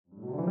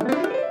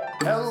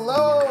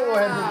Hello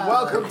and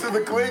welcome to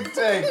the Clink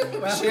Tank.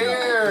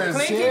 Cheers.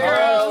 Clinky Cheers.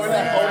 girls.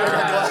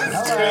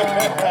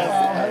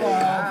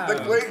 The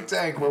Clink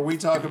Tank, where we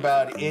talk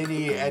about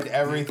any and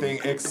everything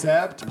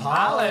except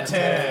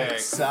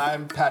Politics.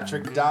 I'm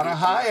Patrick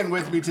Donahue, and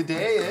with me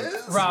today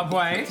is Rob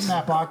White.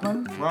 Matt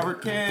Bachman.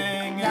 Robert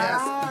King.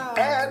 Yes,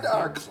 and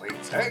our Clink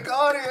Tank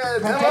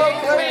audience. Hello,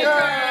 Hey,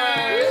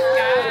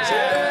 Clinkers.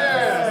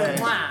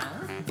 Cheers. Wow.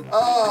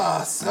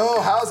 Oh,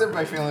 so how's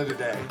everybody feeling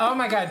today? Oh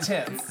my God,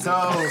 tits.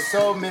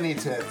 So many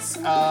tits.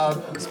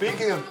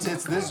 Speaking of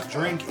tits, this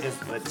drink is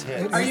the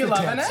tits. Are you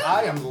loving it?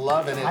 I am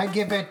loving it. I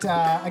give it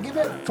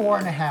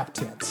 4.5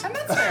 tits. And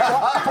that's fair.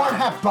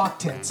 4.5 buck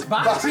tits.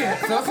 Box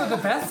tits. Those are the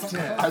best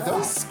tits. Are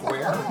those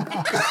square? I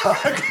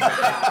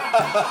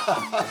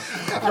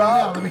don't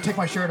know. Let me take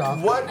my shirt off.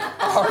 What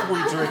are we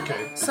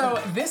drinking?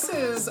 So this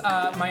is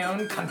my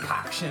own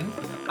concoction.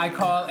 I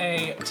call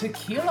a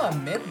Tequila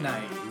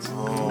Midnight.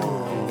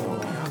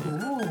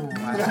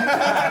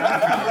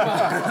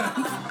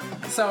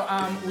 So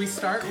we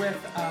start with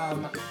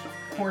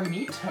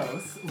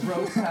Hornitos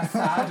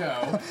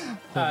Rosado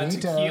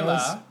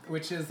Tequila,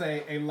 which is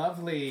a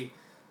lovely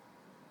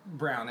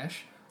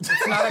brownish.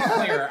 It's not a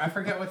clear. I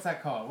forget what's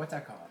that called. What's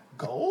that called?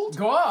 Gold?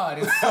 God,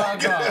 it's so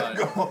good.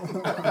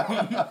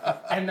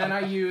 And then I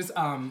use,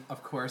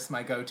 of course,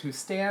 my go-to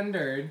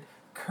standard,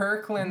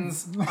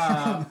 Kirkland's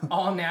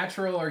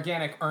all-natural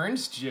organic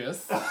orange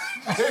juice.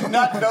 I did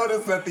not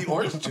notice that the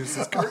orange juice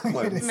is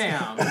Kirkland's.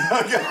 Ma'am.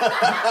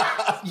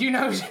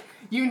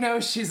 You know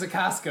she's a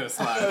Costco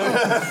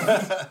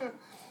slut.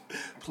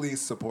 Please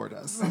support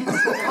us.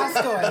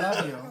 Costco, I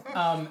love you.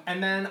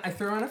 And then I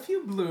throw in a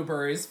few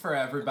blueberries for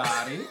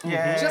everybody.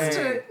 Yay. Just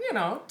to,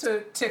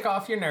 to tick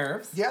off your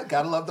nerves. Yeah,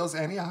 gotta love those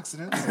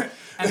antioxidants.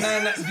 And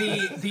then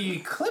the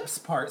clips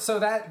part, so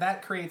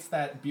that creates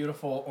that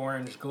beautiful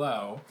orange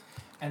glow.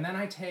 And then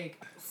I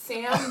take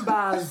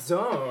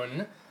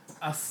Sambazone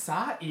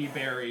acai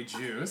berry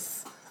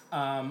juice,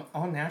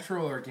 all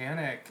natural,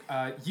 organic,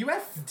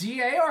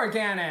 USDA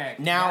organic.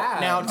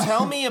 Now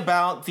tell me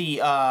about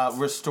the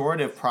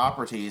restorative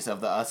properties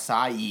of the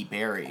acai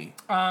berry.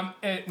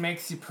 It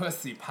makes your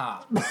pussy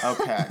pop.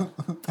 Okay.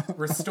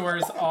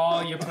 Restores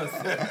all your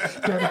pussy.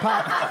 Dirty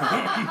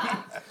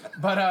pop.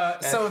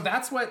 But so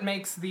that's what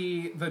makes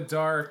the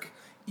dark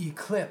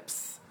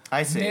eclipse.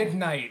 I see.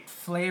 Midnight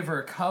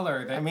flavor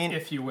color, that,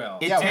 if you will.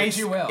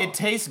 It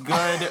tastes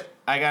good,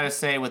 I gotta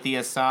say, with the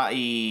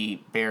acai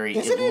berry.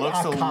 Isn't it looks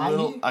acai? a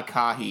little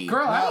acai.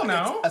 Girl, I don't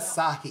know. It's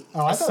Asahi.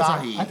 Oh, I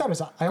Asahi. thought it was.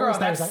 I Girl, always thought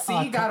that it was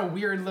C got a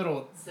weird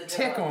little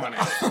tick on it.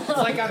 It's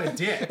like got a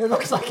dick. It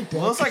looks like a dick.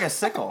 It looks like a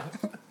sickle.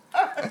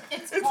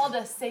 It's called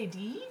a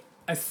CD.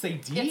 A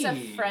CD. It's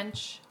a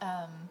French,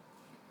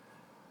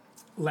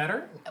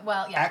 letter?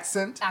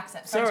 Accent?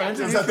 Accent. Sarah, French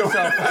introduce accent.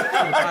 yourself.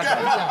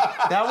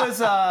 That was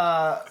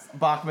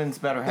Bachman's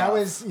better half.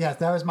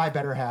 That was my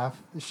better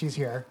half. She's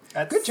here.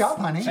 That's- Good job,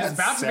 honey. She's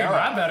about to be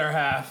Sarah. my better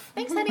half.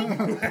 Thanks, honey.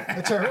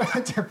 It's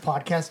her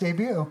podcast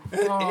debut.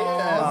 Yes,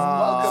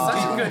 welcome.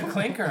 Such a good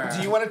clinker.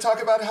 Do you want to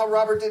talk about how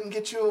Robert didn't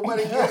get you a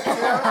wedding gift here?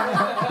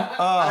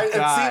 It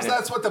God. seems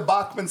that's what the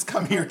Bachmans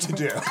come here to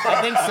do.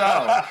 I think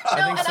so.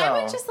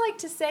 I would just like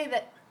to say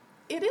that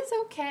it is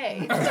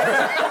okay.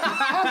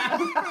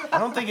 I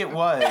don't think it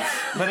was.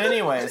 But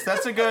anyways,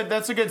 that's a good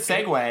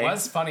segue. It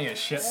was funny as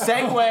shit.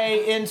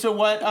 Segue into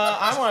what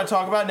I want to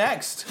talk about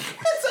next.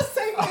 It's a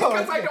segue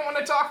because I don't want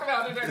to talk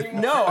about it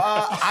anymore. No,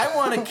 I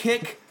want to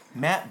kick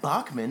Matt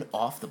Bachman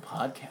off the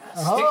podcast.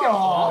 Kick him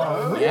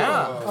off.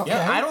 Yeah,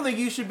 yeah. I don't think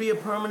you should be a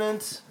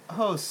permanent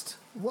host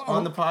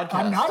on the podcast.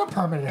 I'm not a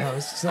permanent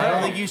host. So I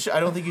don't think you should. I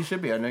don't think you should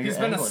be. I know He's you're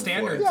been a angling for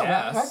standard it. Yeah,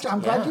 guest. well, actually, I'm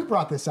glad you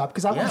brought this up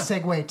because I want to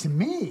segue to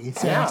me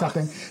saying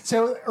something.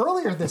 So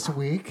earlier this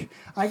week,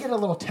 I get a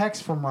little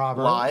text from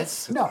Robert.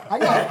 Lies? No, I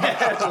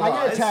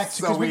get a text.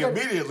 So 'cause we got-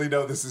 immediately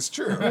know this is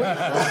true. we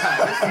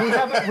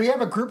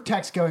have a group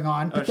text going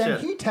on, but then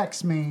shit. he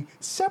texts me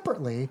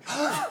separately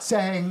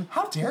saying,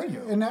 How dare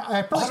you? and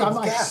at first I'm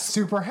like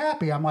super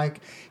happy. I'm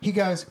like, he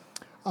goes,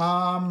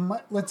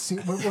 let's see,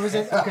 what was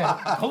it? Okay.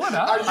 Pull it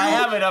up. I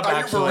have it up Are you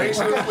actually.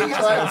 voraciously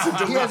trying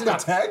to He has delete it the up.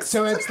 text?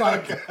 So it's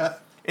like,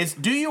 It's.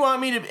 Do you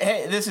want me to?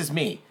 Hey, this is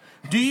me.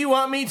 Do you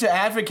want me to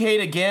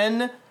advocate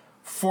again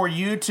for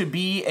you to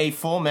be a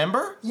full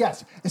member?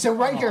 yes. And so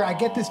right here, I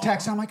get this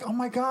text. I'm like, oh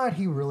my God,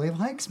 he really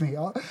likes me.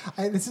 Oh,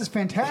 this is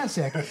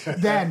fantastic.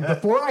 Then,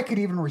 before I could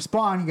even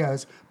respond, he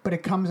goes, but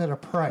it comes at a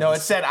price. No,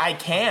 it said I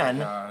can,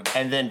 God.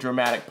 and then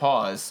dramatic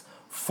pause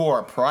for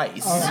a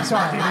price. Oh,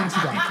 sorry, I didn't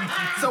see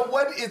that. So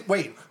what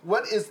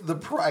is the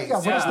price Yeah,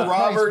 what is the of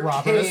Robert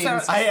price, Robert?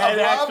 King's, I of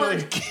actually-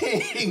 Robert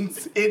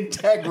King's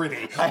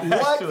integrity?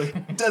 actually-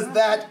 What does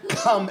that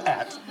come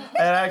at?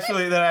 That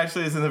actually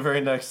is in the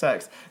very next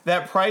text.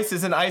 That price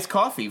is an iced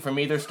coffee from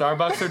either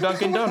Starbucks or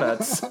Dunkin'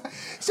 Donuts.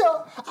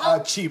 So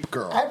A cheap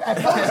girl. at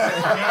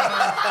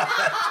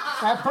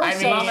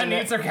first, Mama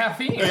needs her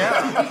caffeine.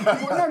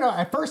 no.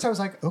 At first, I was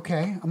like,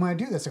 okay, I'm going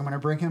to do this. I'm going to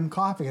bring him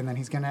coffee, and then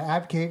he's going to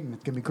advocate, and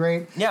it's going to be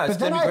great. Yeah, it's but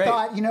then gonna be I great.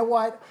 thought, you know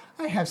what?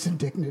 I have some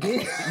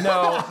dignity.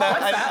 No,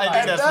 I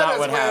think that's not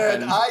what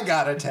happened. I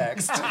got a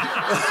text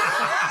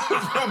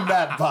from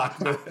Matt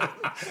Bachman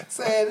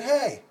saying,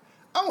 "Hey,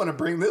 I want to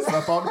bring this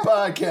up on the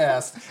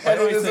podcast," and Let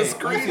it me is a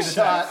see. Let me see the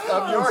screenshot text.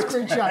 of your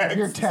Screenshot of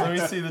your text. Let me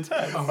text. see the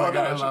text. Oh my god,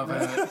 I love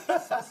it.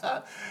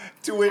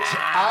 To which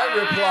I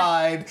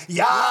replied,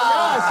 "Yeah,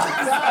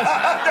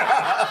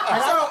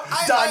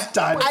 dun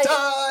dun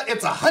dun!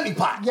 It's a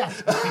honeypot."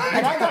 Yes.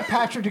 And I got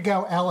Patrick to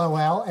go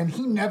LOL, and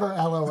he never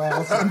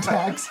LOLs in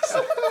texts.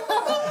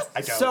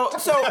 I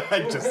don't. So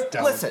I just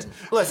don't.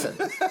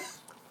 listen.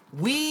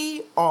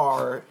 We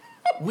are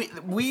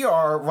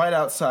right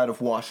outside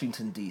of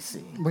Washington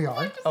D.C. We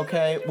are.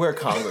 Okay, where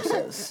Congress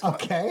is.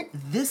 Okay.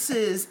 This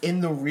is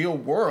in the real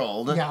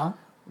world. Yeah.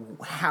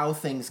 How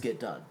things get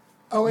done.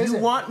 Oh, is You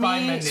it? want By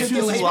me to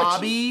manipulation.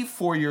 lobby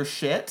for your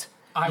shit?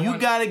 You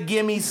want- gotta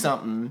give me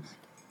something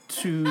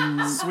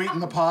to Sweeten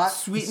the pot.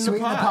 sweeten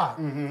Sweeten the pot.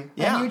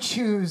 Yeah. And you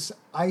choose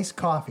iced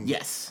coffee.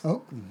 Yes.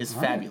 Oh. It's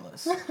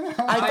fabulous. I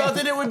thought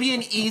that it would be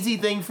an easy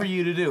thing for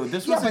you to do.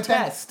 This Yeah, was a but then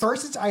test.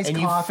 first it's iced and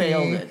you coffee,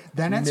 failed it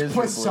then it's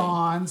miserably.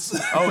 croissants,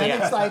 Oh, then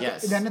yeah, it's like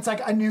yes. then it's like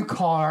a new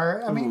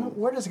car. I mean,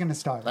 where is it going to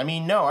start? I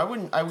mean, no, I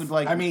wouldn't. I would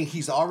like. I mean,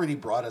 he's already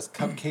brought us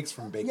cupcakes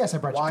from Bake. Yes, I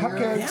brought you Wire.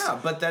 cupcakes. yeah,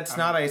 but that's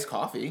not iced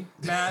coffee.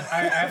 Matt,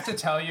 I have to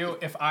tell you,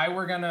 if I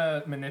were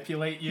gonna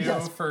manipulate you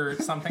Yes. for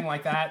something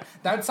like that,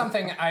 that's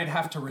something I'd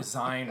have to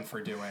resign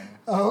for doing.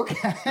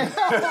 Okay.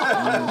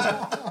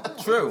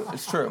 True,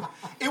 it's true.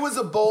 It was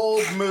a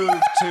bold move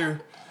to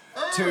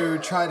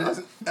try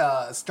to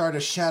start a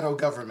shadow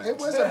government. It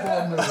was a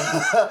bold move.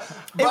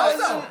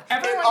 but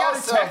Everyone it got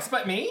also- a text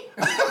but me?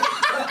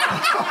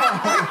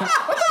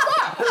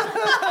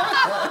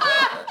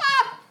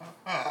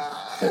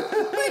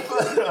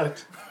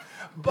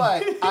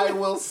 But I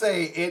will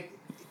say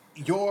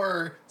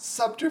your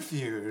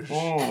subterfuge,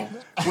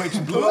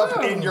 which blew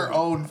up in your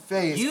own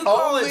face, You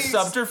call it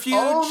subterfuge?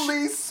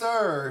 only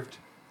served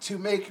to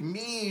make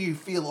me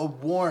feel a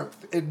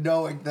warmth in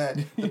knowing that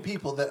the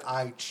people that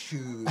I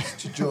choose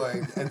to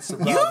join and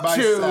surround You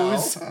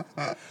myself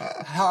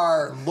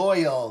are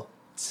loyal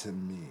to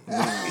me.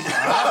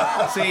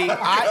 See,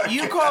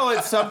 you call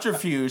it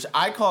subterfuge.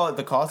 I call it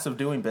the cost of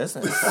doing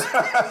business.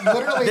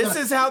 Literally, This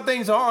is how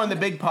things are on the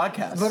big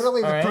podcast.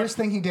 literally the all right? first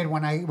thing he did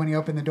when he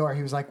opened the door,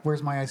 he was like,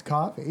 "Where's my iced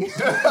coffee?"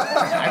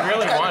 I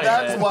really wanted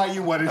That's it. why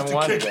you wanted I to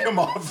wanted kick it. him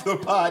off the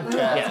podcast.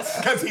 Yes.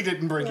 Because he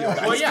didn't bring you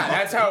guys. Well, yeah,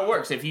 that's how it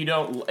works. If you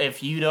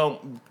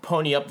don't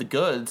pony up the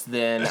goods,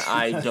 then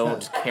I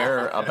don't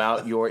care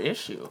about your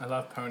issue. I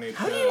love pony.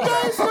 How do you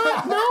guys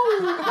not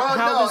know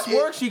how this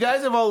works? You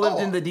guys have all lived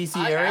in the DC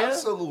I area.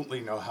 absolutely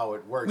know how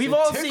it works. We've It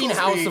all tickles seen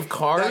House me of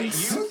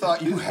Cards. that you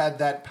thought you had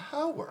that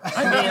power.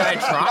 I mean, I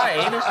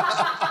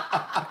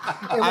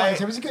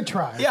tried. It was a good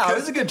try. Yeah, it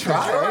was a good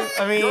try.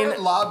 I mean, Your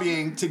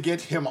lobbying to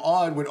get him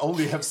on would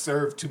only have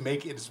served to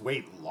make his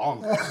wait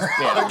longer.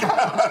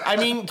 yeah. I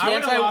mean, I would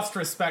can't have I? lost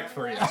respect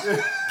for you.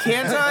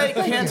 Can't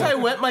I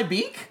wet my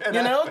beak? You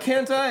know,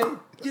 can't I?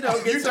 You know,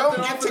 get You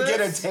something don't get off to of get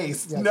a this?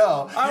 taste.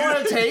 No. I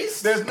want a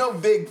taste. There's no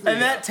big thing.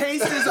 And that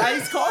taste is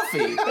iced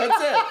coffee.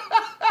 That's it.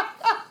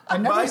 I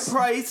never My s-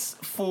 price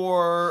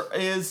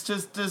is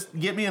just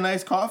get me a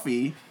nice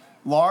coffee,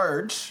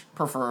 large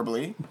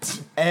preferably,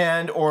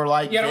 and or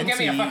like Yeah, don't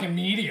venti, give me a fucking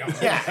medium.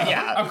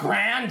 yeah, A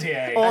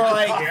grande. or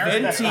like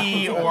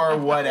venti or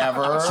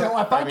whatever. So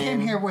if I mean,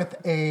 came here with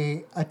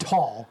a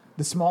tall,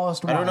 the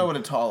smallest one, I don't know what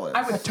a tall is.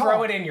 I would tall.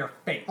 throw it in your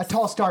face. a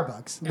tall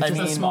Starbucks, which is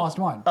the mean- smallest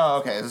one. Oh,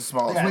 okay, it's a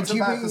small. Yeah, Would it's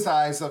you about be- the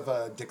size of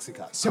a Dixie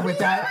cup. So with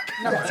that,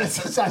 yes,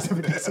 it's the size of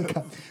a Dixie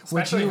cup. Would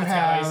Especially you if it's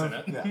got ice in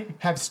have it.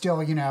 have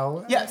still,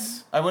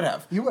 Yes, I would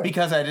have. You would.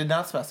 Because I did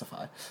not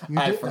specify. You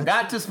I did-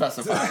 forgot to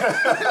specify,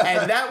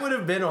 and that would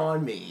have been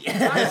on me.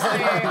 Honestly,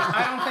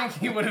 I don't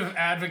think he would have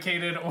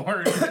advocated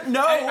or.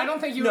 No, I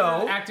don't think you would no.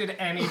 have acted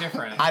any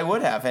different. I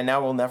would have, and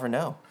now we'll never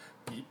know.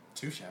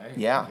 Touche.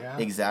 Yeah, Yeah.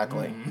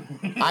 exactly.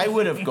 I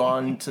would have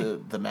gone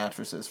to the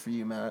mattresses for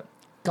you, Matt.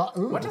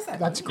 what does that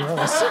That's mean? gross.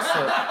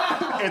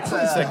 It's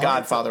It's a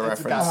Godfather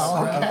it's a reference.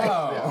 Godfather.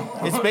 Oh.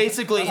 It's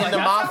basically in the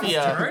that sounds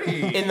mafia.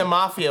 dirty. In the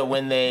mafia,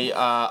 when they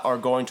are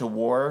going to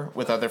war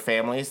with other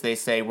families, they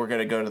say we're going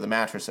to go to the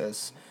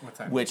mattresses, What's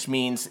that? which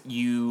means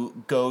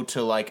you go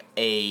to like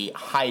a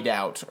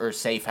hideout or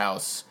safe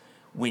house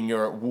when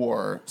you're at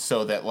war,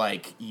 so that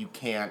like you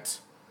can't.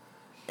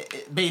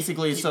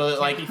 Basically, so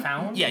can't like be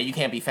found? yeah, you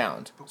can't be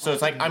found. So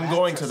it's like I'm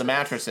going to the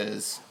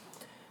mattresses.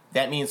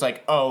 That means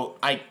like, oh,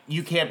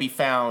 you can't be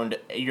found.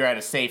 You're at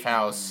a safe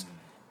house.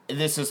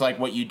 This is like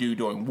what you do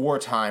during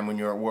wartime when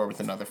you're at war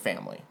with another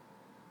family.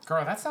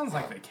 Girl, that sounds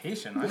like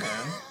vacation. I'm in.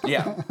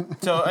 Yeah.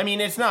 So I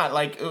mean, it's not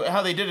like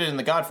how they did it in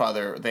The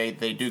Godfather. They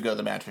do go to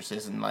the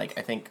mattresses, and like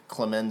I think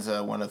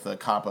Clemenza, one of the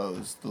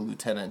capos, the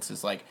lieutenants,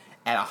 is like,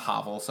 at a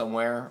hovel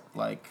somewhere,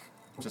 like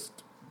just.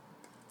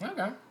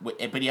 Okay.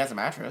 But he has a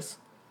mattress.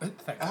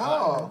 Thank Oh.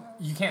 God.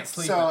 You can't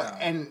sleep So, without.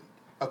 and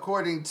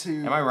according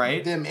to Am I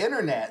right? them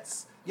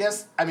internets,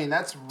 yes, I mean,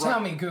 that's right. Tell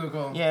me,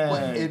 Google. Yeah.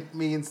 What it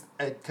means,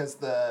 because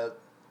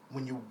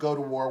when you go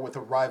to war with a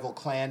rival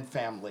clan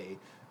family,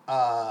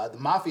 the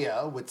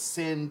mafia would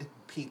send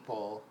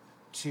people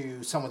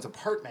to someone's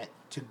apartment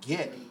to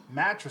get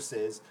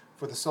mattresses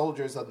for the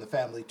soldiers of the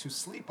family to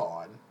sleep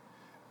on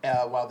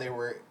while they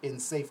were in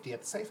safety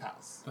at the safe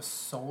house. The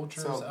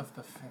soldiers So- of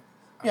the...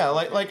 Yeah,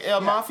 like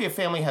a mafia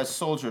family has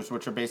soldiers,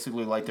 which are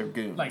basically like their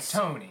goons. Like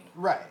Tony.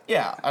 Right.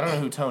 Yeah, I don't know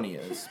who Tony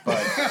is, but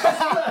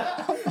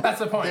That's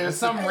the point. There's It's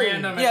some a-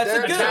 random Yeah, it's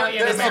a good-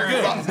 Italian there's a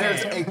American.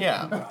 There's name.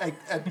 yeah.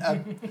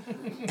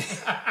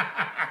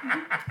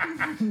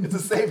 It's a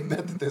safe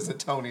bet that there's a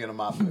Tony in a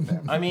mafia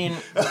family. I mean,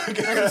 it's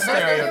a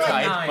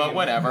stereotype, Nine. but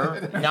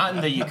whatever. Not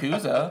in the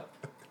Yakuza.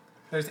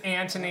 There's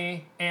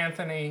Anthony,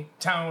 Tony,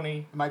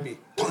 It might be.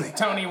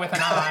 Tony with an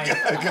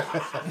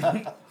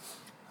I.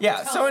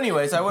 Yeah. So,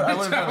 anyways, I would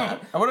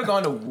have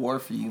gone to war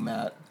for you,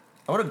 Matt.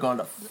 I would have gone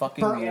to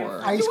fucking For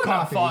war. iced You wouldn't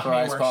have coffee. fought For me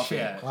iced worth coffee.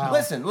 shit. Wow.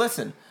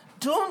 Listen.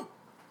 Don't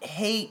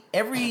hate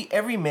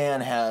every man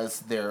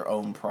has their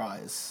own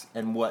prize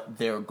and what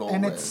their goal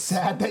And is. it's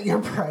sad that your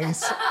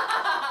price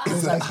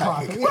is iced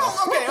coffee.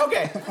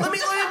 Okay. Let me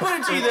put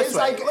it to you this It's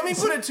way. like- Let me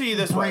put it to you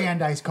this way.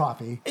 Brand iced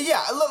coffee.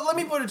 Yeah, let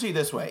me put it to you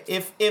this way.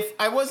 If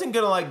I wasn't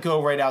gonna like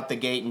go right out the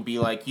gate and be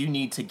like, you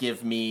need to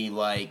give me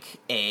like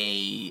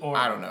I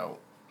don't know,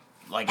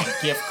 like a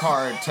gift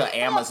card to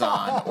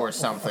Amazon or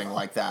something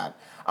like that.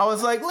 I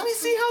was like, let me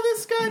see how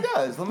this guy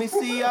does. Let me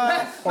see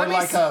Or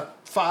like a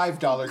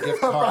 $5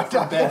 gift card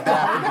from Bed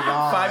Bath &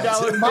 Beyond.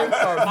 $5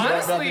 gift card.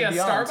 Honestly, a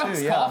Beyond, Starbucks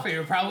too, yeah. coffee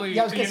would probably,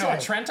 Yeah, I was gonna a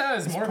say. Trenta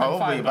is more than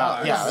Probably $5.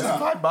 about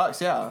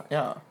it's $5.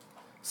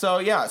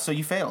 Yeah. So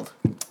you failed.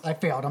 I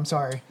failed. I'm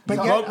sorry. But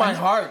You yet broke my I'm-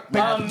 heart,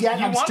 Matt. yet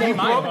you I'm wanted still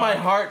my broke book. my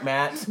heart,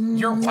 Matt.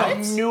 You're I what?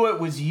 knew it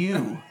was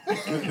you.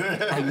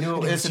 I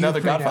knew it's you,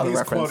 another Frida. Godfather He's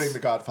reference. quoting The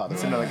Godfather.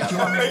 It's another Do you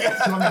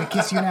Godfather. want me to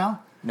kiss you now?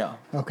 No.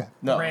 Okay.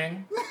 No.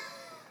 Ring.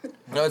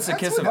 No, it's a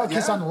kiss of A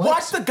kiss on the lips.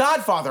 Watch The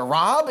Godfather,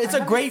 Rob. It's a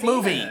great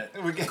movie.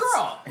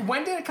 Girl,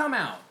 when did it come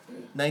out?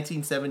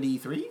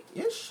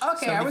 1973-ish?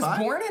 Okay, I was 75?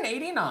 born in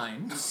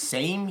 89.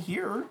 Same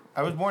here.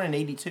 I was born in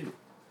 82.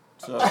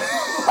 So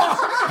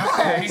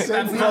Okay,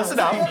 that's close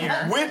enough.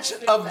 Year. Which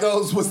of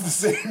those was the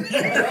same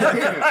year?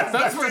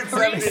 Those were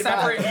 3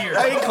 separate years.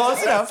 I mean,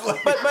 close enough.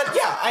 But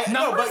yeah,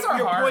 Numbers are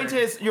your hard.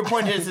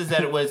 point is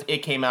that it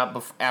came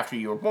out after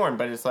you were born,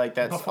 but it's like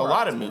that's Before a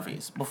lot I of was born.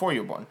 movies before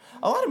you were born.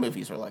 A lot of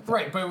movies are like that.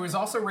 Right, but it was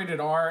also rated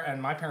R,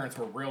 and my parents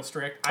were real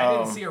strict. I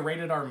didn't see a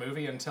rated R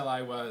movie until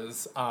I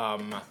was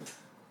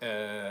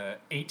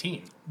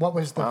 18. What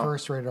was the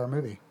first rated R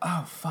movie?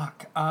 Oh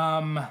fuck.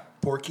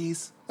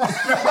 Porky's?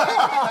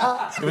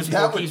 It was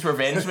Porky's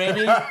Revenge,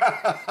 maybe.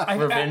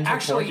 Revenge of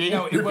Actually, Porky?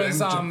 no, it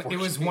was Revenge of it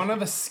was one of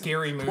the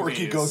scary movies.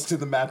 Porky goes to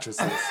the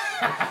mattresses.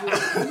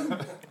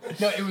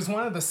 No, it was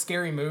one of the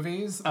scary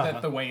movies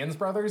that the Wayans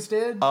brothers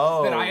did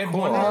Oh, that I had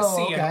cool. wanted to Oh,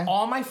 see, okay. and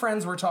all my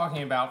friends were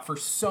talking about for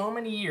so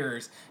many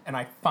years, and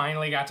I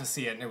finally got to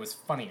see it, and it was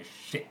funny as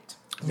shit.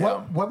 Yeah.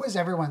 What was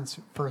everyone's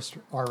first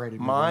R rated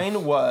movie?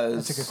 Mine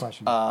was. That's a good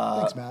question.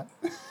 Thanks, Matt.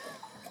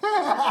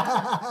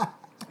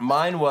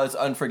 Mine was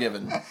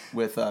Unforgiven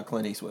with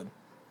Clint Eastwood.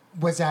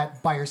 Was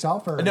that by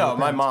yourself or? No, your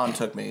my parents? mom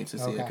took me to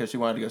see it Okay. because she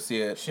wanted to go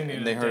see it. She needed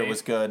And they a heard it date.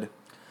 was good.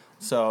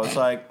 So it's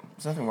like,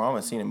 there's nothing wrong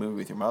with seeing a movie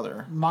with your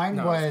mother. Mine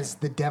No, was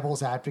The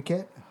Devil's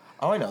Advocate.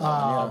 Oh, I know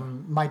that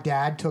one, My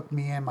dad took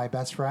me and my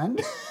best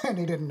friend, and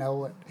he didn't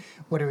know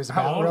what it was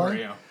How about. old really. were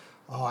you?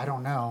 Oh, I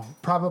don't know.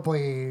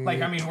 Probably.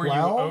 Like, I mean, were you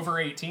 12? over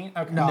 18?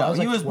 Okay. No. yeah. I was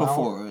he like was 12.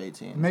 before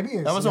 18. Maybe it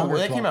was that was younger,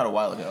 that came 12. out a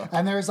while ago.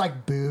 And there's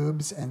like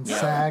boobs and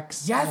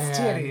sex. Yes,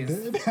 and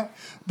titties.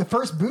 The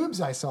first boobs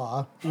I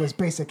saw was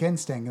Basic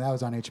Instinct. That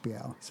was on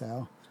HBO.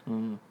 So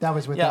that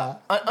was with Yeah,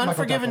 Michael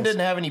Unforgiven Douglas.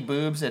 didn't have any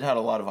boobs. It had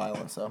a lot of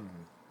violence, though.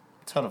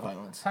 A ton of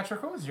violence.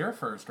 Patrick, what was your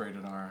first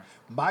rated R?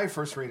 My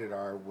first rated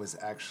R was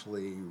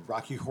actually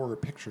Rocky Horror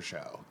Picture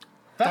Show.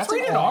 That's That's an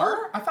rated R?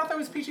 R? I thought that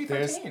was PG-13.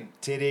 There's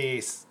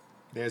titties.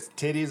 There's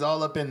titties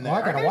all up in Oh,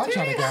 I there. gotta watch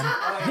that again.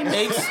 He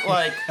makes,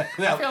 like... I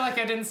feel like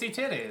I didn't see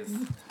titties.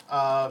 But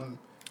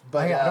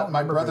I don't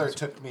my remember brother boobs.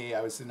 took me.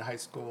 I was in high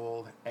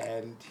school,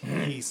 and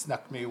he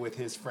snuck me with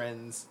his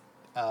friends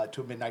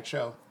to a midnight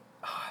show.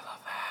 Oh, I love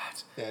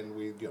that. And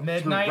we go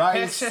Midnight through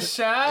rice. Picture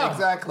Show.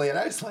 Exactly. And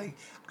I was like,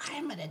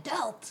 I'm an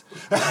adult.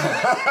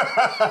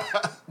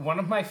 One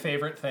of my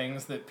favorite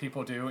things that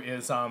people do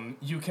is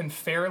you can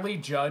fairly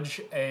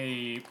judge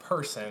a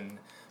person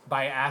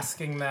by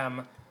asking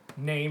them,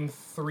 name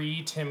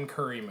 3 Tim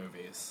Curry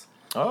movies.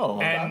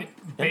 Oh, And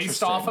based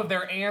interesting. off of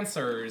their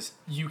answers,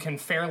 you can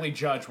fairly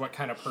judge what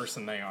kind of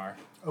person they are.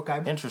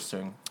 Okay.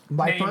 Interesting.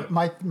 My Name.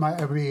 my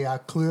it would be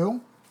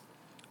Clue,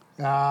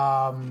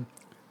 Home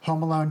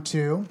Alone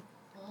 2,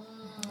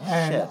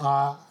 and Shit.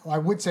 I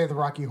would say the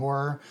Rocky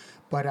Horror,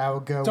 but I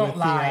would go Don't with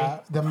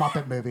lie. the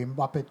Muppet movie,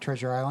 Muppet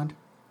Treasure Island,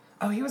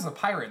 Oh, he was a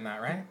pirate in that,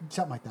 right?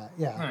 something like that.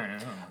 Yeah. I don't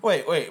know.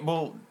 Wait.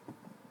 Well,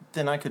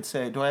 then I could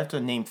say, do I have to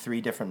name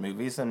 3 different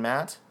movies than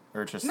Matt?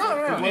 Or just No.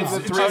 It's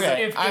It's three. just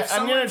Okay, if I'm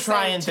someone going to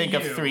try said and to think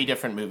of you- 3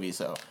 different movies,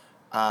 though.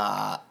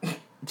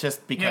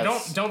 Just because.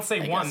 Yeah, don't say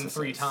I one guess this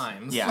 3 is-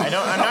 times. Yeah,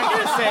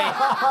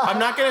 I'm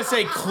not gonna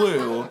say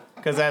Clue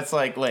because that's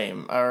like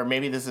lame. Or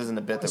maybe this isn't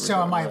a bit that we're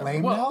So am I doing.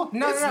 lame Well,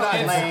 now? no. It's not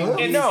lame.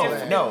 It's- No,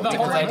 if- no, The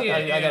because whole idea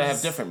I gotta is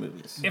have different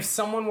movies. If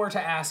someone were to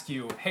ask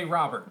you, "Hey,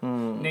 Robert,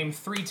 name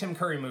 3 Tim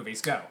Curry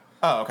movies," go.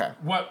 Oh, okay.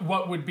 What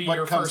would be What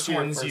your comes first to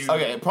your ones? first- You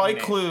Okay, probably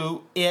name?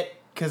 Clue, It,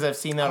 because I've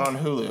seen that on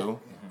Hulu,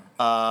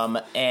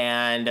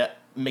 and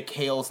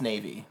McHale's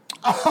Navy.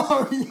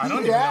 Oh, I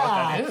don't even know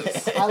what that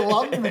is. I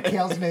love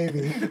McHale's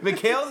Navy.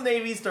 McHale's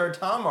Navy starred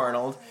Tom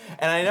Arnold,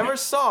 and I never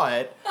saw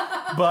it,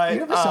 but You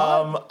never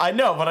saw it? I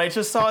know, but I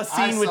just saw a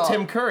scene with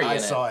Tim Curry I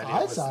in saw it. it.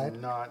 I was saw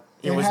it. not.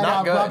 It was had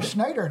not good. Rob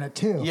Schneider in it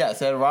too.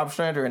 Yes, it had Rob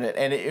Schneider in it,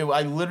 and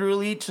I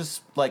literally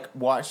just like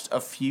watched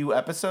a few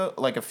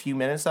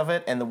minutes of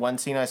it, and the one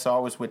scene I saw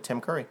was with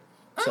Tim Curry.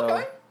 So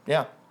Okay.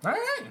 yeah, All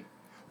right,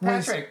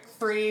 Was- Patrick,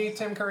 3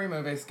 Tim Curry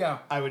movies, go.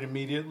 I would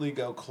immediately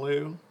go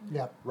Clue.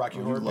 Yep. Rocky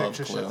You Horror love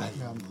Picture Clue. Show.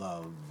 I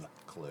love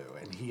Clue,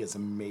 and he is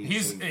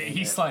amazing.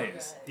 He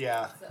slays.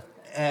 Yeah,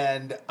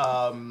 and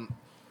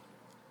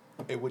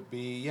it would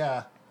be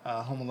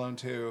Home Alone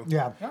 2.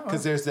 Yeah.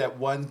 Because there's that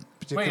one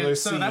particular Wait,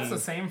 scene. so that's the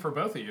same for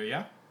both of you,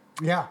 yeah?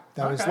 Yeah.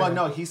 That was. Okay. Well,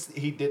 no,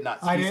 he did not.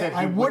 I he did, said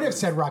I he would have wouldn't.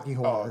 said Rocky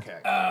Horror. Oh, okay.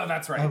 Oh,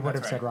 that's right. I would that's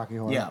have said right. Rocky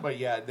Horror. yeah. But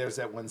yeah, there's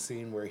that one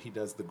scene where he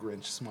does the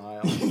Grinch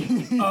smile. Oh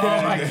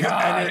my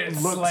god, and it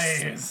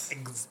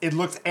slays. it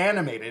looks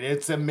animated.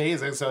 It's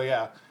amazing. So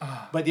yeah,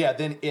 but yeah,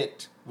 then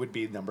it would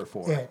be number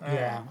 4.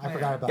 Yeah, I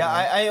forgot about Yeah,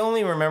 that. I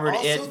only remembered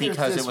Also, it there's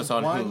because this it was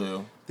on one-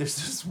 Hulu. There's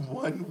this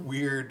one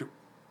weird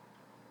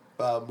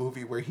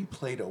movie where he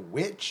played a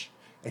witch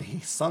and he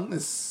sung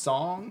this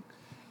song.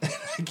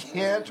 I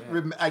can't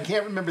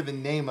remember the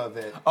name of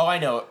it. Oh, I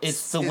know.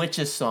 It's the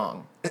Witch's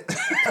Song.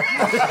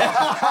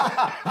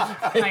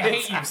 I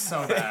hate you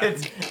so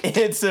bad.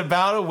 It's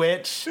about a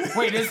witch,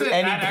 Wait, is it?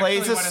 and that he plays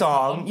actually a what it's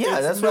song. called?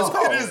 Yeah, that's what it's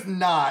called. It is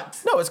not.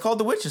 No, it's called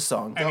The Witch's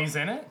Song. And he's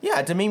in it?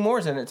 Yeah, Demi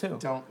Moore's in it too.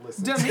 Don't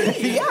listen.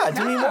 Demi. Yeah,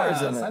 Demi Moore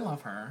is in Yes, it. I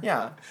love her.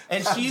 Yeah,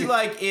 and she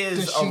like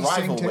is Does a she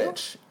rival sing too?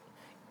 witch.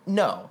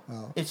 No,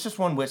 Oh. it's just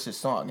one witch's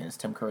song, and it's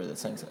Tim Curry that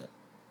sings it.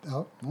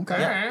 Oh, okay.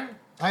 Alright.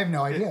 I have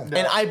no idea. No.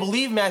 And I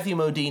believe Matthew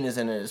Modine is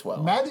in it as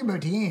well. Matthew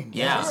Modine.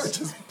 Yeah. You're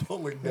just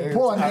pulling names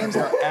Pulling out names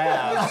of your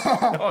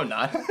ass. Oh,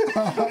 not.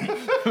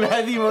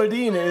 Matthew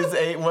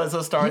Modine was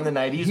a star in the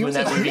 90s He when was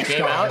that a movie huge came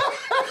star.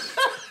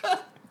 out.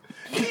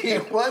 He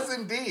was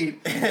indeed.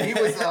 He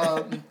was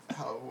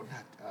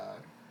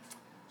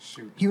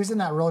shoot. He was in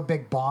that really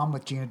big bomb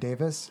with Gina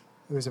Davis.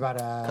 It was about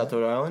a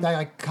Cutthroat Island? that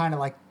like kind of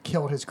like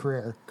killed his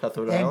career.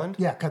 Cutthroat And- Island?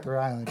 Yeah,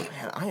 Cutthroat Island.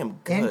 Man, I am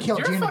And good. killed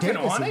You're Gina fucking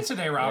Davis. on it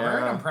today, Robert.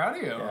 Yeah. I'm proud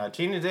of you. Yeah,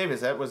 Gina Davis,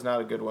 that was not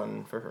a good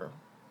one for her.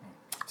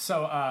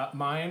 So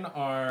mine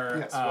are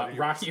Yes, what are yours?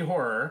 Rocky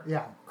Horror,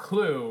 Yeah.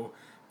 Clue,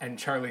 and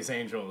Charlie's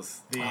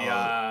Angels. The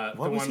what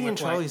the was one he in with,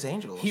 Charlie's like,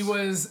 Angels? He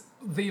was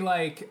the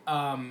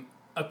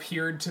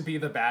appeared to be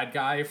the bad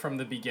guy from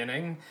the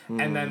beginning,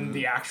 and then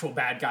the actual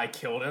bad guy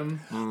killed him.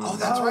 Oh,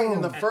 that's right.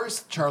 In the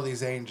first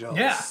Charlie's Angels.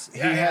 Yeah. He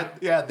Yeah, had,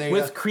 yeah, they.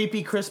 With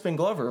creepy Crispin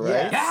Glover,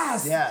 right?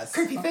 yes. Yes.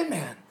 Creepy Thin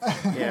Man.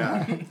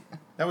 Yeah.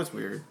 That was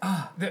weird.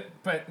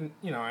 But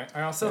you know,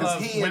 I also 'Cause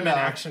love he and, women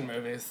action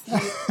movies.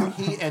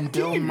 He and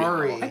Bill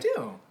Murray I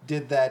do.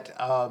 did that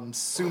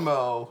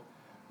sumo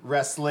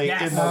wrestling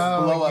Yes. in those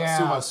Oh, blow up yeah.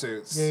 sumo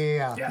suits.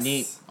 Yeah. Yes.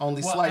 Neat.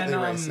 Only Well, slightly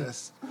and,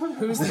 racist.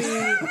 Who's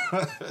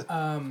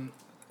the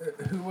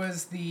who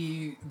was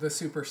the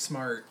super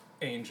smart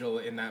angel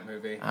in that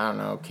movie? I don't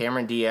know.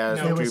 Cameron Diaz,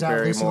 No. It Drew was, Lucy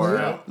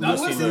Barrymore, Liu.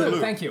 Lucy Liu, Liu.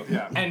 thank you.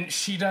 Yeah. And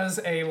she does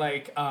a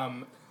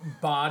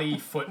body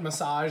foot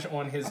massage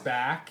on his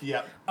back.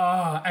 Yep.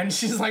 And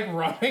she's like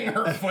rubbing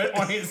her foot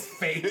on his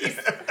face.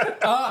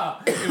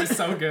 It was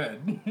so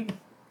good.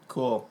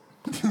 Cool.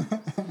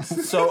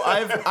 So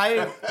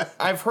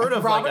I've heard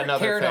of Robert like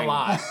another cared thing. a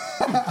lot.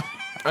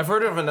 I've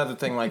heard of another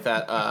thing like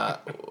that.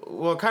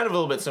 Well, kind of a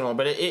little bit similar,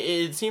 but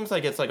it seems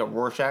like it's like a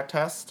Rorschach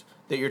test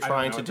that you're I don't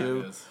trying know to what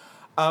do. that is.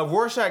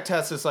 Rorschach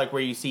test is like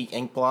where you see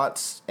ink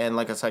blots, and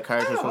like a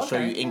psychiatrist Oh, will show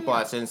okay. you ink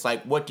blots, and it's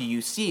like, what do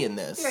you see in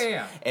this?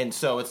 Yeah. And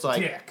so it's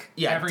like, Dick.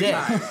 yeah, Every dick.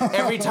 time.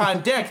 Every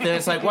time dick, then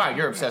it's like, wow,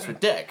 you're obsessed with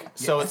dick.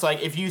 So it's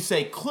like if you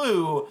say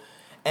Clue,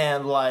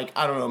 and like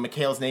I don't know,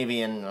 McHale's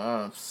Navy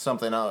and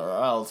something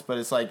else, but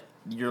it's like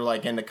you're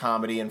like into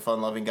comedy and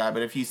fun-loving guy.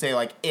 But if you say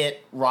like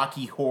It,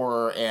 Rocky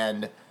Horror,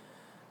 and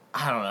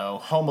I don't know,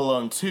 Home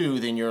Alone 2,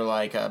 then you're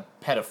like a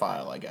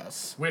pedophile, I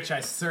guess. Which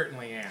I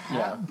certainly am.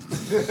 Yeah.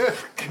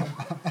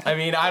 I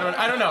mean, I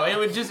don't know.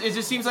 It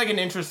just seems like an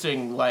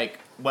interesting like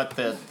what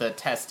the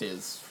test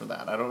is for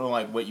that. I don't know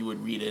like what you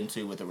would read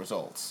into with the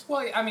results.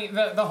 Well, I mean,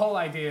 the whole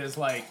idea is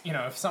like, you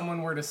know, if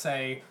someone were to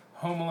say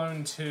Home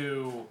Alone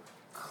 2,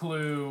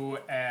 Clue,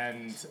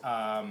 and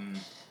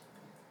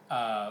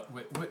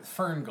with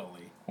Fern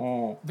Gully,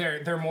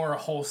 they're more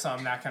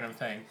wholesome, that kind of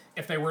thing.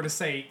 If they were to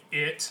say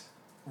It,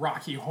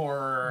 Rocky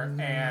Horror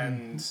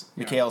and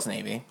McHale's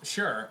Navy.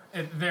 Sure,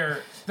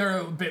 they're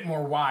a bit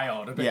more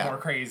wild, a bit more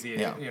crazy.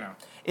 Yeah. You know,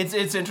 It's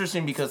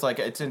interesting because like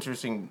it's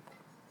interesting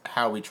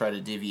how we try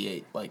to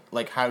deviate,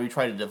 like how we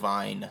try to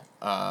divine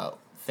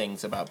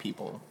things about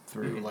people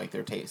through like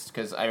their taste.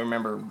 Because I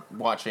remember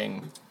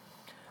watching,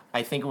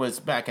 I think it was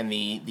back in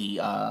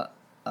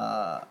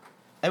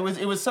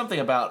it was something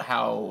about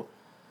how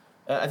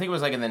I think it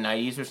was like in the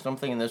 90s or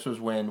something, and this was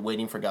when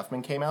Waiting for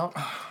Guffman came out.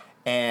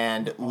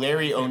 And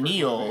Larry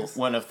O'Neill,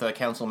 one of the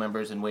council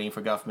members in Waiting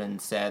for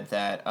Guffman, said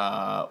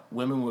that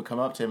women would come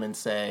up to him and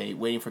say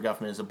Waiting for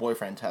Guffman is a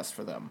boyfriend test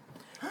for them,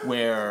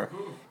 where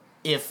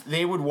if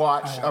they would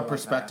watch a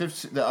prospective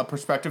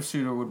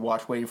suitor would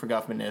watch Waiting for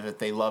Guffman, and if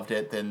they loved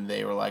it, then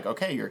they were like,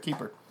 okay, you're a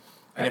keeper,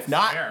 and if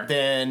not,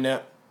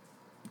 then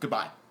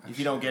goodbye. If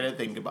you don't get it,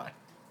 then goodbye.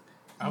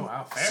 oh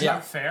wow, fair, Yeah,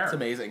 fair. It's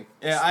amazing.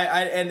 Yeah,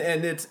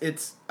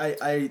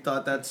 I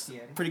thought that's a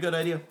pretty good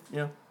idea.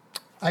 Yeah.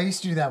 I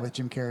used to do that with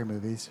Jim Carrey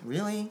movies.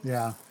 Really?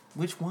 Yeah.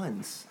 Which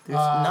ones? There's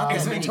not that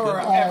Is many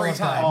Ventura good. every of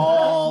them. time?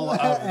 All of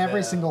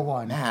Every them. single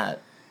one. Matt.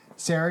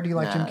 Sarah, do you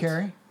like Jim Matt.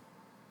 Carrey?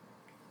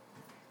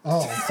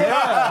 Oh,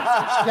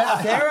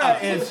 Sarah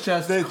is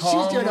just doing a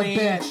calmly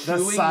bit. The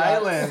chewing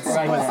silence nuts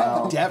right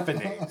now. was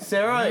deafening.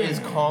 Sarah is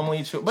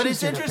calmly chewing. But it's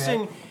doing a bit.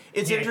 interesting.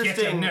 It's Yeah, get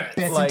interesting. them nuts.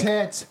 bits like, and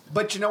tits.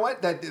 But you know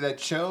what? That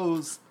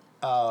shows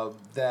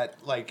that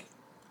like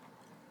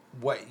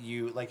what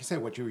you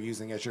said, what you were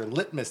using as your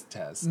litmus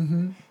test,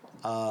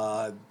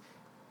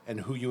 and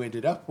who you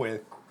ended up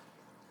with,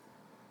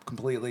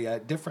 completely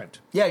different.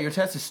 Yeah, your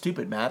test is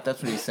stupid, Matt.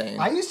 That's what he's saying.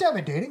 I used to have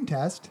a dating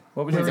test.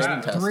 What was your There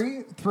dating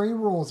test? Three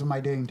rules of my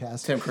dating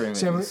test. Tim Curry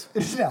So movies.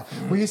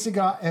 we used to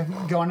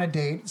go on a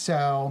date.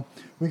 So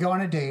we go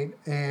on a date,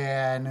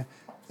 and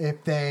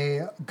if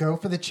they go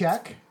for the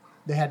check,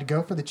 they had to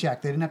go for the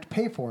check. They didn't have to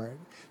pay for it.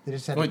 They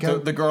just had Wait, to go.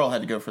 the girl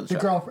had to go for the The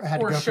check. girl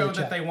had to Or go show for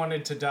the that check. they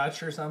wanted to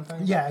Dutch or something.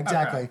 Yeah,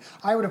 exactly. Okay.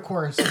 I would, of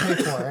course, pay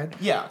for it.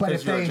 Yeah, but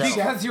 'cause if you're a they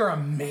gentleman. Because you're a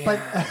man.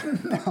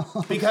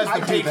 Because the I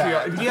do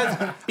that.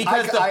 patriarchy.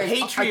 Because the I quite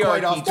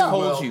patriarchy often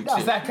told will. you No. to.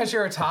 Is that because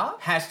you're a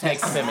top? Hashtag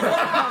feminism.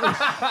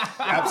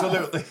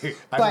 Absolutely,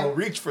 I But- will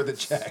reach for the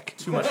check.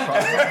 Too much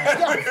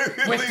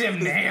problem. With them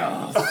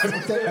nails.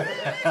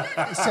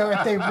 So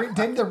if they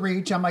did the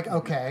reach, I'm like,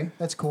 okay,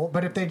 that's cool.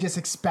 But if they just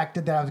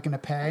expected that I was going to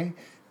pay,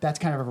 that's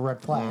kind of a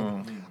red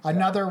flag.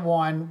 Another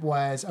one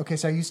was, okay,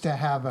 so I used to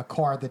have a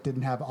car that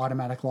didn't have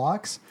automatic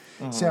locks.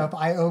 So if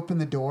I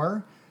opened the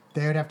door,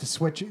 they would have to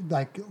switch,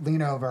 like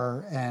lean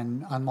over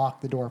and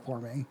unlock the door for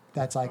me.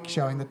 That's like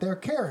showing that they're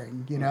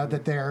caring,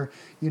 that they're,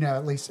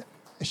 at least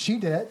she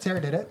did it,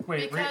 Sarah did it.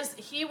 Wait, Because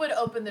he would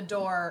open the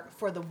door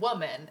for the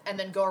woman and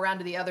then go around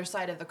to the other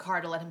side of the car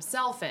to let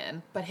himself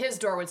in, but his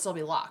door would still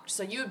be locked.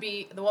 So you would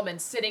be the woman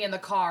sitting in the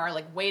car,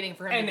 like waiting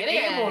for him and to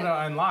get able in.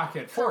 to unlock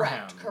it for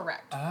Correct, him.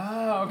 correct.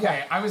 Oh,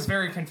 okay. I was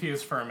very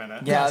confused for a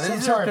minute. Yeah, Yes, I'm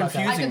these sorry are about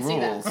that. confusing I can see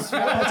that. rules.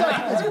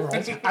 That's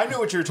rules. I knew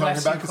what you were talking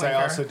Bless about you, because I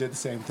Clinker. also did the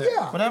same thing.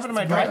 Yeah. What happened to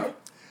my Right. drink?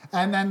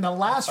 And then the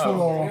last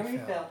rule,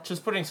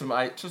 Just putting some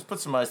ice. Just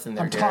put some ice in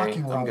there, I'm Gary.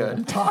 talking, I'm Robert. I'm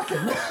good. talking.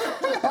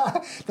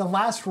 The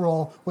last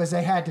rule was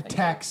they had to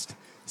text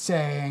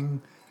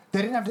saying,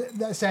 they didn't have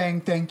to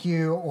saying thank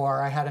you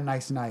or I had a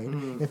nice night.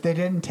 If they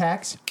didn't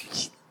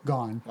text,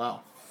 gone.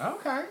 Wow.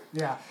 Okay.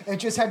 Yeah, it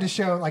just had to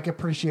show like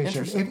appreciation,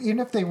 Interesting. even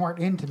if they weren't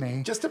into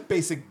me. Just a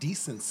basic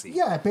decency.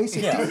 Yeah,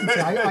 basic decency.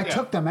 I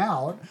took them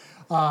out,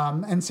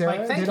 and Sarah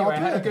Like, thank did you. all I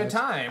three had a of good those.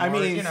 time. I Or,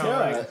 mean, you know,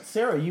 Sarah, like,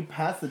 Sarah, you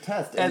passed the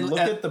test, and look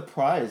and- at the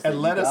prize. And that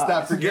let you us got.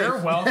 not forget, you're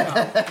welcome.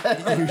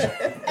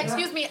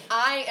 Excuse me,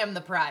 I am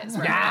the prize.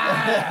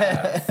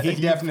 Right? he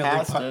definitely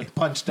passed it.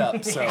 punched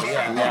up. So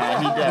yeah. Yeah,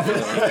 he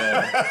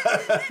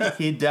definitely did.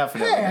 He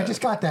definitely Hey, I did.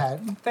 just got that.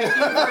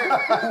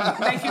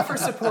 Thank you for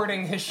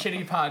supporting his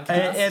shitty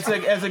podcast.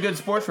 As a good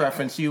sports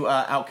reference, you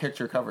outkicked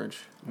your coverage.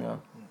 Yeah.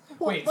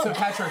 Wait, so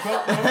Patrick,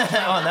 what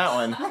On that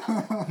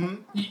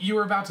one. you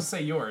were about to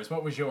say yours.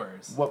 What was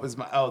yours? What was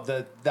my?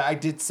 The I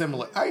did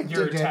similar.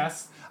 Your did,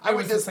 test? I It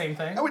would was the just- same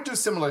thing? I would do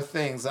similar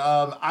things.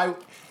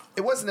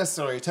 It wasn't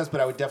necessarily a test, but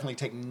I would definitely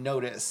take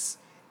notice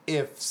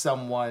if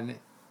someone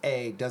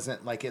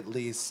doesn't like at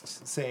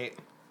least say,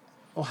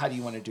 "Oh, how do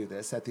you want to do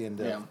this?" at the end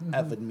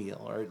of a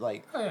meal, or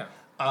like. Oh,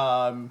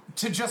 yeah.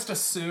 To just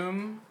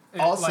assume,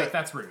 Also- like,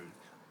 that's rude.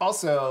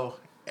 Also,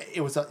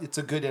 it's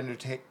a good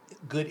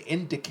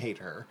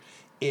indicator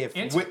if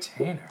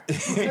Entertainer.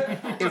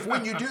 if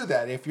when you do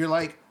that, if you're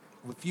like,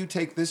 if you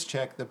take this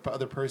check, the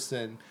other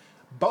person,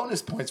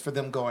 bonus points for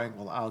them going,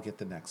 well, I'll get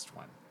the next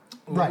one.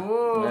 Right.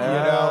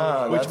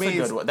 Yeah, which that's means, a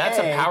good one. That's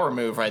A, a power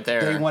move right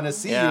there. They want to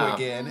see Yeah. you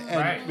again, and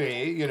Right.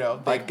 B, they've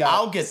Like, got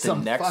I'll get the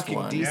some next fucking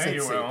one. Yeah, decency.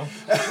 you will.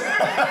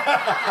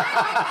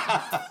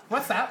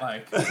 What's that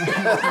like?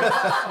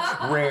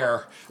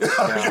 Rare.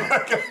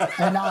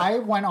 And I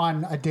went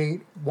on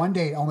one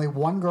date, only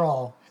one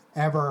girl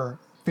ever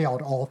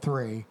failed all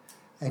three.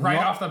 And Right you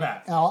all- off the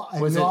bat.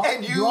 and Was you it- all-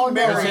 And you all know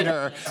married it.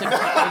 her.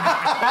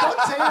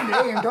 Don't say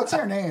her name. Don't say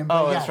her name.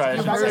 Oh, but that's yes, right.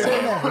 I'm not gonna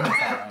say her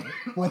name.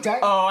 What's that?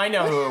 Oh, I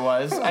know who it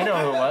was.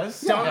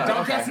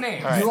 Don't guess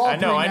names. All right. You all I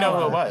know three know who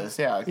her. it was.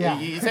 Yeah. Yeah.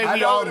 You say I we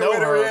know all who the know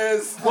winner her.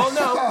 is. Well,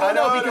 no, I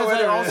know who the because I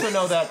winner also is.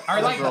 know that Our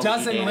the like girl you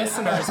dozen dated.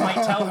 listeners might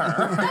tell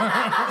her.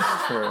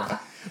 True.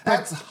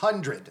 That's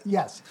 100.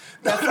 Yes.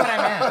 That's what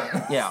I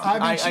meant. Yeah. I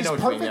mean, she's know what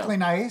you mean, perfectly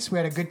nice. We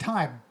had a good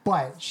time,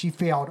 but she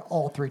failed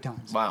all 3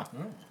 times. Wow.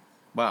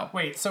 Wow.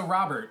 Wait, so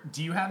Robert,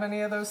 do you have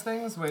any of those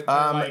things with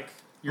like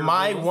your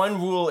My rules?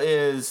 one rule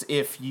is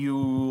if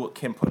you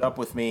can put up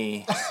with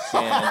me and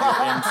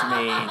you're into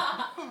me,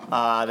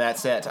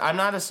 that's it. I'm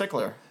not a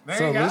stickler.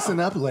 There you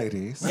go. up,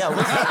 ladies. Yeah,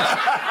 listen.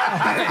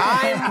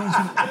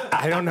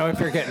 I don't know if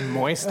you're getting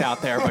moist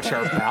out there, but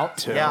you're about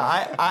to.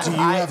 I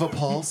a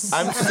pulse?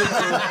 I'm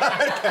super.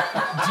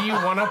 Do you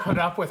want to put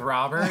up with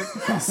Robert?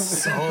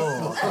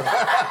 So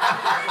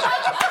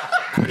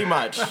Pretty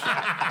much.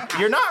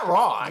 You're not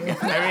wrong.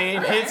 I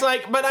mean, it's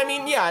like, but I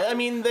mean, yeah, I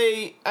mean,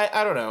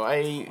 I don't know.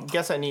 I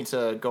guess I need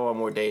to go on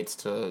more dates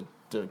to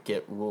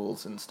get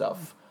rules and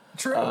stuff.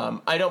 true.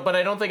 I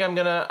don't think I'm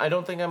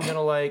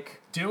gonna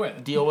like Do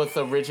it. deal with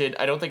the rigid.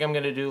 I don't think I'm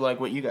gonna do like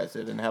what you guys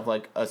did and have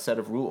like a set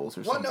of rules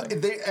or Well, no,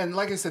 something. and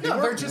like I said, they No,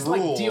 weren't they're just,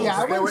 like, rules. deal Yeah,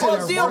 I They wouldn't were- say Well,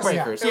 they're deal rules,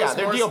 yeah. breakers. It was Yeah,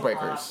 they're more deal so-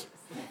 breakers.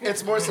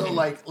 It's more so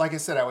like I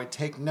said, I would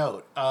take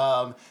note.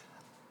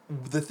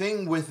 The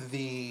thing with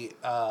the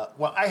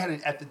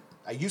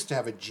I used to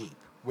have a Jeep,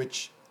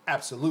 which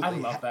absolutely I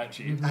love that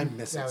Jeep. I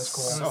miss That it was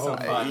cool. so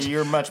So much.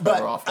 You're much But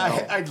better off now.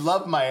 I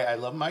love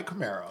my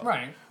Camaro.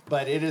 Right.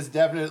 But it is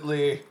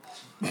definitely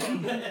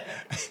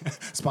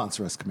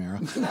sponsor us, Camaro.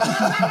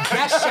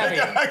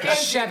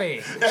 Yes,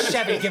 Chevy.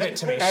 Chevy, give it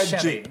to me. And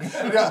Chevy. Jeep.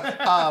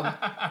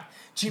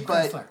 Jeep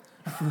But- Chrysler.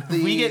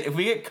 If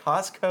we get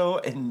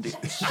Costco and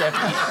Chevy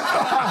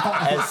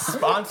as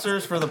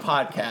sponsors for the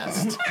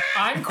podcast,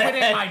 I'm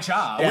quitting my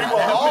job. We will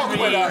all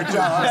quit our jobs.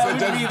 that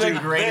and would just be do the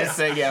greatest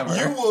this. thing ever.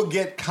 You will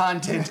get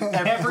content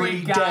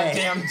Every day.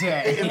 goddamn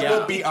day. It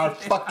will be our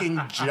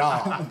fucking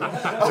job.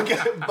 Okay,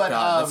 but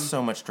God, that's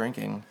so much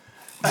drinking.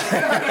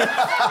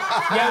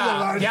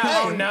 Yeah. Yeah.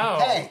 Oh no.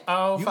 Hey,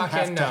 Oh you fucking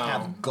have to no.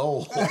 have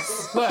goals.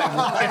 Look,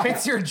 if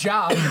it's your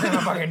job, you're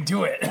gonna fucking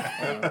do it.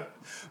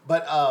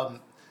 But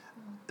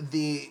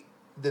the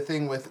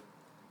thing with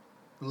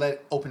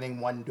opening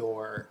one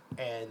door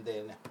and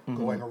then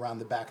going around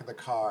the back of the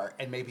car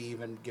and maybe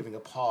even giving a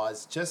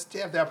pause just to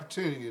have the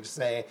opportunity to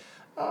say,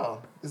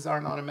 "Oh, these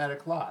aren't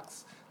automatic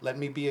locks. Let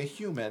me be a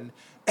human,"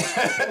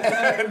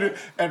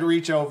 and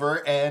reach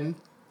over and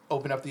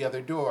open up the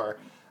other door.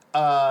 Who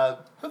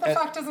the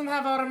fuck doesn't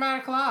have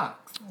automatic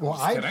locks? Well,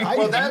 Just kidding. I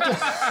Well,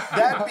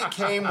 that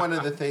became one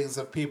of the things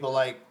of people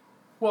like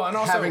Well, and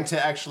also having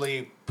to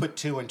actually put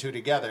 2 and 2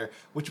 together,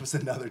 which was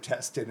another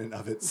test in and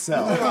of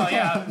itself. Well,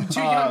 yeah,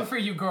 too young for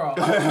you, girl.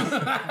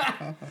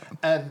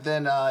 And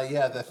then,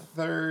 the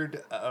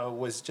third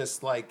was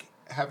just like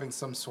having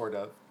some sort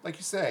of, like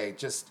you say,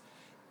 just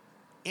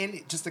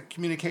a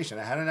communication.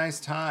 I had a nice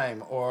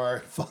time,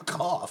 or fuck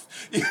off.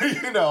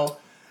 You know,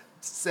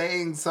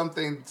 saying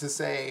something to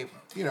say,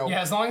 you know.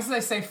 Yeah, as long as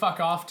they say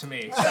 "fuck off" to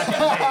me.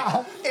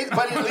 Second date.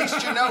 But at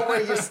least you know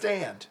where you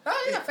stand.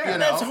 Oh, yeah, fair. You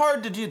know? It's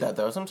hard to do that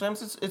though.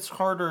 Sometimes it's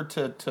harder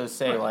to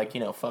say like,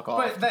 you know, fuck off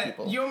But to that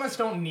people. you almost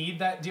don't need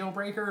that deal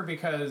breaker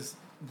because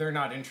they're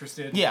not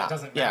interested. Yeah, It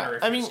doesn't yeah. matter.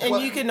 If I you're mean, still-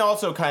 and you can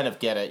also kind of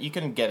get it. You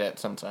can get it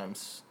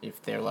sometimes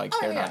if they're like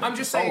they're yeah, not. I'm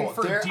just interested. saying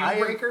for there- deal I am-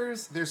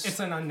 breakers, there's-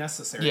 it's an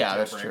unnecessary Yeah, deal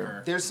that's breaker.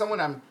 true. There's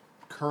someone I'm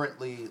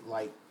currently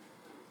like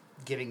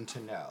getting to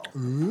know.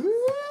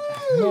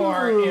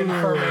 More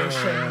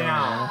information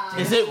now.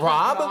 Is it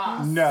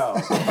Rob? No.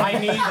 I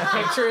need the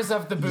pictures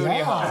of the booty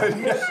hole.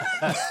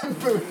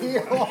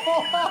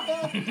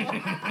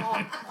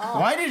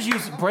 Why did you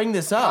bring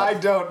this up? I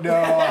don't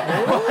know.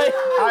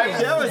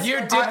 You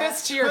did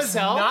this to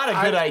yourself? Not a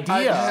good I've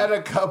idea. had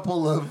a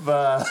couple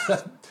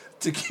of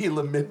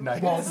tequila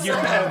midnights. You're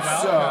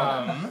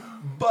welcome.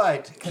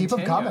 But keep them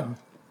Continue. coming.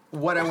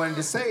 what I wanted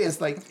to say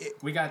is like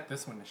We got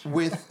this one to share.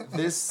 with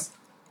this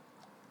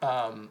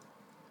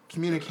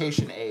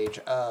communication age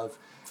of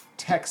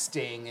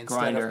texting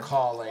instead Grindr. of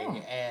calling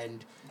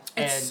and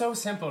It's so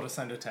simple to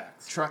send a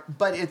text.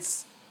 but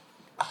it's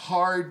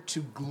hard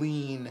to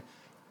glean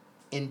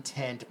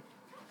intent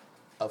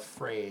of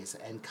phrase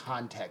and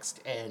context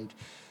and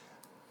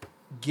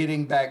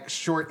getting back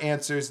short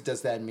answers.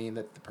 Does that mean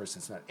that the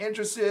person's not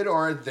interested,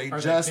 or are they Are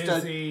just they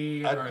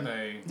busy? Are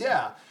they?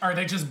 yeah, Are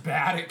they just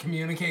bad at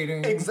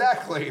communicating?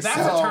 exactly. That's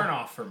So- a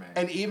turnoff for me.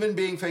 And even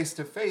being face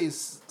to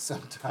face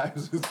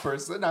sometimes with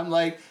person, I'm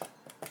like,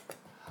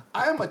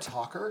 I am a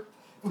talker,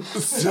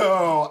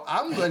 so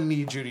I'm gonna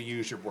need you to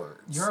use your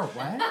words. You're a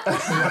what?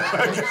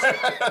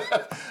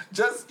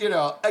 Just,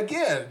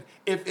 again,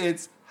 if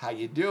it's how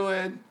you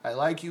doing, I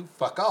like you,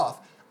 fuck off.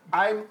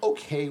 I'm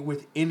okay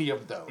with any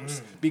of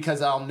those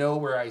because I'll know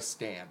where I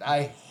stand.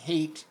 I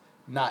hate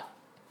not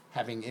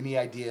having any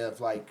idea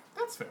of like,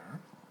 That's fair.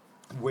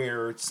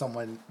 where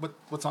someone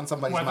what's on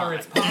somebody's Whether mind.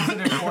 it's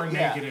positive or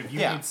negative, you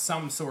Yeah. need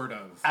some sort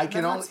of. I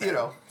can No, only, that's you fair.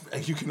 know,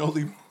 you can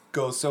only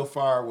go so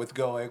far with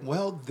going,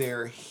 well,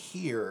 they're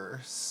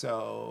here,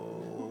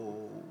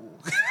 so.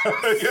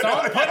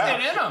 Don't put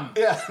it in them.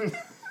 Yeah.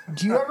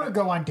 Do you ever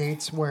go on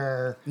dates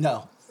where,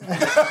 No.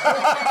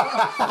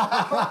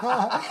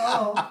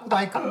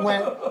 like,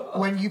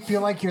 when you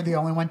feel like you're the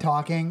only one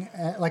talking?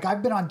 Like,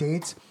 I've been on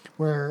dates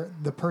where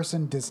the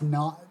person doesn't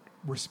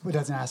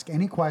ask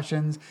any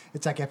questions.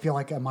 It's like I feel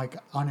like I'm like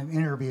on an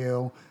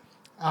interview.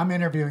 I'm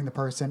interviewing the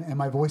person, and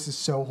my voice is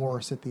so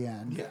hoarse at the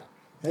end. Yeah.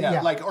 Yeah.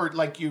 Yeah,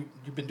 like you've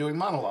been doing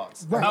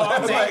monologues. Right.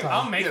 Oh, Exactly.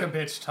 I'll make a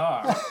bitch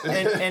talk.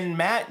 And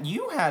Matt,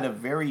 you had a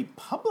very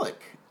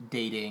public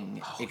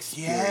dating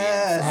experience.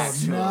 yes.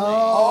 Actually.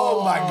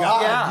 Oh my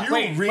God! Yeah. You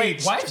Wait,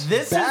 reached what?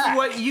 This back. is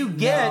what you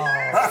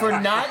get for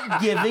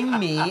not giving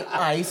me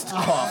iced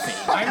coffee.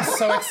 I'm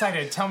so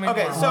excited. Tell me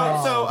Okay, more.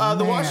 so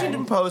the man.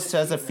 Washington Post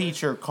has a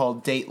feature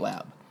called Date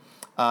Lab,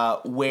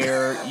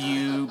 where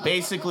you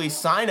basically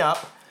sign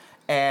up,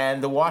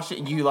 and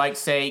you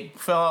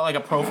fill out like a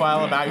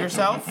profile about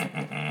yourself.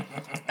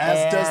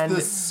 As does And-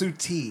 the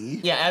suitee.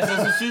 Yeah, as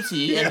does the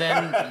suitee, and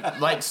then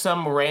like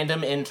some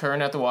random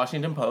intern at the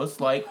Washington Post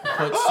puts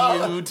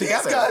you together.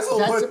 These guys will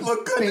That's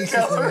look good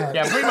basically together. it.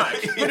 Yeah,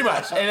 pretty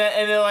much,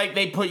 and then like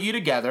they put you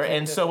together,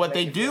 and so what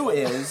they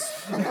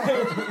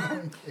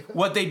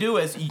do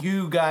is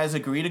you guys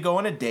agree to go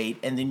on a date,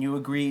 and then you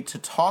agree to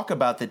talk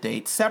about the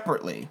date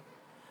separately,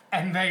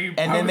 and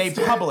then they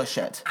publish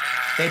it.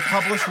 They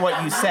publish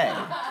what you say.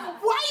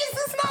 Why is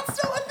this not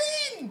still a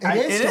thing?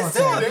 It is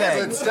still a a thing.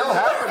 thing. It's still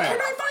happening.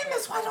 I find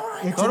this? Why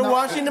don't I? It's Go to an-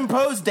 Washington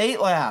Post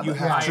Date Lab. You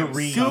have to Right.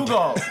 read.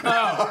 Google.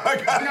 No,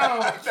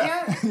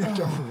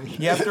 can't.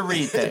 You have to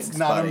read things. It's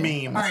not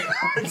buddy. a meme. All right,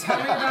 tell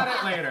me about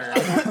it later.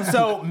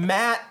 So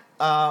Matt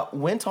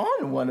went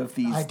on one of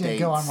these I dates. did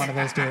go on one of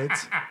those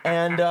dates.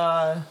 And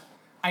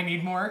I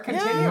need more.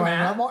 Continue, You wanna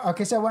know Matt. more?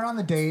 Okay, so I went on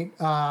the date.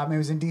 It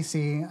was in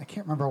D.C. I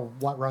can't remember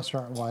what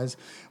restaurant it was,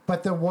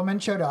 but the woman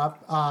showed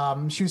up.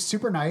 She was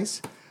super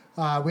nice.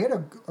 We had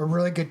a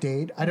really good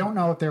date. I don't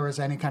know if there was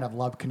any kind of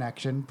love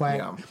connection, but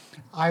Yeah.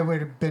 I would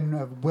have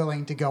been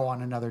willing to go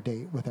on another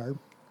date with her.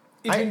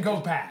 It didn't go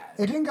bad.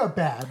 It didn't go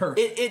bad.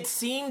 it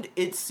seemed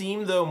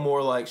though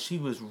more like she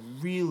was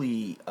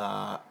really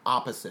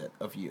opposite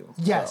of you.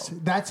 Yes, So.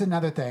 that's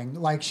another thing.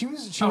 Like she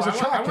was I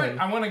attractive.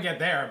 want to get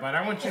there, but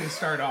I want you to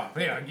start off.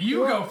 Yeah,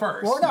 you go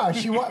first. Well, no,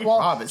 she was. Rob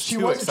Well, is she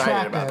too was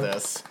excited attractive. about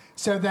this.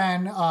 So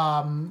then,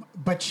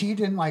 but she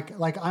didn't like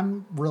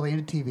I'm really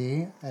into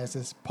TV, as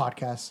this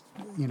podcast,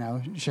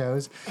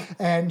 shows,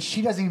 and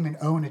she doesn't even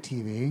own a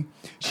TV.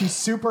 She's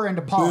super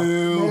into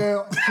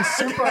politics. She's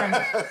super into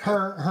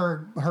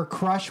her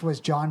crush was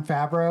John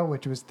Favreau,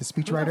 which was the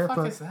speechwriter fuck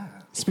for is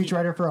that?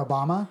 speechwriter for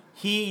Obama.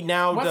 He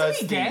now Wasn't does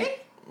he the- gay?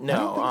 No, I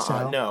don't think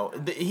so. no.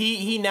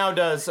 He now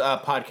does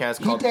a podcast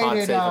He called Pod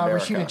dated Save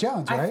America. Rashida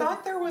Jones, right? I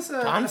thought there was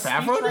a John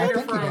Favreau did? I speechwriter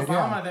think for he did,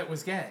 Obama yeah. that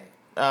was gay.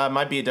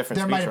 Might be a different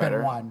There might have been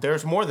speechwriter. one.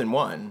 There's more than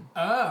one.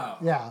 Oh.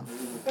 Yeah,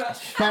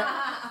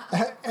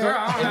 You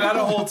got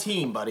a whole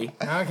team, buddy.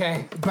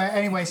 Okay. but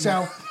anyway,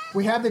 so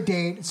we have the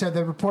date. So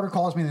the reporter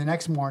calls me the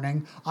next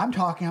morning. I'm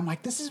talking. I'm like,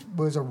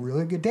 was a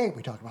really good date.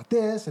 We talked about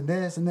this and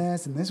this and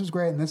this, and this was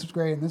great, and this was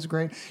great, and this was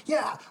great.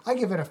 Yeah, I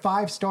give it a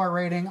 5-star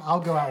rating. I'll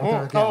go out with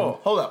her again. Oh,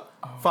 hold up.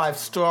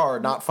 5-star,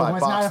 not 5 It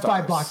was box not a stars.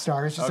 5 box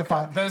star. It's just a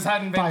 5. Those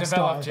hadn't been 5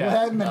 developed stars. yet. Well, they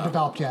hadn't been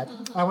developed yet.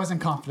 I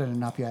wasn't confident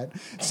enough yet.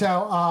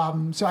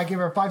 So, so I give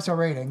her a 5-star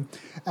rating,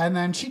 and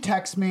then she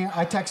texts me.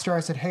 I text her.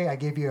 I said, "Hey, I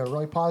gave you a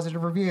really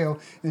positive review,"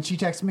 and she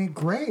texts me,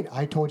 "Great.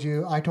 I told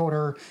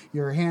her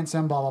you're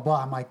handsome. Blah blah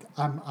blah." I'm like,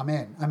 I'm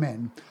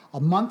in. A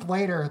month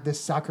later, this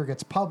sucker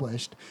gets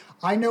published.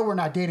 I know we're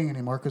not dating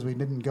anymore because we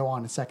didn't go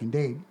on a second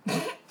date.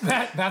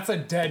 That's a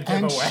dead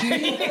And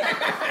giveaway.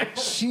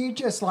 she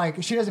just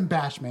she doesn't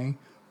bash me,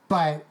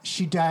 but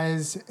she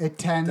does. It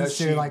tends Does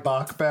to she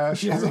Bach bash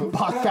She you? doesn't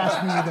Bach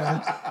bash me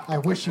either. I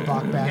wish she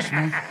Bach bashed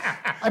me.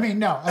 I mean,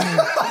 no. that's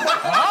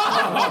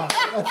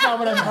not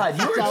what I meant. God,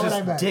 you were That's not what I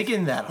just meant.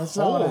 digging that That's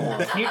not what I hole.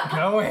 meant. Keep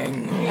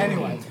going.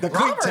 Anyway, The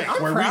quick take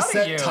I'm where we proud of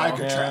set you.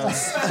 tiger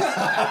traps.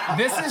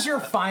 This is your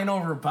final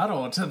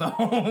rebuttal to the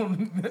whole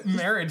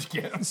marriage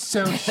gift.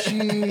 so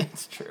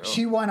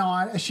she went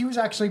on. She was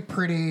actually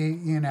pretty.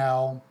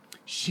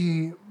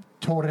 She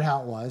told it how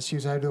it was. She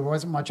was like, there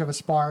wasn't much of a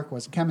spark,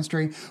 wasn't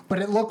chemistry, but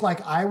it looked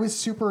like I was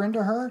super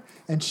into her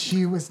and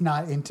she was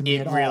not into me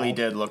It at all. really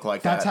did look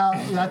like That's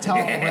that. how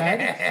it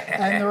read.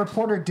 And the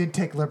reporter did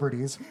take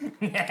liberties.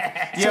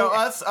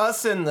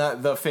 Us in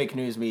the fake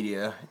news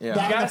media. Yeah.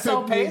 That- gotta the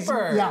sell fake news-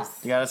 papers. Yeah.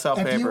 You gotta sell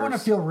If papers. you want to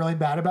feel really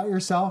bad about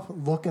yourself,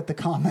 look at the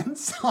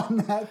comments on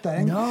that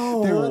thing.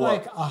 No. There were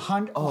like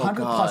 100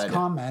 plus God.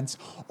 comments,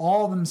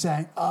 all of them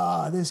saying,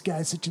 this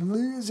guy's such a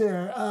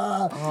loser.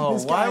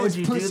 This why guy would is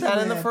you do that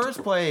in the pussy-whipped."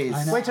 first place?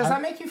 I know. Wait, does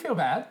that make you feel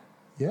bad?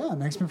 Yeah, it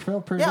makes me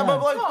feel pretty Yeah, bad.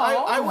 but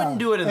I wouldn't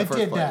do it in the It first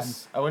did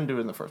place. then. I wouldn't do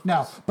it in the first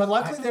No, place. but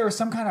luckily there was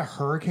some kind of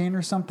hurricane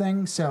or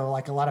something, so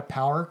like a lot of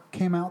power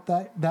came out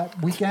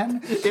that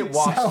weekend. It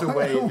washed So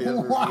away it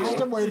the washed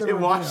reveal. away the It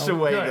washed reveal.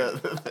 away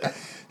Good. the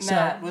So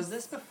Matt, was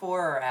this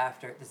before or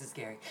after? This is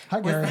Gary. Hi,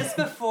 Gary. Was this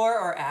before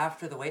or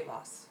after the weight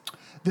loss?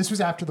 this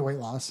was after the weight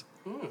loss.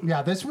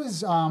 Yeah, this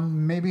was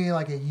maybe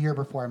like a year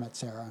before I met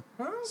Sarah.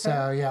 Okay.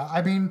 So yeah,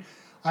 I mean,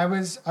 I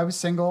was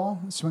single,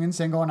 swinging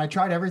single, and I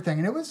tried everything,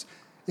 and it was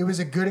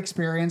a good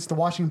experience. The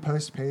Washington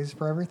Post pays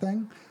for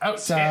everything. Oh,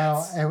 so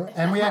tits.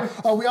 and we had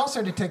we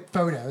also had to take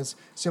photos,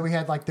 so we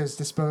had like those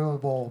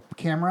disposable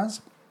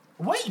cameras.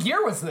 What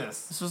year was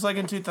this? This was like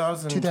in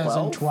 2012.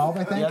 2012,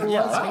 I think Yeah, it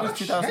yeah, was. I think it was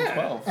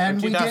 2012. And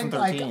Or we did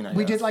 2013, like I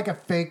we did guess. like a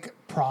fake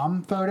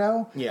prom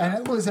photo, Yeah. and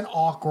it was an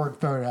awkward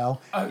photo.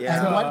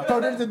 Yeah. And what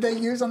photo did they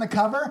use on the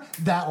cover?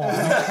 That one.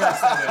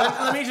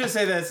 Let me just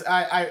say this.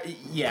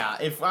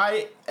 If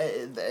I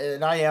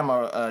and I am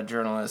a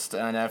journalist,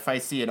 and if I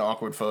see an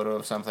awkward photo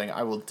of something,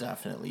 I will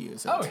definitely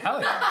use it. Oh, hell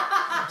yeah.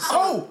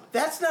 Oh,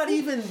 that's not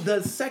even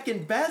the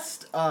second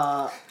best.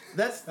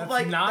 That's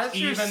like not that's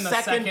your even the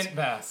second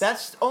best.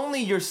 That's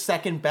only your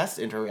second best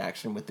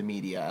interaction with the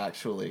media,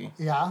 actually.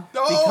 Yeah.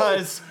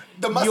 Because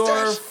the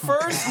your mustache.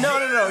 first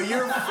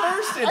your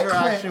first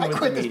interaction I with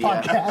quit the this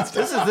media. podcast.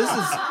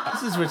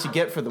 This is what you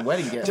get for the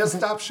wedding gift. Just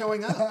stop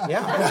showing up.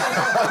 yeah.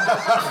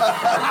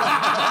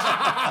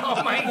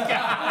 Oh my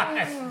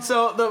god.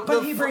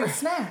 So He brings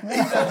snacks.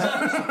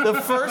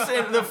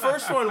 the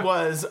first one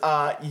was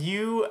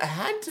you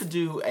had to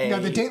do a No,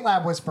 the date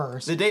lab was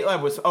first. The date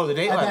lab was the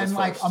date and lab then was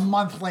like first. a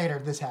month later,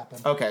 this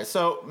happened. Okay,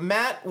 so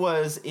Matt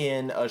was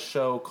in a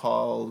show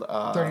called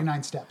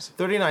 39 steps.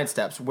 39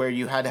 Steps, where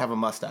you had to have a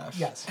mustache.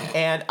 Yes.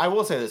 And I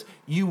will say this: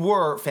 you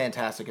were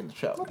fantastic in the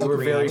show. You were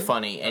very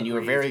funny, and you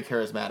were very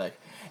charismatic.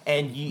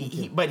 And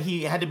but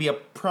he had to be a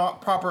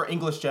proper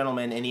English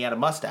gentleman, and he had a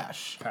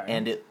mustache, Okay.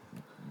 and it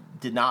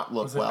did not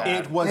look Was it well.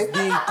 bad? It was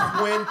the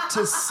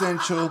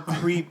quintessential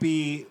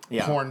creepy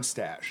Yeah. porn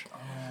stash.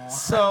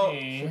 So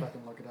Hey.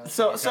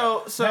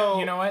 so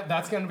You know what?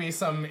 That's going to be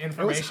some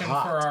information for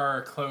hot.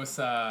 our close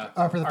for the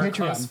our Patreon.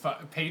 close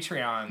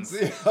Patreons.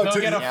 They'll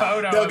get a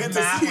photo They'll of get to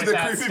Matt see with the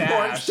that creepy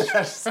porn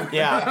stash. stash.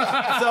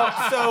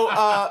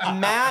 yeah.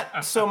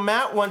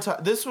 Matt one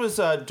time, this was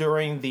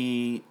during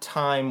the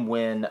time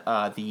when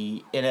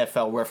the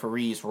NFL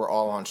referees were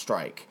all on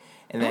strike,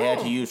 and they had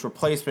to use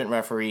replacement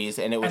referees,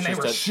 and it was And they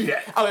just were a shit.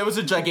 Oh, it was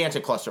a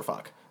gigantic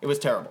clusterfuck. It was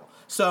terrible.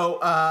 So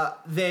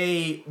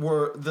they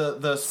were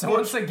the So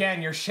sports. once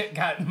again, your shit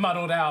got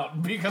muddled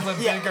out because of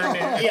bigger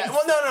news. Yeah,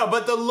 well, no,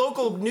 but the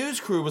local news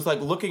crew was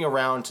like looking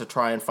around to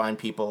try and find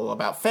people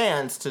about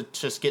fans to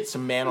just get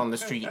some man on the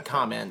street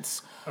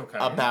comments Okay.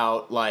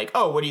 about like,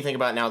 oh, what do you think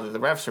about now that the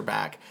refs are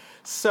back?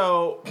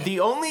 So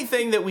the only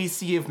thing that we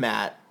see of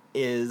Matt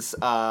is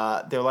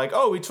they're like,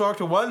 oh, we talked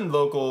to one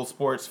local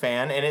sports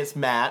fan, and it's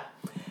Matt,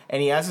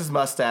 and he has his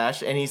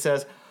mustache, and he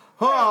says,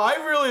 oh, I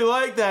really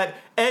like that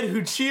Ed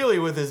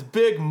Huchili with his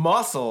big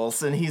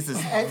muscles, and he's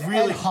this Ed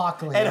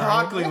Hockley. Ed right?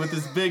 Hockley with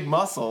his big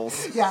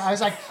muscles. Yeah, I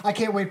was like, I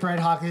can't wait for Ed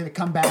Hockley to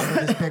come back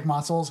with his big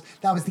muscles.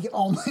 That was the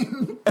only.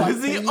 That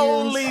was the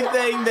only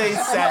thing they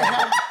said.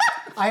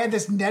 I had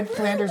this Ned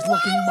Flanders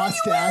looking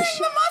mustache.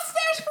 The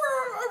mustache for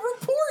a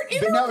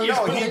report.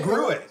 No, he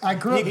grew it. I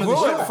grew He it grew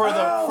for the it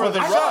show. for the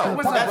I show. thought it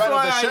was That's a-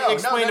 why the show. I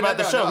explained about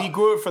the show. No. He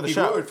grew it for the He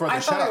show. grew it for the I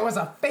show. thought it was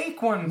a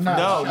fake one. For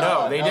No.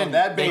 No, they didn't.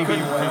 That They baby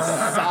couldn't- was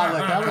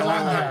solid. That was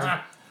on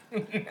there.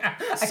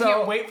 I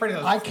can't wait for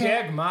those I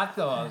can't- big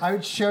muscles. I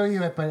would show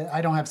you it, but I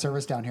don't have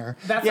service down here.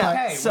 That's Yeah,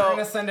 okay. so- We're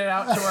gonna send it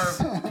out to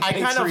our I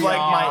kind of like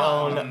my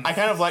own. I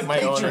kind of like my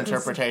own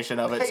interpretation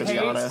of it, to be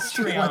honest.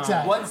 Patreon. What's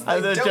that? Once I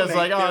they was just donate,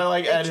 like, oh, I they'll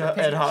like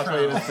Ed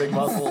Hockley and his big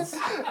muscles.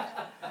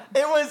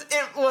 It was.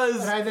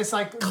 I had this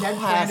like Ned Classic.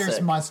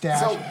 Flanders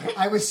mustache. So-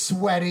 I was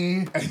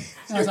sweaty.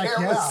 And I was like,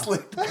 hair yeah. was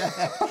slicked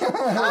back.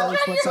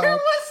 What's up?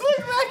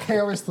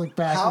 Hair was slicked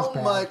back. How was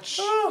bad. much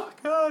Oh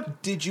God.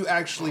 did you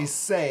actually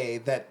say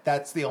that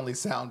that's the only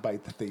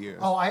soundbite that they use?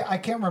 Oh, I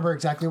can't remember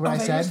exactly what Oh, I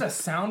they said. used a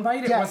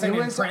soundbite. It Yeah, wasn't it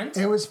in was. print.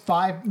 It was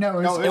 5. No,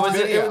 it was. No, It was.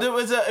 video.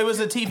 It was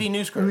a TV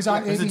news crew. It was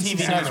on It was a ABC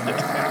TV 7. news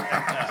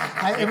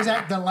crew. It was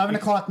at the 11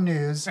 o'clock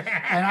news,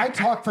 and I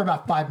talked for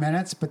about 5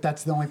 minutes, but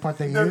that's the only part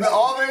they used.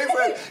 All they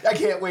said, I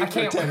can't wait for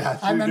can't 10 wait. hours.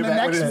 And then the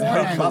next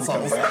morning,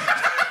 muscles.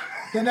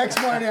 the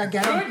next morning I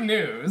get Good on.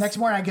 news. Next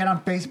morning I get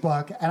on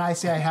Facebook and I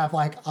see I have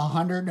like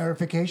 100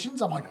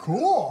 notifications. I'm like,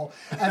 cool,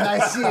 and I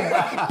see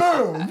it.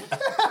 Boom.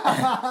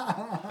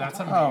 That's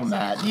amazing. Oh,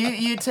 Matt,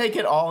 you take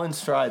it all in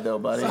stride, though,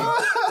 buddy.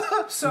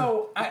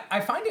 So I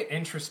find it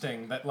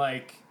interesting that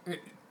like.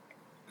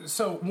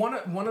 So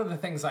one of the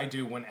things I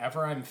do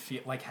whenever I'm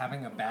like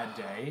having a bad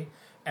day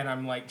and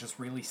I'm like just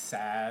really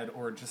sad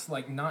or just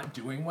like not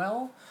doing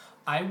well,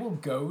 I will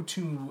go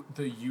to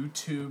the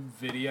YouTube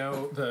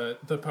video, the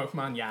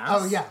Pokemon Yas.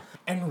 Oh, yeah.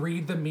 And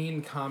read the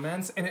mean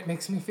comments, and it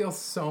makes me feel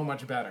so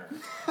much better.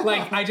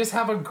 Like, I just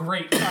have a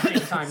great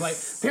fucking time. Like,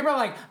 people are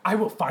like, I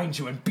will find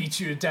you and beat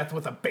you to death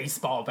with a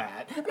baseball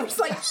bat. And I'm just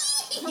like,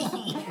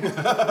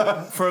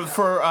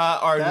 For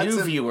our That's new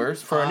a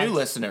viewers, for our new odd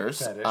listeners,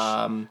 fetish.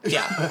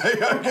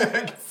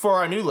 yeah. For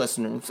our new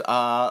listeners,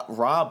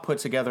 Rob put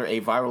together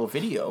a viral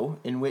video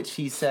in which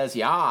he says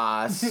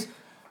 "yas"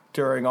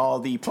 during all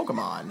the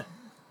Pokemon.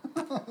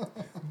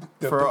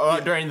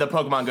 during the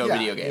Pokemon Go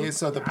video game.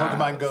 So the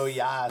Pokemon Go,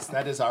 yes,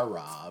 that is our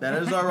Rob.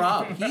 That is our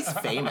Rob. He's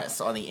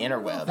famous on the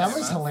interwebs. That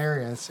was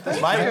hilarious.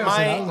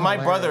 My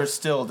brother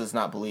still does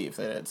not believe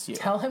that it's you.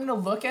 Tell him to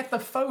look at the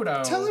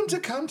photo. Tell him to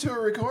come to a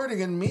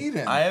recording and meet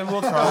him. I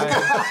will try.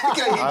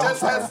 Okay, he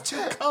just has to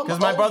come Because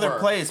my brother over.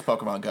 plays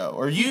Pokemon Go,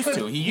 or used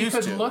to. He used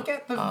could to. look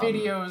at the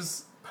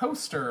video's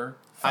poster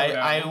photo.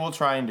 I will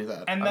try and do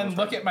that. And then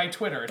look at my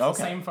Twitter. It's the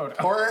same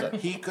photo. Or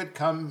he could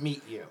come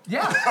meet you.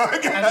 Yeah.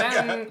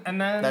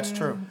 and then That's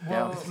true.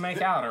 We'll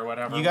make out or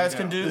whatever. You guys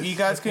can do. You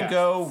guys can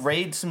go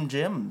raid some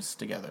gyms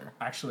together.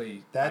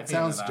 Actually, That I'd be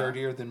sounds into that.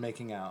 dirtier than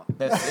making out.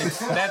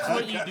 That's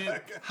what you do.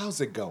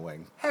 How's it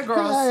going? Hey,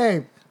 girls.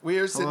 Hey, We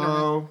are sitting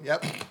around.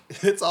 Yep.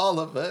 It's all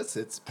of us.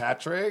 It's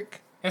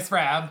Patrick. It's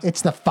Rab.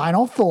 it's the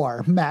final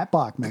four. Matt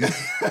Bachman.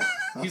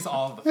 He's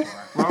all of the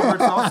four.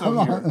 Robert's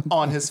also here.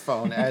 On his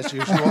phone, as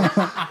usual.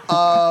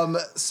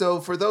 So,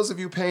 for those of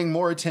you paying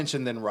more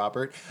attention than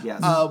Robert,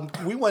 Yes.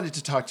 we wanted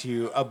to talk to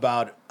you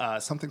about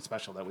something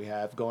special that we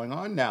have going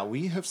on now.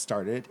 We have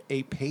started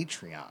a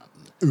Patreon.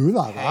 Ooh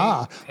la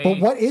la. Hey. But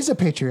what is a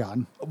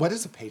Patreon? What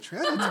is a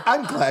Patreon?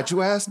 I'm glad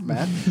you asked,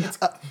 Matt.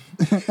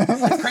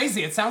 It's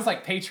crazy. It sounds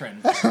like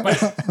patron,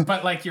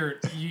 but like you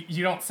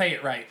don't say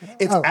it right.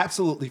 It's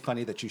absolutely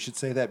funny that you should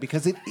say that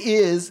because it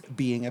is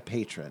being a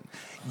patron.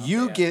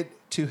 You get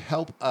to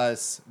help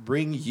us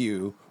bring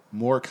you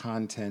more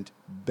content,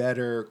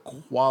 better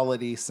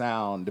quality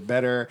sound,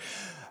 better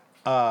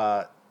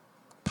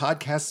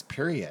podcasts,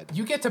 period.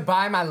 You get to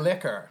buy my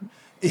liquor.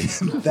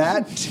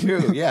 That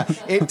too, yeah.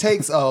 It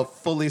takes a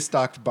fully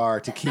stocked bar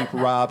to keep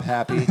Rob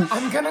happy.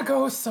 I'm gonna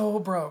go so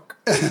broke.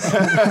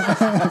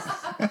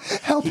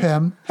 Help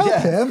him. Help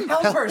him.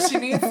 Help her. She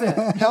needs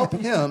it. Help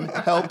him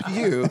help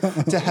you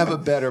to have a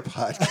better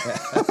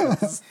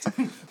podcast.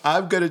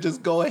 I'm going to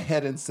just go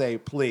ahead and say,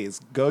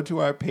 please go to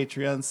our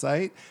Patreon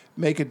site,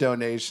 make a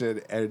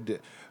donation, and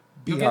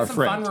be You'll our get some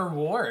friend. fun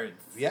rewards.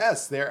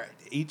 Yes,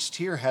 each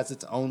tier has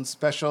its own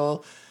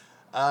special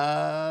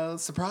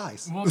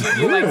surprise. We'll give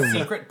you like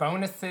secret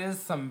bonuses,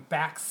 some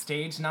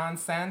backstage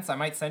nonsense. I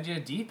might send you a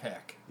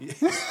D-pic.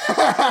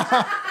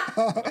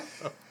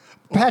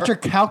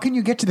 Patrick, how can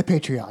you get to the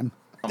Patreon?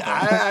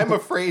 I'm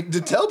afraid to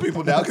tell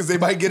people now because they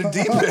might get a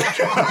D-pic.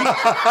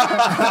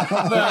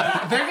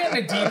 They're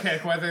getting a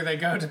D-pic whether they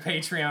go to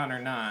Patreon or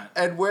not.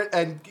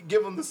 and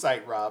give them the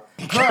site, Rob.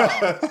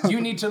 Girl, you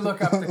need to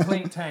look up the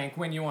Clink Tank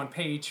when you on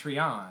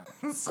Patreon.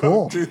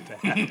 Cool. Do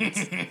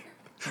that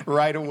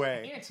right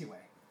away. Anyway.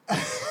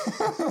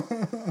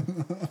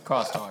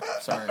 Crosstalk.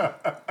 Sorry.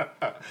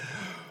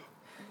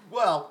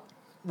 Well,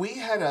 we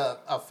had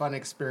a fun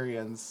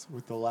experience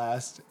with the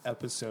last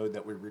episode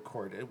that we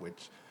recorded,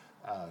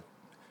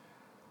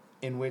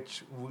 in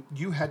which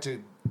you had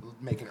to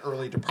make an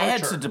early departure. I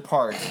had to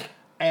depart.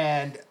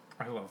 And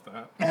I love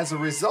that. as a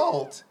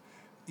result,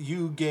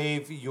 you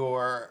gave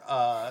your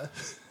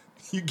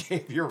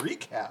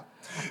recap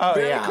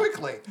very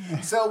quickly.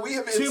 So we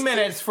have 2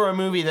 minutes for a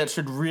movie that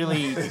should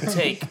really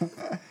take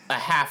a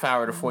half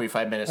hour to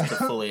 45 minutes to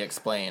fully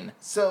explain.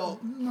 So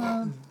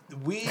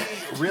we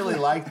really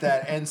liked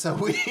that, and so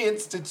we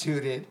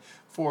instituted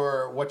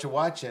for What You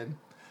Watching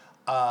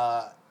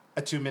a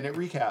 2-minute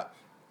recap.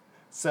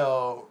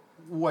 So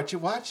What You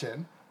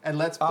Watching? And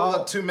let's pull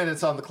up 2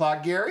 minutes on the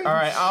clock, Gary. All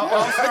right, I'll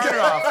start it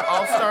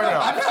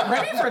off. I'm not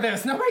ready for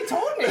this. Nobody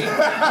told me. All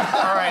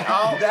right,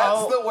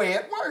 That's the way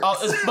it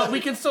works. but we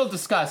can still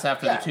discuss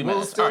after the 2 we'll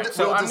minutes. still- All right,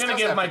 so we'll I'm going to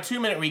discuss give my after.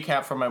 2-minute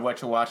recap for my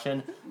What You're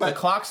Watching. The But-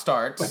 clock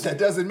starts. But that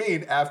doesn't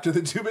mean after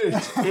the 2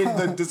 minutes in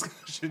the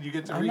discussion you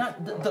get to I'm read.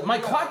 not, my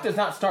clock does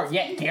not start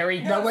yet,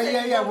 Gary. No, wait,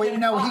 wait,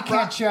 no, he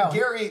can't show.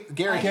 Gary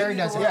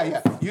does it.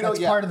 Yeah. You know,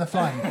 That's part of the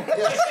fun.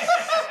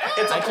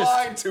 It's a I just-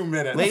 blind 2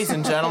 minutes. Ladies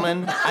and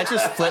gentlemen, I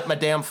just flipped my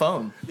damn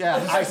phone. Yeah,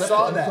 I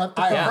saw that.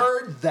 I Yeah.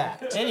 heard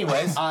that.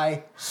 Anyways,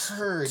 I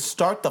heard.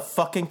 start the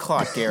fucking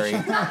clock, Gary.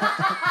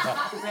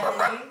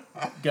 Ready?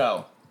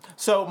 Go.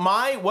 So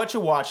my What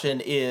You're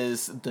Watching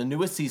is the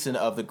newest season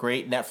of the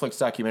great Netflix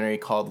documentary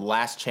called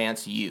Last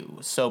Chance U.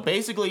 So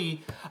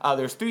basically,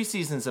 there's 3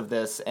 seasons of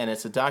this, and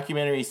it's a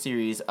documentary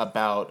series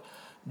about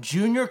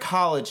junior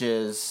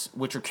colleges,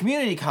 which are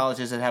community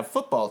colleges that have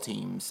football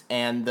teams,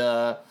 and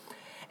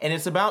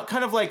it's about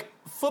kind of like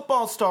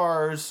football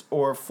stars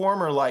or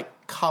former like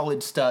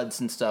college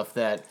studs and stuff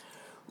that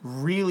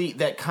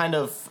kind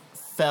of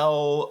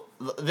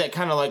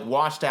like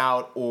washed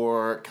out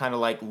or kind of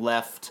like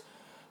left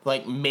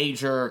like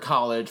major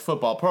college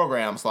football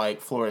programs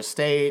like Florida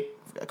State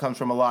comes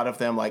from a lot of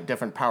them, like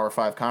different Power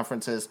 5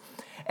 conferences,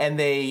 and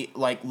they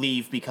like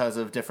leave because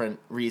of different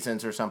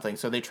reasons or something.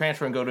 So they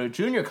transfer and go to a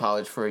junior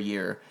college for a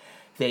year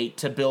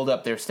to build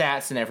up their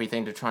stats and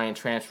everything to try and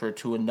transfer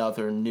to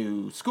another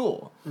new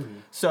school. Mm-hmm.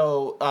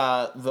 So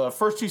the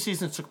first 2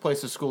 seasons took place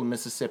at a school in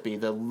Mississippi.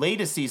 The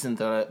latest season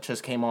that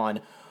just came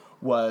on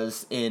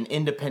was in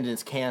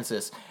Independence,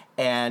 Kansas,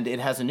 and it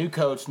has a new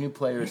coach, new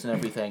players, and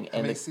everything.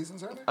 How many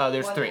seasons are there?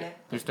 There's 3. minute.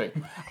 There's 3.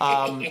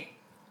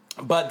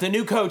 But the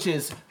new coach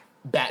is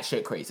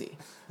batshit crazy.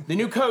 The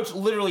new coach,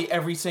 literally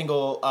every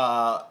single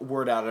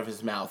word out of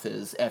his mouth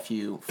is F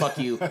you,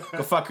 go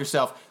fuck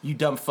yourself, you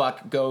dumb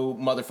fuck, go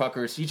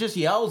motherfuckers. He just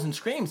yells and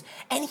screams.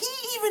 And he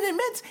even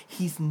admits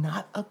he's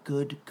not a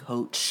good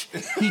coach.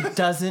 He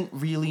doesn't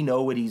really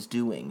know what he's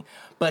doing.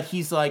 But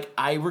he's like,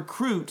 I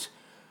recruit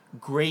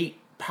great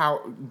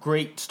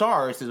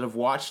stars that have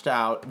washed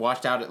out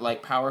at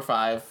like Power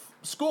 5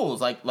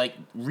 schools, like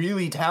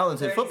really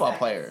talented football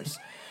players.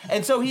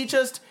 And so he's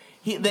just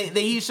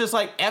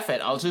like, F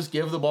it, I'll just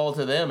give the ball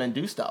to them and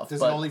do stuff.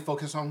 Does it only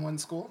focus on one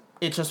school?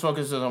 It just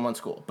focuses on one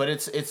school. But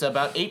it's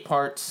about 8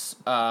 parts,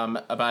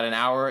 about an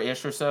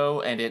hour-ish or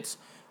so, and it's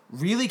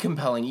really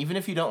compelling, even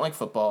if you don't like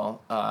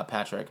football,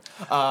 Patrick.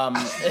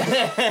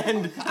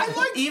 And I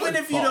like even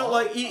football. if you don't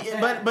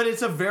like, but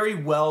it's a very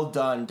well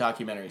done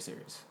documentary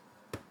series.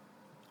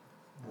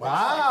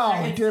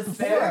 Wow, we did it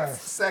before.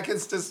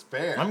 Seconds to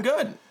spare. I'm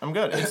good.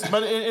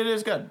 But it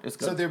is good. It's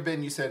good. So there have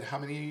been, you said, how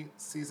many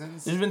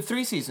seasons? There's been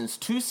 3 seasons.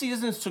 2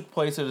 seasons took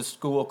place at a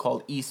school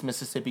called East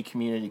Mississippi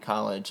Community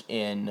College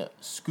in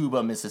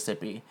Scuba,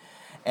 Mississippi.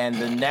 And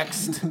the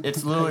next,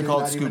 it's literally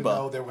called Scuba. I did not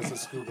even know there was a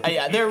Scuba.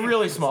 Yeah, they're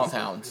really small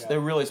towns. Yeah. They're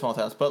really small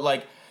towns. But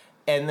like,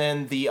 and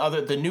then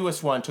the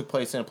newest one took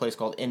place in a place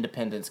called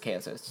Independence,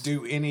 Kansas.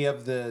 Do any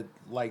of the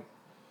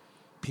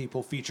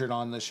people featured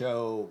on the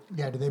show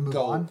do they move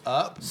go on?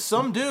 up?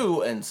 Some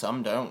do and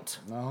some don't.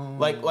 No.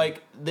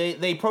 Like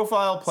they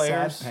profile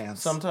players Sad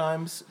pants.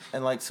 sometimes,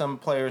 and like some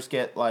players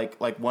get like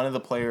one of the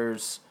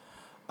players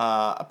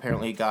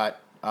apparently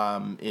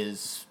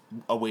is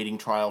awaiting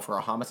trial for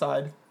a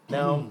homicide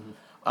now.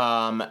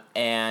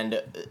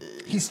 And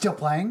He's still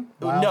playing?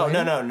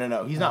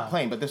 No. He's not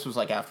playing, but this was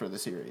like after the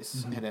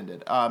series had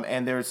ended.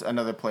 And there's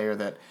another player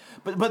that,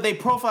 but they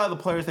profile the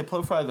players, they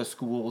profile the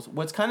schools.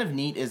 What's kind of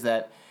neat is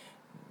that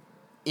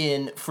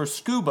for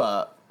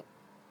Scuba,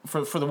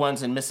 for the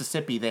ones in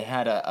Mississippi, they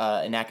had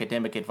an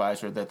academic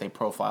advisor that they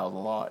profiled a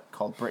lot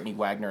called Brittany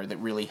Wagner that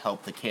really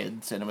helped the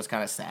kids, and it was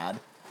kind of sad.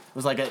 It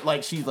was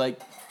like she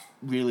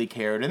really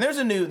cared. And there's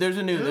an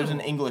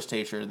English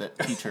teacher that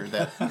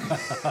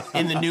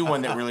in the new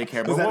one that really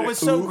cared. But what was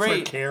so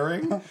great for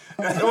caring? but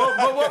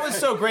what was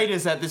so great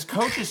is that this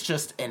coach is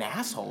just an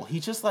asshole.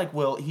 He's just like,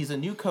 he's a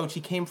new coach.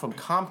 He came from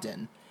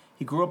Compton.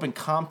 He grew up in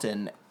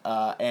Compton,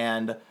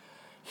 and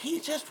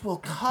he just will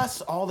cuss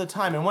all the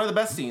time. And one of the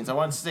best scenes, I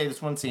want to say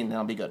this one scene, and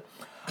I'll be good.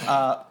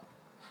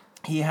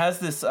 He has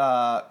this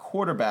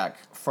quarterback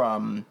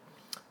from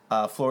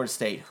Florida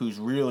State who's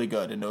really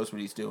good and knows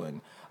what he's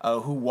doing,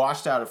 who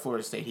washed out at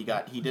Florida State.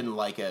 He didn't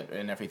like it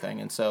and everything.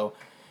 And so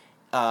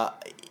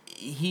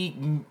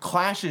he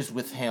clashes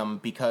with him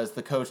because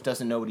the coach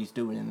doesn't know what he's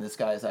doing, and this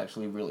guy is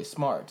actually really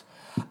smart.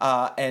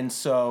 And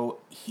so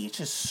he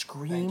just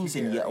screams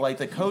and yells. Like,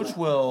 the coach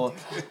will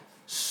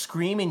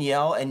scream and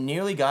yell, and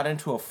nearly got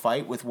into a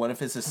fight with one of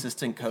his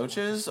assistant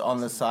coaches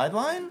on the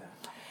sideline.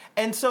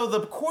 And so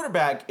the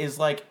quarterback is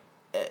like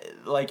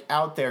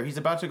out there. He's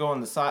about to go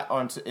on the side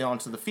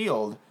onto the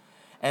field,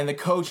 and the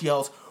coach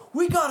yells,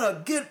 "We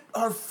gotta get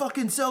our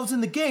fucking selves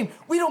in the game.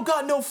 We don't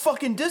got no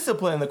fucking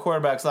discipline." And the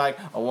quarterback's like,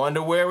 "I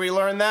wonder where we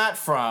learned that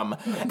from."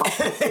 And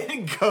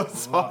it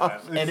goes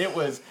off, and it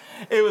was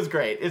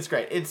great. It's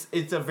great.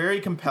 It's a very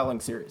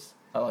compelling series.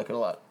 I like it a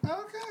lot.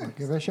 Okay.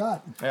 Give it a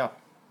shot. Yeah.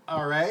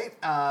 All right.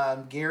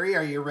 Gary,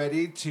 are you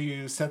ready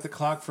to set the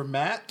clock for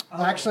Matt?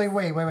 Actually,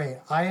 wait.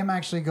 I am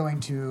actually going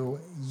to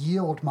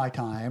yield my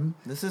time.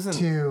 This isn't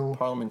to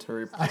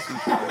parliamentary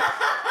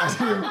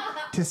procedure.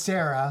 to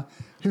Sarah,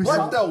 who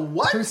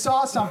What?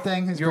 saw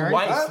something. Who's Your very,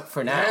 wife,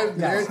 for now.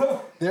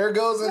 There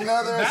goes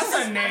another. That's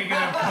a negative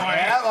point.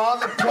 Have on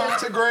the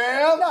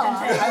pentagram. No,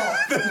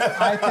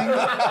 I think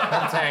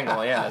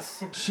Rectangle,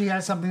 yes. she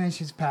has something that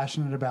she's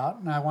passionate about,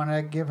 and I want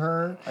to give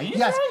her. Are you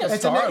yes, trying to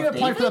it's a starve negative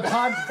point for the David?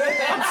 pod.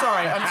 I'm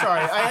sorry.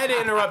 I had to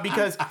interrupt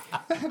because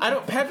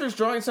Patrick's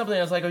drawing something.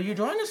 I was like, "Are you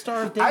drawing a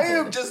Star of David?" I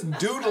am just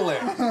doodling.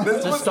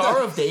 The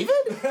Star of David?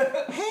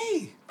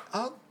 Hey,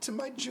 to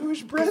my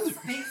Jewish brethren.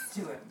 Speaks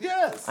to him.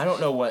 Yes. I don't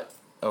know what.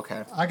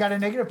 Okay. I got a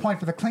negative point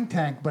for the clink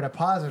tank, but a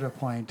positive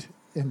point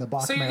in the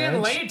Bach So you're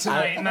marriage. getting laid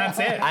tonight, and that's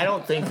it. I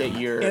don't think that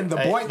you're In the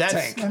boink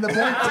that's- tank. In the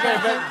Bach Okay,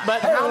 tank.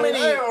 but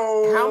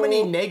how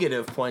many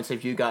negative points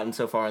have you gotten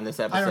so far in this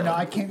episode? I don't know.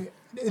 I can't.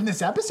 In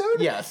this episode?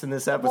 Yes, in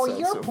this episode. Well,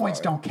 your so points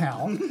far. don't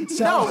count.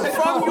 So. No,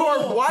 from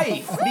your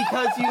wife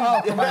because you.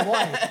 Oh, for my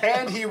wife.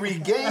 And he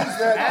regains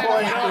that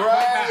point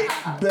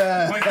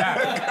right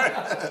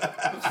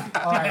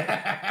back. All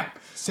right.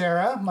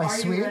 Sarah, my Are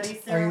you sweet. ready, Are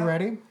you Sarah?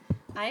 ready?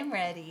 I'm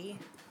ready.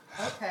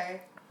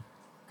 Okay.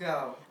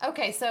 Go.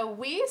 Okay, so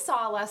we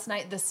saw last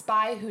night The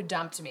Spy Who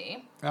Dumped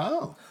Me,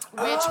 Oh,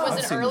 which was I've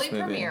an seen early this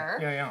movie. premiere.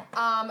 Yeah.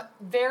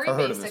 Very I've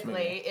heard of this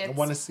basically, I it's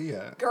want to see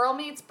it. girl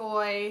meets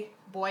boy,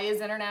 boy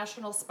is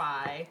international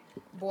spy,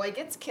 boy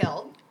gets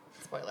killed.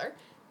 Spoiler.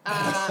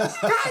 God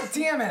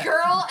damn it.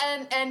 Girl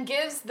and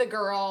gives the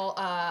girl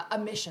a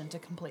mission to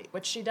complete,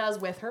 which she does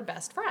with her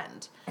best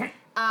friend,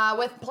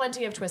 with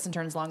plenty of twists and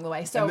turns along the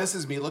way. So And this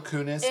is Mila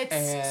Kunis. it's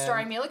and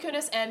starring Mila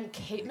Kunis and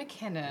Kate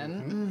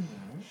McKinnon.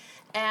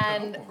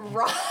 And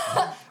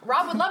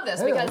Rob would love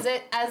this because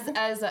it,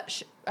 as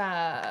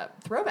a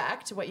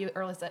throwback to what you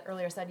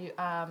earlier said,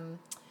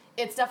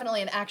 it's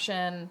definitely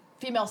an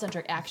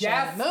female-centric action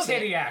movie.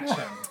 Titty action.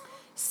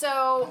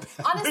 So,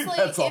 honestly,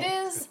 That's all. it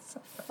is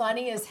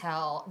funny as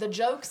hell. The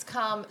jokes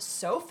come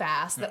so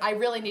fast that I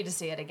really need to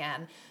see it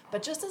again.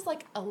 But just as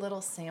like a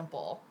little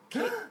sample,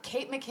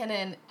 Kate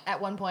McKinnon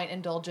at one point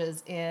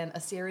indulges in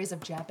a series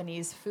of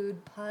Japanese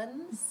food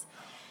puns,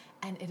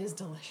 and it is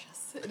delicious.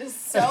 It is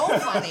so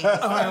funny.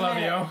 I love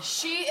you.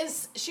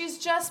 She's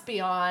just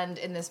beyond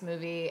in this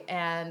movie,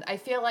 and I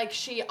feel like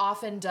she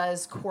often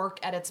does quirk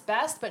at its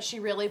best, but she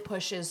really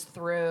pushes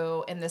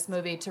through in this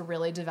movie to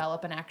really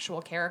develop an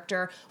actual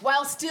character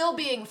while still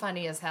being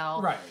funny as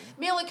hell. Right.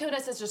 Mila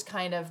Kunis is just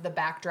kind of the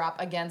backdrop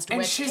against And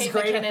which she's Kate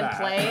great at McKinnon that.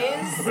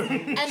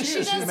 plays, and she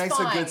does makes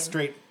fine. a good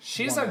straight.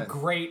 She's woman. a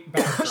great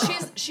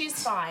backdrop.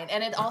 She's fine,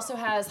 and it also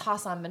has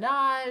Hassan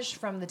Minaj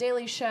from The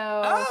Daily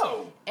Show.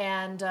 Oh.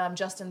 And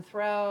Justin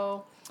Theroux.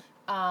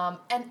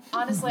 And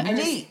honestly,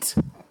 Neat.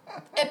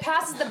 it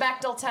passes the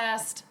Bechdel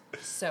test.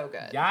 So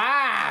good.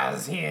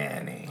 Yes,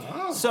 Yanni.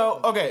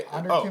 So okay.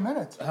 Under 2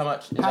 minutes. How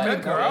much?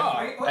 Good girl.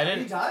 Wait, I are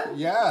didn't- you done?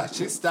 Yeah,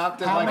 she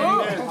stopped at How like many- a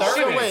minute.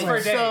 She was Wait, for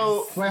days.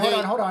 so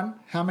Wait, hold on.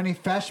 How many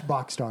Fesh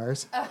box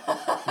stars?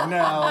 No, no,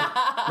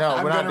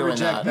 I'm we're not gonna doing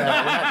reject that. No,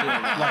 we're not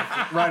doing that.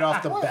 like right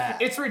off the bat.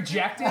 It's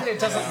rejected. It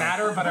doesn't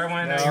matter, but I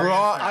want to know.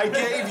 Draw. I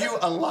gave you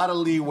a lot of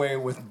leeway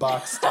with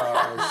box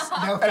stars.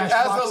 No And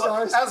Fesh box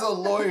stars? as a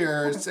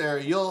lawyer,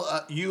 Sarah,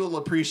 you'll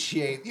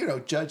appreciate.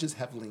 Judges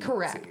have leniency.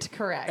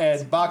 Correct.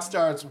 And box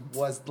stars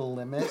was the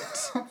limit.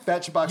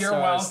 Fetch box You're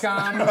stars.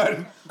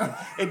 welcome.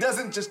 It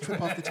doesn't just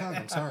trip off the tongue.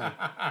 I'm sorry.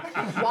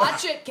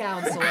 Watch it,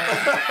 counselor.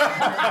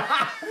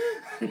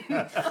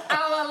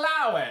 I'll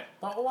allow it,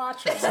 but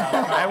watch yourself.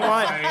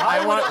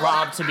 I want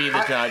Rob to be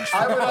the judge.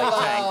 I would Like,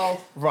 allow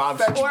Rob.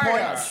 fetch Order.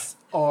 points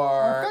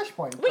or Fesh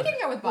point. We can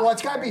go with box Well,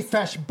 it's got to be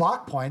stars. Fesh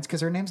Bach points because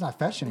her name's not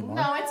Fesh anymore.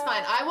 No, it's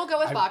fine. I will go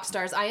with box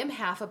stars. I am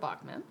half a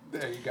Bachman.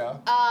 there you go.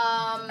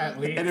 At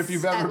least. And if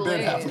you've ever At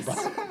been half a least.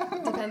 box,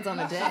 Depends on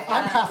the day.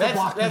 I'm half a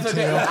Bachman That's too.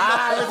 okay.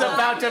 I was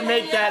about to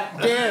make that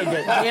dig.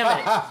 Damn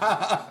it.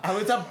 I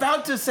was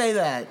about to say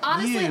that.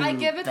 Honestly, You I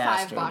give it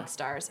bastard. 5 box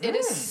stars. It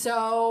is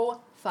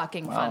so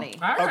fucking funny.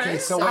 All right. okay.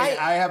 So So- wait,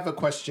 I have a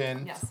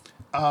question. Yes,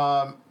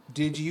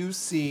 Did you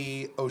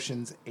see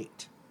Ocean's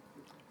 8?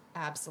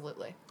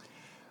 absolutely.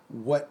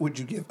 What would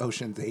you give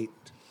Ocean's 8?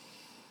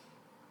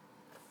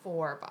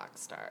 4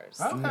 box stars.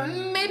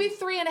 Okay. Maybe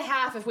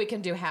 3.5 if we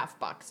can do half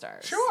box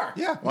stars. Sure.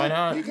 Yeah. Why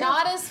not? You can.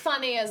 Not as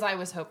funny as I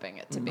was hoping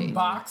it to be.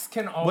 Box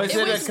can always.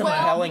 Was it was a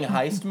compelling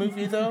heist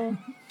movie though?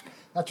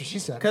 That's what she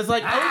said. Because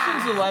like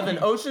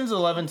Ocean's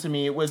 11 to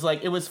me, it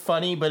was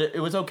funny, but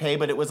it was okay,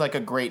 but it was like a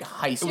great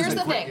heist. Here's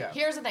the movie. thing. yeah.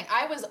 Here's the thing.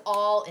 I was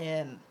all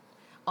in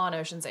on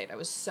Ocean's 8. I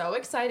was so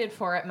excited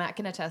for it. Matt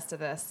can attest to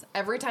this.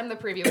 Every time the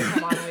preview would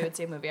come on and we would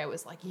see a movie, I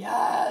was like,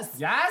 yes.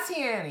 Yes,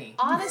 Yanni.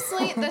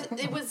 Honestly,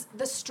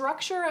 the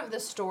structure of the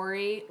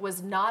story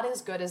was not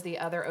as good as the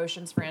other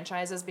Ocean's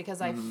franchises because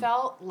I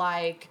felt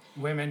like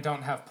Women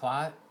don't have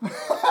plot.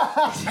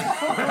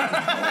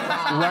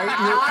 Write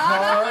your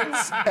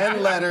cards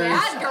and letters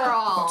that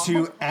girl.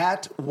 to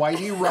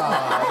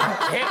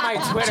 @WhiteyRod. Hit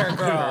my Twitter,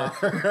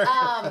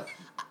 girl.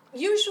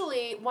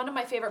 Usually, one of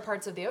my favorite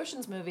parts of the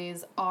Ocean's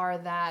movies are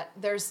that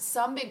there's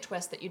some big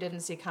twist that you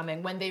didn't see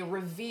coming when they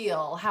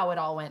reveal how it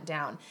all went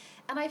down.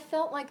 And I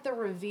felt like the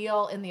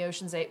reveal in the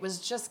Ocean's 8 was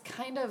just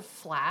kind of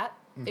flat.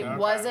 It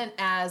wasn't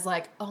as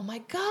like, oh my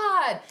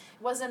god.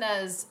 It wasn't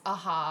as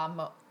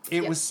aha.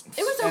 It Yeah. was.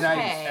 It was and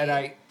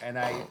okay. And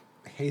I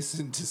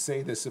hasten to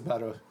say this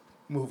about a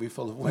movie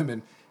full of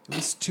women. It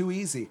was too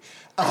easy.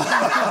 No,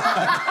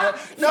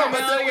 but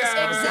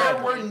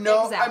there were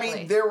no. I Exactly.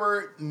 mean, there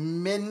were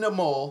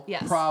minimal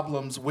Yes.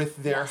 problems with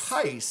their Yes.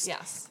 heist.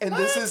 Yes. And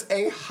this is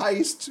a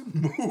heist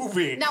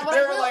movie. Now, what they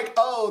I were will- like,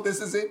 oh,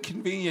 this is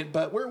inconvenient,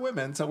 but we're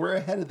women, so we're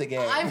ahead of the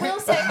game. I will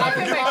say,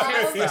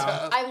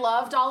 Yeah. I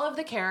loved all of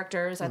the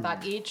characters. I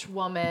thought each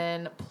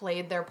woman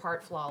played their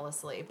part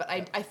flawlessly. But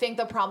I think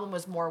the problem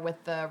was more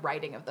with the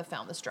writing of the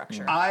film, the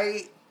structure.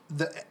 I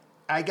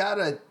got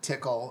a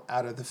tickle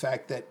out of the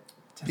fact that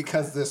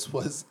because this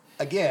was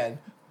again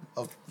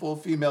a full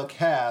female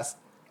cast,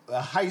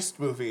 a heist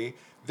movie,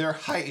 their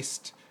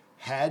heist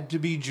had to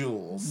be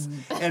jewels,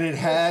 and it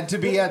had to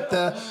be at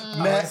the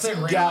Met is it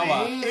really?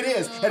 Gala. It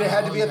is, and it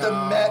had to be at the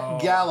Met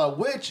Gala,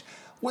 which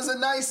was a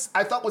nice.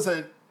 I thought was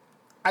a.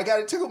 I got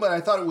a tickle, but I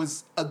thought it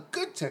was a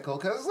good tickle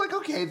because it's like,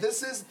 okay,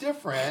 this is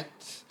different.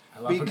 I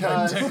love a good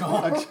Because tickle.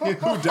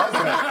 who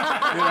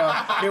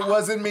doesn't? It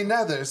wasn't me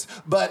nethers.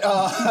 But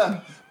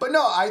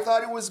no, I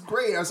thought it was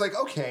great. I was like,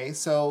 okay,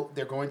 so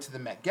they're going to the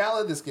Met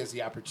Gala. This gives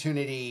the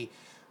opportunity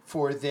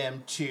for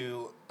them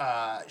to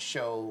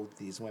show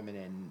these women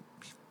in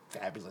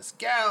fabulous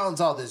gowns,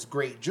 all this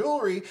great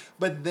jewelry.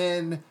 But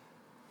then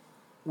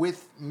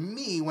with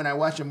me, when I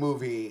watch a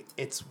movie,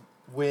 it's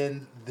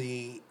when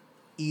the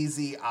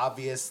easy,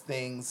 obvious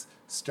things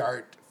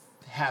start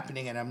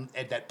happening and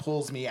that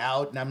pulls me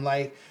out, and I'm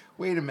like,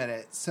 wait a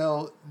minute.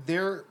 So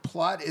their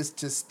plot is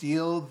to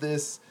steal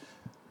this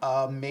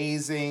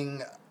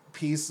amazing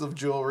piece of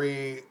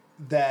jewelry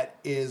that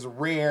is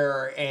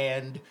rare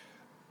and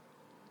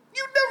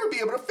you'd never be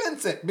able to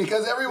fence it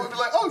because everyone would be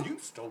like, "Oh, you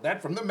stole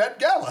that from the Met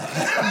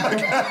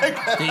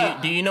Gala."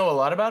 Do you know a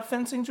lot about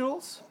fencing,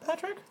 Jules,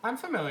 Patrick? I'm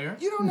familiar.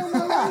 You don't know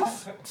my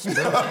life.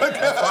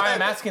 That's why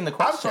I'm asking the I'm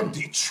question. from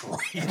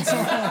Detroit,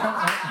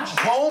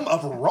 home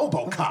of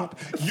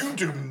RoboCop. You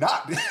do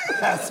not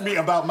ask me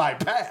about my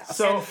past.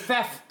 So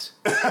theft.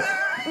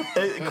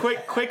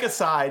 Quick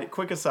aside.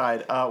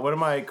 One of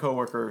my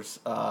coworkers,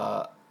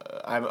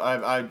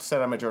 I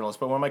said I'm a journalist,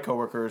 but one of my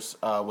coworkers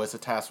was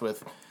tasked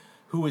with,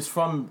 who was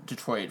from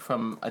Detroit,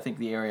 from I think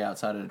the area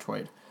outside of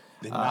Detroit.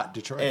 Not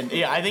Detroit. And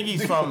yeah, I think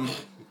he's from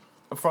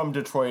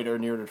Detroit or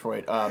near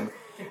Detroit.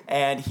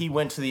 And he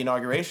went to the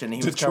inauguration. He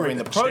was Detroit covering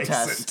the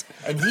protest,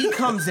 adjacent. and he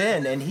comes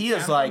in and he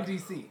is I'm like from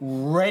DC.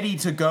 ready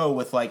to go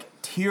with like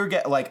tear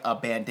gas, like a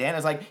bandana.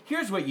 It's like,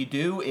 here's what you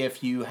do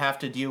if you have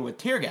to deal with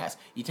tear gas.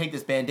 You take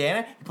this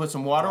bandana, you put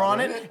some water on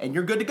it, and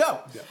you're good to go.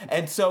 Yeah.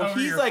 And so Over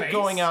he's your like face?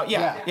 going out.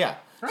 Yeah.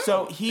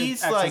 So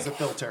he's Acts like as a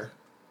filter.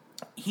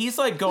 he's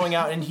like going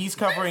out and he's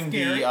covering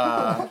Scary.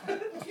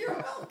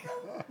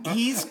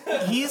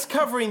 he's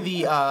covering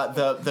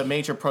the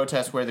major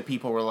protest where the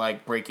people were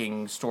like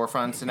breaking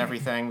storefronts and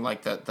everything,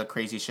 like the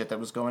crazy shit that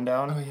was going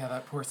down. Oh yeah,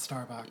 that poor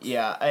Starbucks.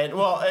 Yeah,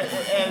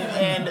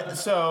 and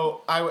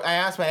so I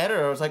asked my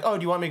editor, I was like, "Oh,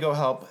 do you want me to go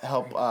help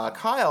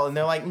Kyle?" And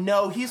they're like,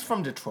 "No, he's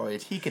from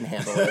Detroit. He can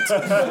handle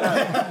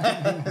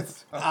it."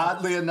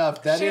 Oddly enough,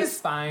 She's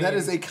fine. that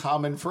is a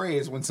common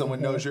phrase when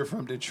someone knows you're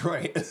from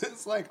Detroit.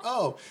 It's like,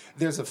 "Oh,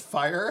 there's a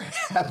fire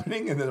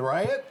happening in the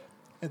riot."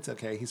 It's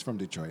okay. He's from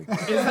Detroit.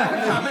 Is that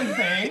a common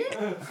thing?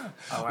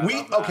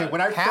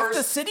 When I Half the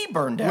first city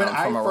burned down when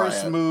from I a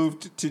first riot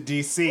moved to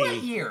DC,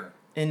 What year?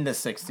 in the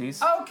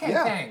 60s. Okay,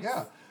 yeah, thanks.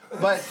 yeah,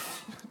 but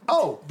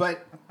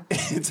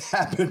it's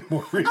happened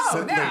more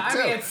recently Oh yeah, I too.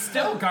 mean it's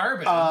still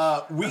garbage.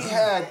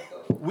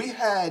 We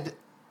had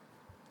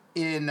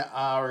in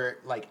our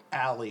like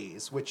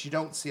alleys, which you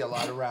don't see a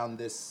lot around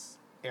this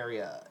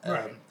area,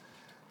 Right.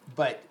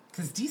 but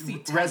Because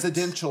DC tight.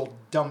 residential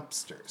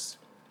dumpsters,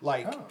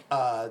 like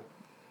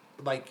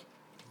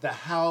the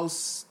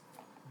house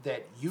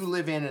that you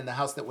live in and the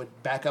house that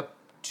would back up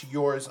to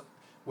yours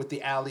with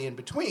the alley in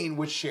between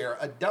would share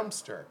a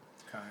dumpster.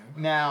 Okay.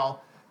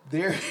 Now,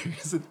 there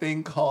is a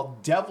thing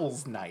called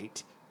Devil's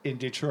Night in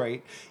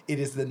Detroit. It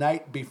is the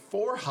night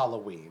before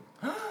Halloween.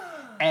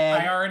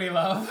 And I already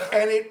love.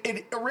 and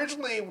it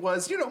originally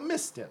was,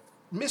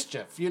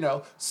 mischief,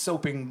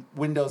 soaping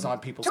windows on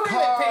people's Toilet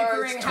cars,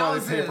 papering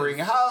houses. papering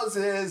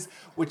houses,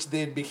 which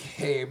then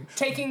became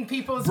Taking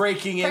people's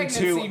breaking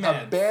into pregnancy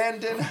meds.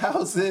 abandoned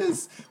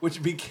houses,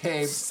 which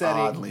became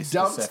setting Oddly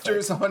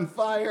dumpsters specific. on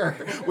fire,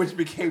 which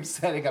became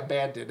setting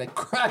abandoned and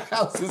crack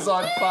houses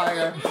on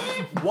fire.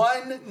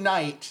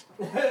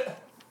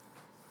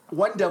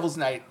 One Devil's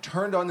Night,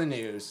 turned on the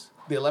news,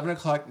 the 11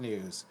 o'clock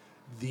news.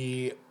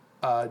 The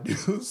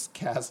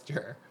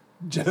newscaster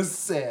just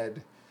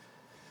said,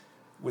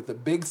 with a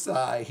big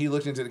sigh, he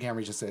looked into the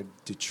camera, he just said,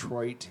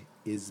 "Detroit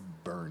is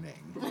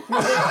burning."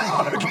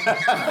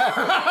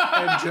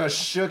 And just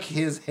shook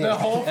his head. The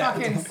whole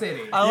fucking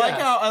city.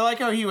 I like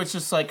how he was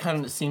just like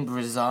kind of seemed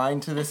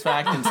resigned to this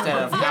fact instead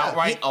of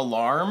outright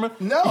alarm.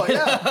 No,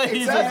 yeah,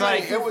 He's exactly. just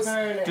like, it was,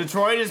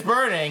 Detroit is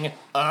burning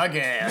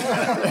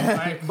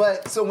again.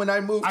 but so when I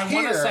moved I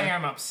here, want to say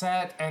I'm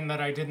upset and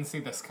that I didn't see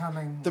this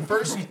coming. the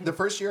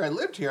first year I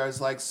lived here, I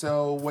was like,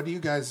 "So what do you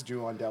guys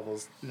do on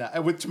Devil's Night?" I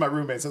went to my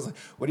roommates. I was like,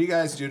 "What do you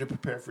guys do to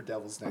prepare for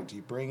Devil's Night? Do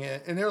you bring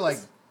it?" And they're like,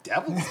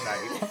 "Devil's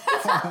Night."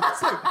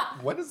 It's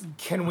like, what is?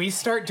 Can we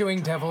start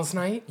doing Devil's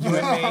Night? You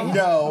and me?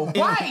 No.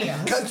 Why?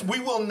 Because we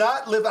will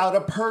not live out a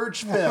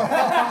purge film.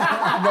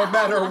 No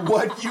matter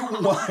what you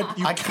want,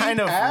 you I keep kind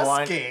of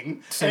want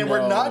asking, to and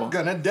we're know. not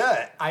gonna do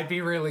it. I'd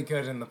be really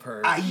good in the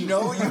purge. I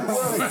know you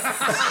would.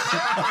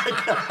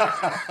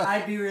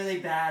 I'd be really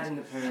bad in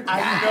the purge.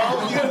 I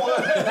know you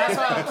would. That's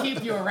why I'll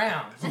keep you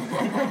around.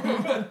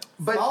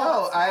 But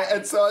no,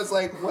 and so I was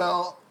like,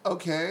 well,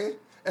 okay.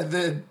 And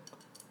then,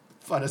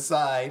 fun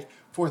aside,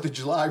 4th of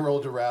July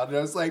rolled around, and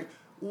I was like,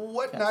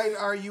 what night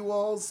are you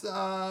all's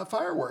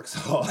fireworks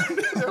on?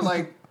 They're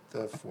like,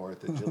 the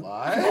 4th of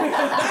July.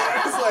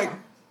 It's like,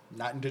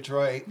 not in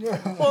Detroit.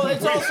 Well,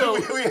 it's also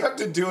We have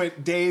to do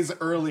it days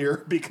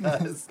earlier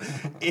because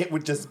it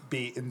would just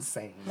be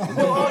insane.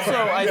 well, also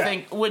I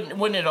think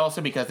wouldn't it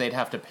also because they'd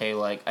have to pay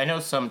like I know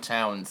some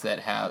towns that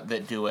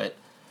do it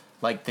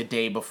like the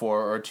day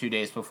before or 2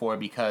 days before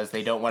because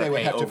they don't want They to would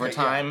pay have to pay,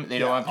 overtime. yeah. They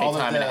don't Yeah. want to pay All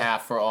of time and a the-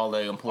 half for all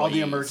the employees. All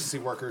the emergency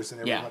workers and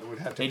everyone Yeah, would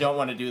have to. they don't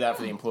want to do that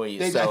for the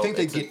employees. I so think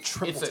they it's get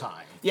triple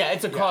time. Yeah,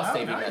 it's a cost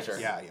saving nice. measure.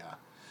 Yeah.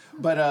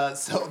 But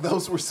so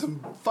those were some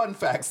fun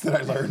facts that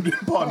I learned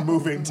upon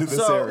moving to this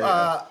So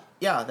area.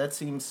 yeah, that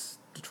seems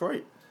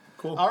Detroit.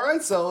 Cool. All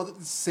right, so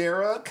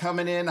Sarah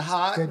coming in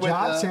hot. Good with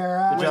job, the,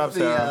 Sarah. with Good job, the,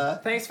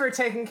 Sarah. Thanks for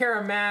taking care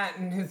of Matt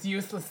and his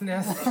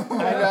uselessness. I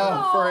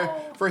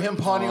know for him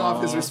pawning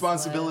off his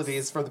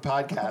responsibilities for the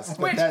podcast.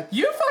 But Which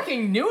you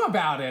fucking knew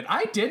about it.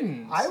 I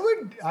didn't.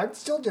 I'd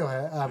still do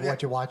it.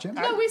 What you watching?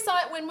 No, we saw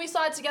it when we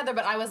saw it together,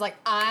 but I was like,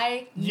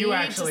 I You need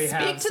actually to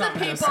have speak to the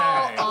something to people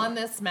say. on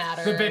this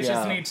matter. The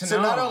bitches need to know.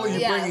 So not only are you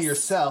Yes. bringing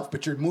yourself,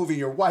 but you're moving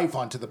your wife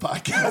onto the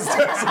podcast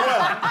as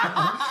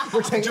well.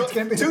 We're taking it's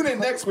gonna be Tune in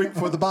next week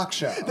for the Bach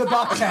Show. the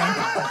Bach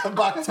tank.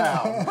 Bach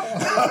Town.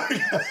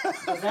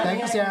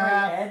 Thank you,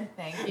 Sarah.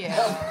 Thank you.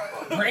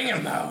 Bring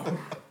him though.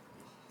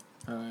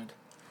 All right.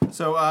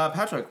 So,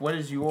 Patrick, what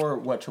is your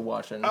what you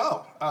watching?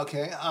 Oh,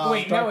 okay.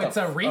 Wait, no, it's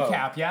a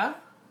recap, yeah?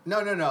 No.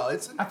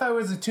 It's I thought it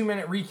was a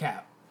 2-minute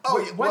recap.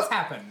 What's well,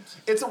 happened?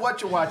 It's a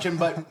what you're watching,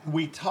 but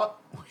we talk.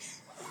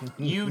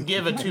 You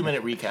give a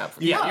 2-minute recap.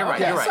 Yeah, you're right.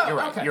 okay. You're right. So, you're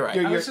right. okay. You're right.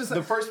 I You're, was just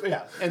the first,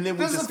 and then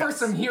we This is the discuss.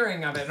 first I'm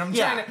hearing of it, and I'm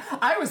Yeah. trying to.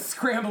 I was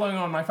scrambling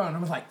on my phone. I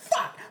was like,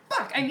 "Fuck!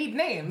 I need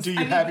names." Do you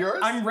I need- have yours?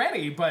 I'm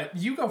ready, but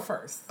you go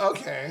first.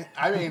 Okay,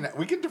 I mean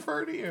we can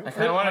defer to you. I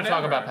kind of want to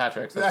talk Whatever. about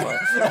Patrick's. That's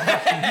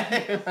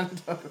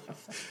why.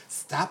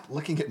 Stop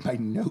looking at my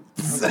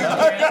notes.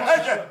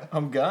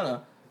 I'm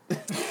gonna.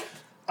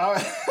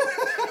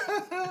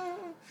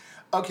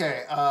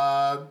 Okay,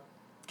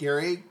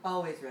 Gary.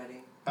 Always ready.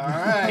 All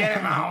right. Get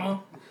him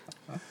out.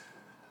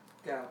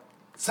 Go.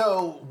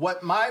 So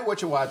what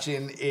you're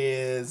watching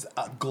is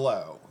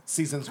Glow,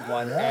 seasons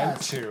 1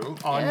 and 2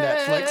 on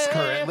Netflix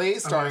currently,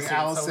 starring see it so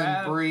Allison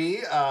bad.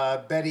 Brie,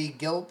 Betty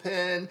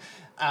Gilpin,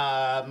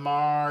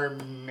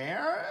 Mark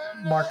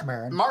Maron. Mark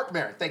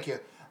Maron, thank you.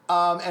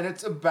 And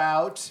it's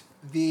about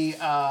the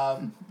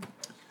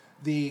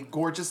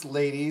gorgeous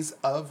ladies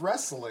of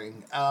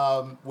wrestling,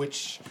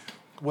 which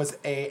was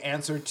a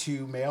answer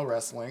to male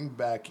wrestling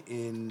back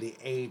in the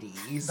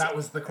 80s. That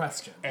was the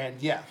question.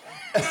 And yeah,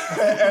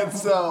 and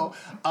so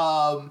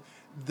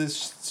the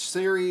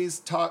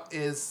series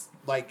is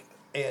like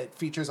it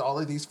features all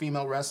of these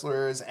female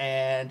wrestlers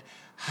and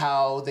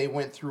how they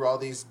went through all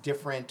these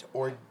different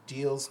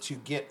ordeals to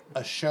get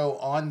a show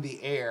on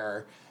the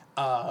air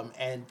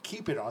and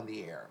keep it on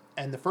the air.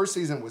 And the first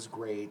season was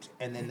great,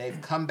 and then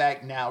they've come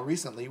back now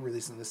recently,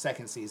 releasing the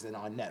second season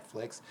on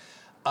Netflix.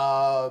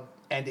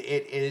 And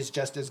it is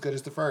just as good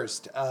as the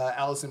first.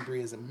 Allison Brie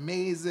is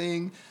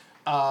amazing,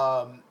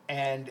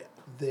 and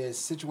the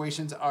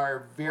situations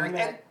are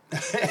very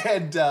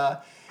and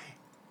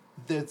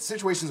the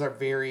situations are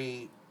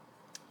very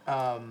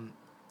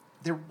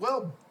they're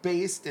well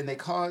based, and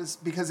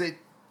because it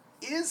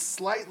is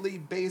slightly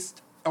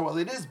based. Oh well,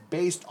 it is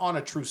based on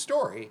a true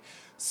story.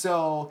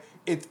 So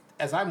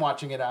as I'm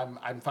watching it,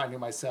 I'm finding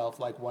myself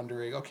like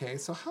wondering, okay,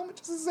 so how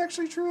much is this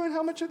actually true, and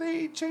how much are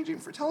they changing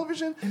for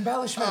television?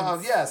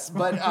 Embellishments. Yes,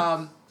 but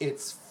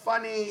it's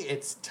funny,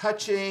 it's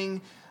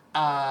touching.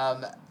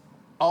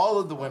 All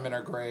of the women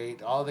are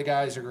great, all the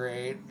guys are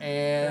great,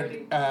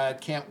 and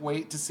can't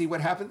wait to see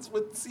what happens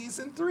with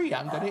season 3.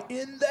 I'm gonna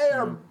end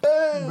there.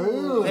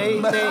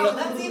 Boom.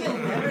 That's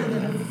even better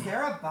than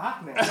Sarah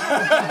Bachman.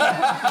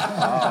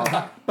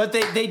 But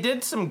they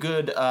did some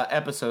good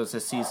episodes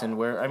this season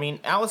where, I mean,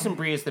 Allison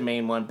Brie is the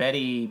main one.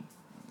 Betty,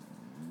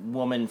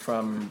 woman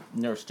from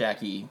Nurse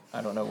Jackie,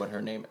 I don't know what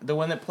her name, the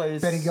one that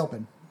plays... Betty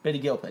Gilpin. Betty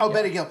Gilpin. Oh, yeah.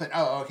 Betty Gilpin.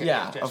 Oh, okay.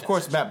 Yeah, Yes, of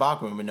course Matt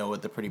Bachman would know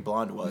what the pretty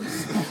blonde was.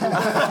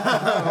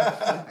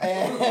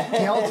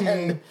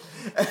 Guilty.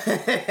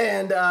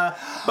 And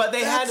but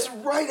they That's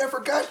had... right, I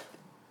forgot.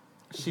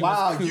 She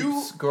Wow, was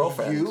Coop's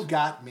girlfriend. You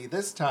got me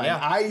this time. Yeah,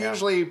 I yeah.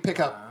 usually pick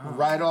up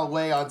right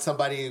away on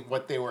somebody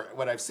what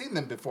I've seen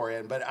them before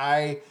in, but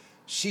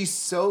she's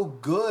so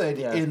good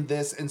in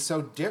this and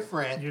so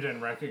different. You didn't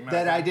recognize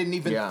that her? I didn't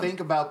even think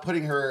about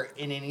putting her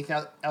in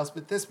anything else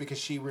but this, because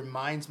she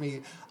reminds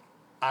me.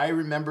 I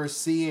remember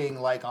seeing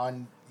like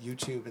on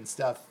YouTube and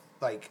stuff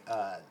like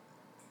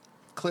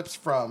clips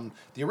from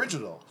the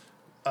original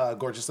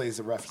Gorgeous Ladies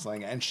of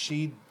Wrestling, and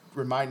she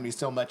reminded me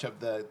so much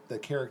of the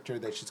character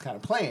that she's kind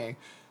of playing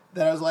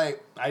that I was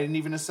like, I didn't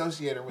even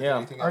associate her with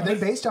anything else. Are they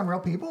based on real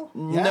people?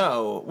 Yeah.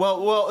 No.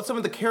 Well, some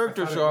of the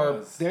characters are...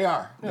 They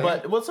are.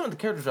 Some of the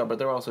characters are, but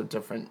they're also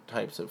different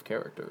types of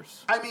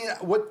characters. I mean,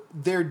 what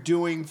they're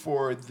doing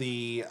for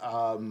the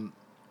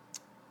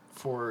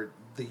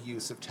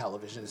use of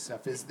television and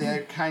stuff is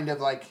they're kind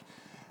of like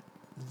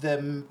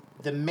the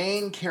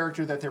main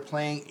character that they're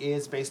playing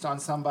is based on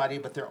somebody,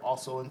 but they're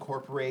also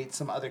incorporate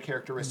some other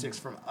characteristics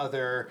from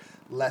other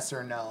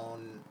lesser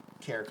known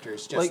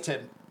characters just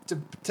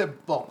to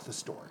bulk the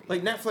story.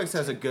 Like Netflix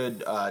has a good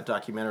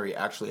documentary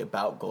actually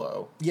about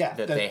Glow. Yeah,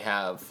 that they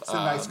have. It's a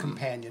nice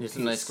companion. It's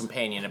a nice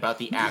companion about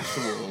the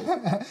actual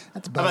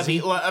That's about buzzy.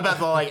 the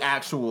like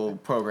actual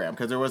program,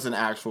 because there was an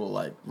actual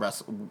like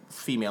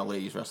female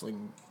ladies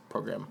wrestling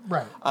program.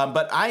 Right.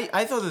 But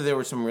I thought that there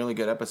were some really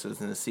good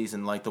episodes in this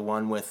season, like the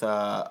one with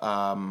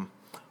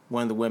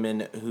one of the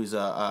women who's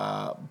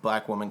a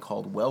black woman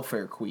called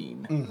Welfare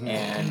Queen,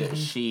 and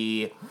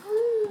she's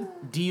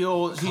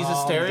a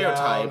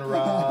stereotype.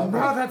 Bro,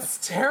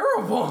 that's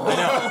terrible.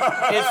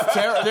 It's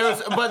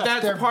terrible. But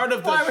that's part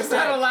of the. Why was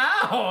that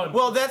allowed?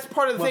 Well, that's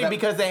part of the thing,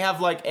 because they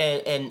have like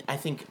I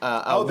think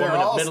a woman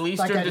of Middle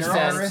Eastern like a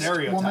descent.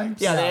 terrorist woman?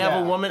 Yeah, they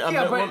have a woman, a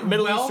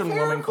Middle Eastern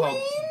woman called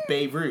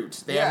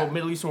Beirut. They Yeah. have a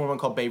Middle Eastern woman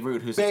called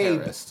Beirut who's a Babe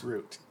terrorist.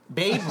 Root.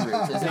 Beirut.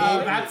 Is it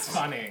Oh, that's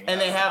funny. And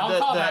they have I'll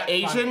call that the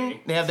Asian.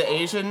 funny. They have the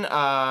Asian.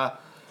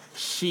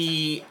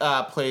 She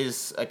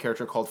plays a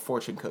character called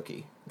Fortune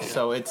Cookie.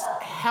 So it's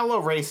hella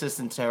racist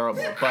and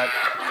terrible, but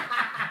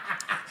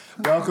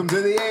Welcome to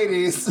the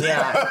 80s.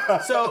 yeah.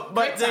 So,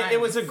 but Good it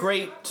was a times.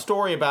 great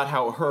story about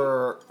how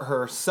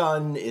her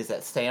son is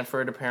at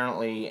Stanford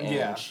apparently, and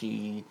Yeah.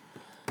 she,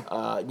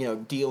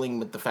 dealing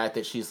with the fact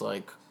that she's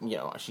like,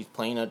 she's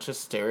playing a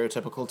just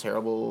stereotypical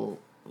terrible,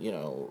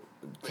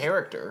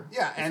 character.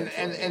 Yeah,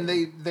 and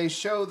they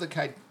show the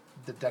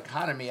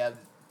dichotomy of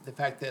the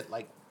fact that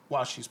like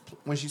when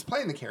she's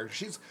playing the character,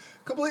 she's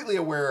completely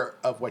aware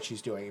of what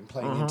she's doing and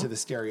playing into the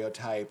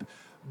stereotype,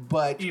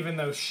 but Even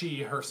though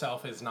she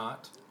herself is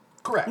not.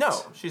 correct. No,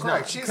 she's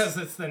correct. not. She's Because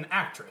it's an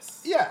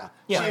actress. yeah,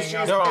 Yeah, She's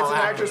they're it's all an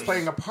actress actors.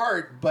 playing a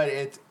part, but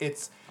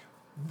it's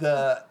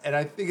and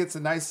I think it's a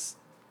nice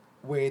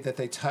way that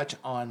they touch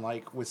on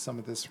like with some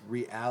of this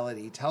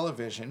reality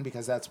television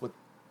because that's what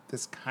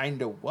this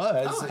kind of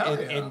was Oh,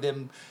 hell yeah. in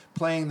them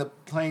playing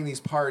these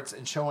parts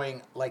and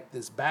showing like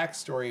this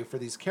backstory for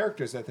these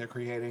characters that they're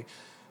creating,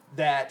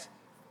 that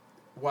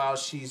while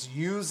she's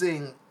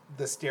using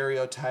the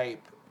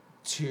stereotype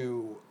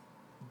to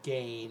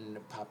gain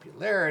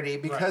popularity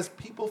because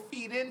people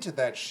feed into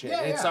that shit.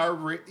 Yeah, It's yeah.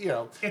 our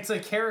It's a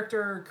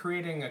character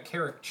creating a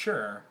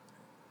caricature.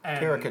 And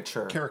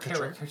Caricature.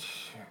 caricature.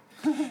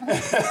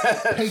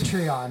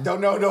 Patreon.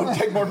 Don't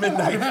take more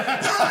midnight.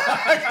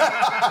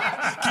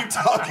 Keep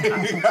talking.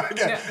 Okay.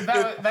 Yeah,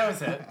 that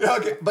was it.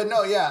 Okay, but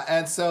no, yeah,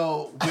 and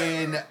so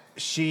when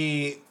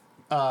she,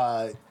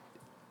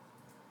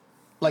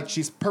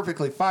 she's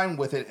perfectly fine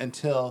with it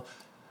until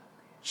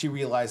she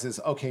realizes,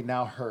 okay,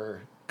 now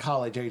her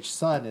college-age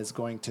son is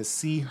going to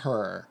see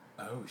her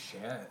Oh,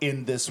 shit.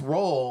 in this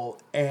role,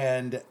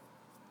 and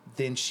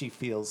then she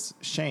feels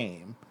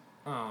shame.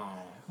 Oh.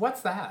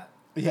 What's that?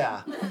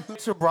 Yeah.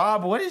 So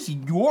Rob, what is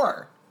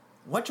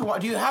what you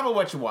watch? Do you have a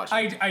what you watch?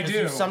 I 'Cause do.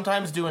 You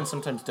sometimes do and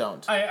sometimes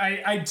don't.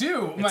 I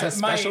do. It's a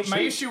special My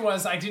treat. issue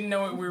was I didn't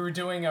know we were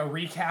doing a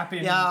recap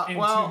in, Yeah, in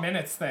well, 2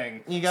 minutes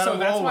thing. you gotta so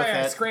that's roll why with I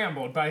it.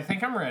 scrambled, but I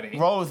think I'm ready.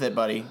 Roll with it,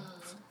 buddy.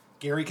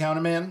 Gary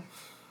Counterman.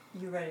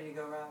 You ready to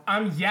go,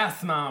 Rob?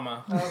 Yes,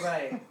 mama. All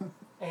right.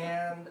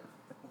 And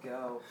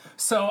go.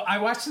 So I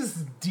watched this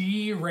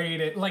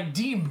D-rated, like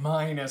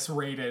D-minus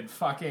rated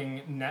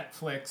fucking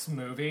Netflix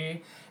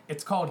movie.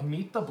 It's called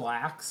Meet the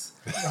Blacks.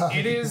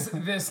 It is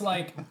this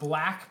like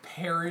black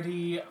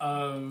parody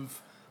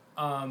of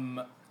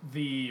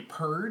The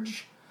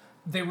Purge.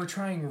 They were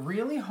trying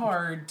really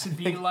hard to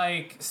be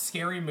like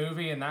Scary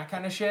Movie and that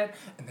kind of shit,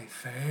 and they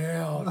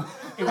failed.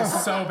 It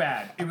was so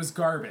bad. It was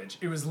garbage.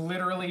 It was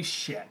literally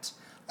shit.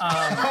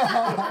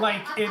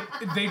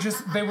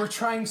 They were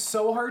trying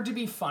so hard to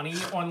be funny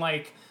on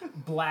like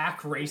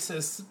black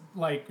racist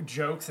like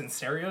jokes and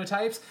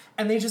stereotypes,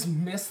 and they just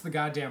missed the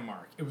goddamn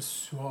mark. It was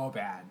so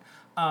bad.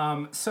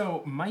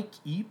 So Mike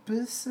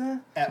Epps,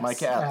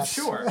 Mike Epps.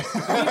 sure, he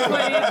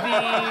played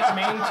the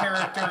main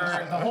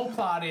character. The whole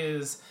plot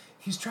is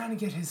he's trying to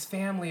get his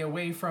family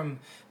away from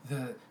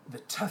the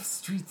tough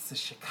streets of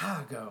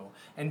Chicago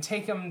and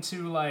take them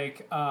to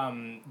like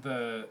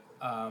the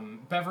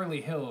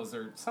Beverly Hills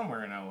or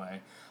somewhere in LA.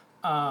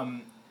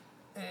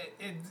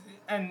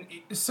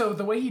 So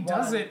the way he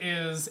does it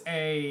is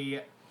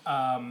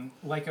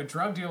like a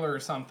drug dealer or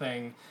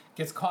something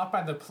gets caught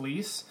by the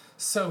police,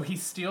 so he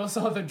steals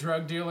all the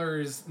drug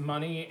dealer's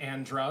money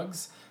and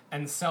drugs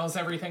and sells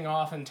everything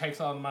off and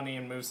takes all the money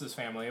and moves his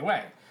family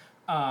away.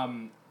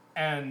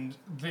 And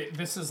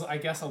this is, I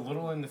guess, a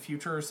little in the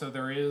future, so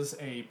there is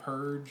a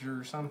purge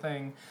or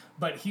something.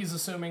 But he's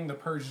assuming the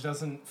purge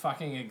doesn't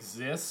fucking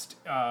exist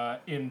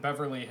in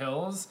Beverly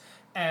Hills.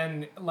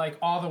 And, like,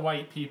 all the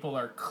white people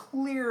are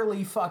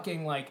clearly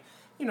fucking, like,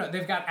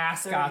 they've got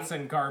ascots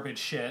and garbage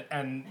shit.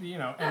 And,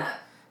 and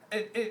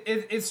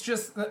it's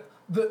just...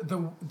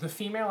 The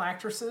female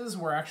actresses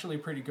were actually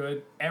pretty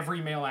good. Every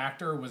male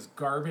actor was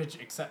garbage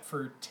except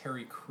for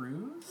Terry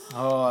Crews.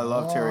 Oh, I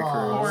love Terry Crews.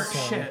 Or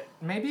shit.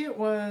 Maybe it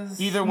was...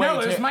 Either way, No,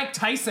 it was Ter- Mike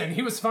Tyson.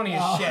 He was funny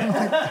as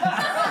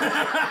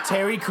shit.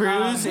 Terry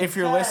Crews, if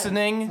you're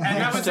listening, that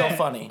you're was still it.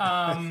 funny.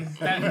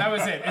 That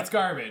was it. It's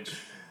garbage.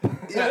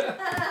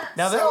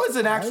 Now that was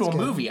an actual good.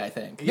 movie, I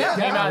think. Yeah, It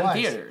came out it in was.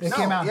 theaters. It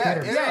came out in yeah,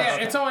 theaters. Yeah,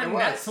 Okay. it's on It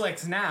was.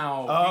 Netflix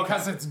now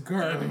because it's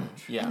garbage.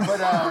 Yeah. But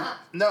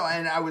no,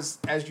 and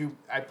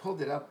I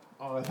pulled it up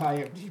on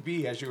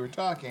IMDb as you were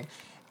talking,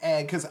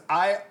 and because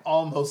I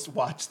almost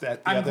watched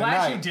that the I'm other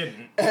glad night. you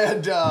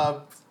didn't.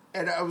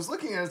 And I was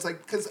looking at it, it's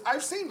like, because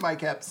I've seen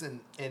Mike Epps in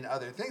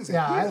other things. And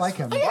Yeah, he I is like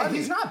him. Oh, yeah, funny.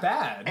 he's not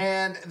bad.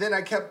 And then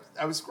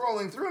I was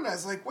scrolling through and I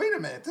was like, wait a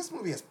minute, this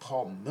movie has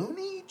Paul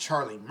Mooney,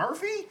 Charlie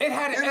Murphy. It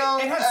had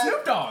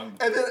Snoop Dogg.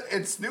 And then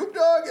it's Snoop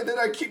Dogg, and then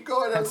I keep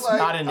going. That's I'm like,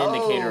 not an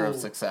indicator of oh,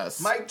 success.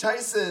 Mike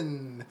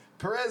Tyson,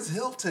 Perez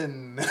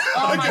Hilton.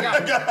 Oh my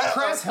god.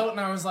 Perez Hilton,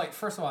 I was like,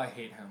 first of all, I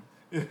hate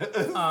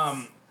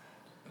him.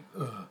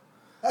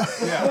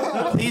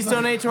 Please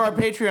donate to our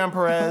Patreon,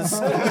 Perez.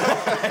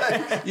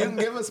 You can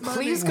give us money.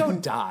 Please go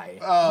die.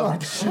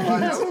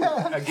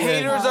 Again,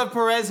 Haters of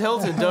Perez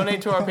Hilton,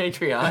 donate to our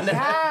Patreon.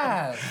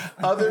 Yeah.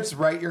 others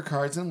write your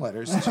cards and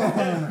letters to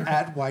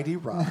at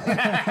Whitey Rob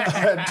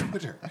at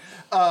Twitter.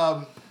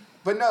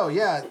 But no,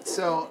 yeah.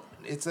 So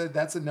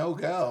that's a no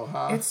go,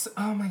 huh? It's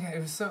oh my god,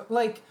 it was so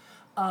like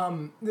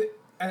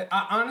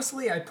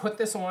honestly I put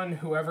this on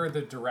whoever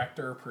the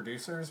director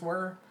producers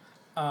were.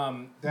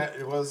 That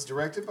it was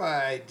directed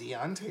by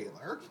Dion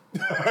Taylor.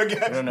 I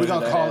don't know We're who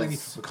that calling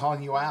is. we're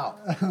calling you out.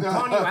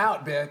 Calling you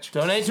out, bitch.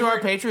 Donate to our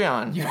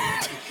Patreon.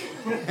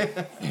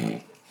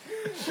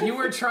 You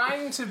were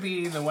trying to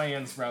be the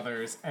Wayans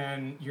brothers,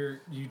 and you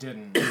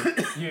didn't.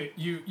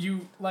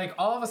 You like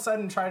all of a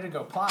sudden tried to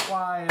go plot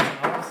wise,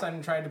 and all of a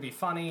sudden tried to be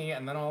funny,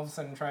 and then all of a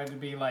sudden tried to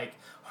be like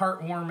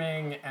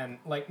heartwarming, and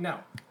like no.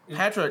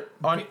 Patrick,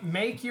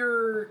 Make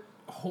your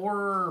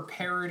horror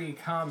parody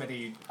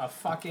comedy a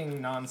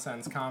fucking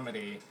nonsense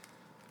comedy,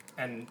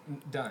 and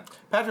done.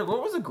 Patrick,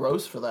 what was the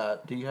gross for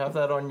that? Do you have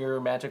that on your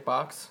magic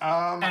box?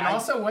 And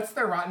also, what's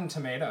their Rotten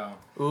Tomato?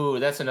 Ooh,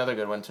 that's another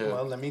good one too.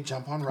 Well, let me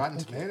jump on Rotten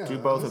Tomatoes. Do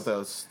both of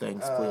those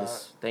things,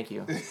 please. Thank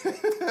you.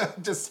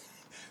 Just,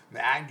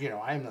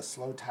 I'm a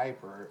slow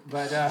typer,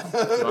 but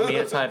You want me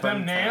to type Them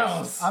on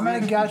nails. I'm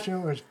gonna guess it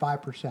was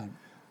 5%.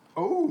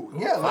 oh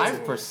yeah,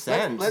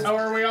 5%. let's- Oh,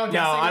 are we all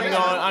guessing? No,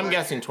 now? I'm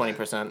guessing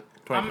 20%.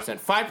 20%.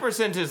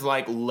 5% is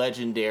like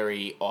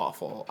legendary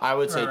awful. I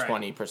would say Right.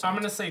 20%. I'm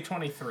gonna say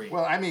 23.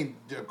 Well, I mean,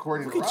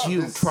 according Look to at Rob,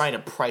 you this- trying to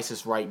Price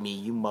is Right me,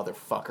 you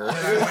motherfucker.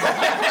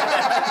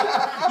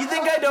 You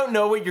think I don't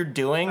know what you're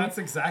doing? That's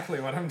exactly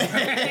what I'm doing.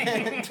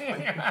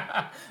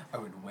 I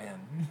would win.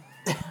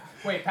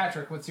 Wait,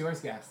 Patrick, what's yours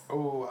guess?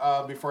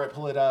 Oh, before I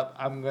pull it up,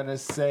 I'm gonna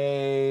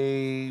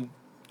say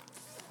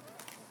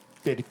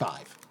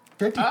 55.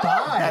 55.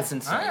 That's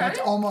insane. All right. That's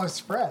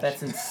almost fresh.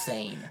 That's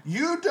insane.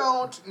 You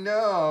don't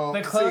know.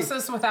 The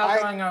closest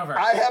without going over.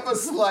 I have a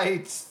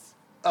slight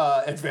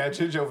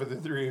advantage over the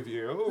three of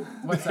you.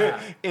 What's that?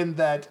 In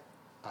that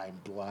I'm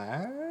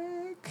black.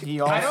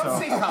 He also. I don't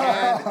see color.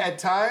 And at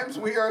times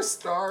we are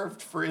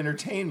starved for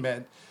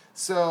entertainment.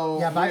 So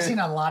yeah, but I've seen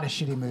a lot of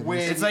shitty movies. when-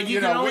 It's like you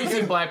you can know, only we see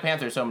get- Black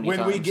Panther so many when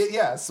times. we get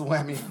yes, well,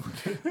 I mean,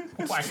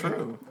 Why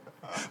true?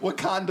 what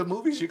Wakanda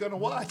movies you gonna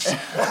watch? That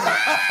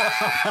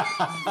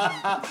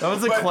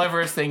was the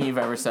cleverest thing you've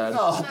ever said.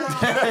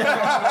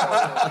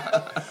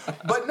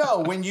 But no,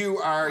 when you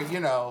are,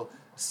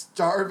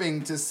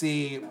 starving to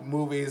see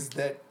movies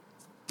that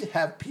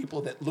have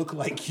people that look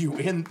like you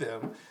in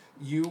them,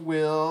 you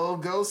will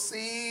go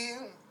see,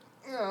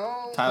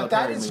 Tyler But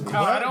that Perry is movie.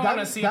 Oh, I don't That-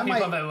 want to see that people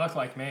might- that look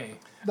like me.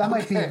 that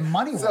might be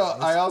money wise. So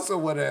I also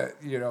want to,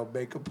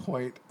 make a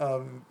point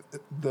of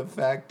the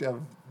fact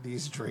of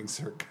these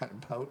drinks are kind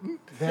of potent.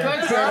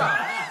 Good girl.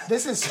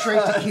 This is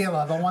straight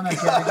tequila. The one that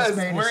Jerry just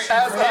made We're is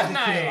at straight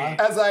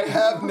midnight. As I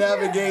have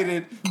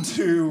navigated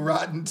to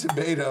Rotten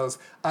Tomatoes,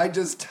 I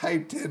just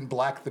typed in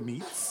Black the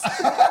Meats.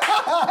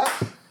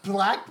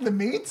 Black the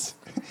meats.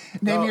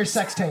 Name your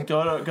sex tape.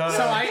 Go to. So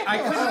I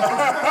couldn't.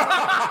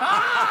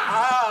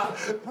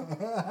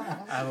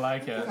 I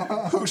like it.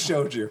 Who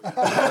showed you?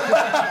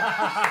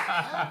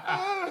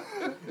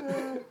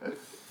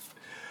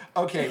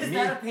 Okay, Is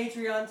that a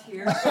Patreon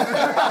tier?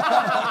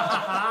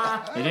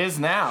 It is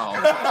now.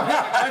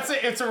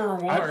 It's a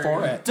reward. I'm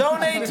for it.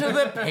 Donate to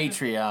the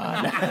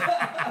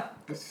Patreon.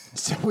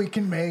 So we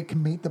can meet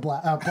the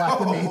black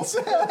the meats.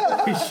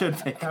 We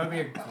should make. That would be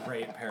a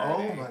great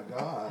parody. Oh my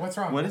god. What's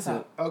wrong? What with is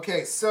it?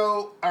 Okay,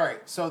 so all right.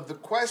 So the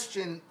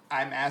question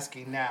I'm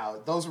asking now,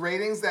 those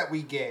ratings that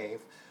we gave,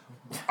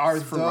 are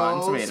For those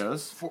Rotten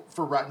Tomatoes.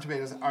 For Rotten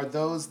Tomatoes? Are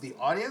those the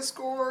audience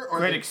score or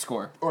Critic the,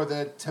 score. or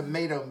the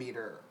tomato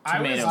meter?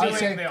 I was Tomato. doing I'd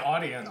say- the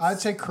audience. I'd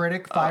say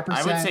critic 5%.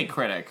 I would say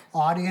critic.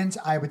 audience.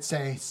 I would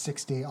say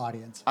 60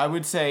 audience. I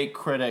would say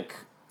critic.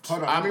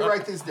 Hold on, let me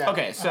write these down.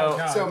 Okay, so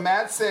God. So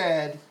Matt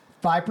said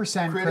 5%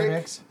 Critic,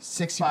 critics,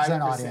 60%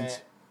 5%, audience.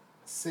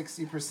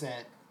 60%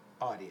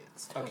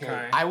 audience. Okay.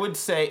 Okay. I would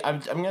say I'm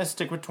gonna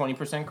stick with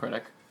 20%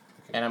 critic,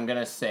 and I'm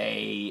gonna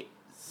say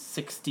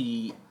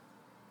 60.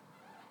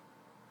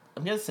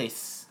 I'm gonna say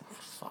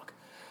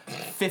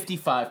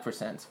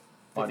 55%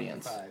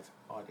 audience. 55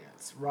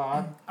 audience.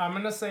 Rob, I'm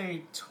gonna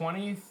say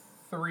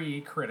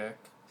 23 critic,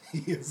 he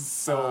is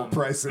so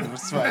price and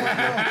respect.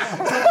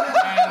 and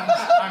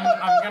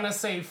I'm gonna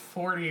say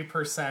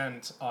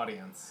 40%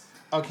 audience.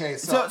 Okay,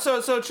 so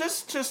So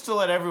just to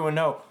let everyone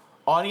know,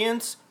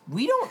 audience,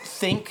 we don't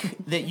think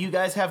that you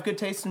guys have good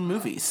taste in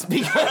movies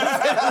because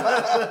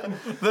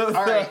the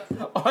right.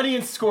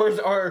 audience scores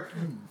are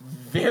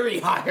very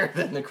higher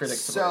than the critic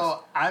scores.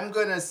 So I'm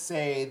gonna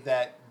say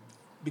that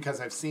because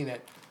I've seen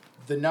it,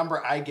 the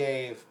number I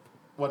gave,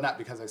 well, not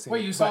because I've seen it.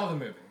 Wait, you saw the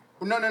movie?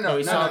 No,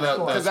 we saw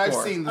the because I've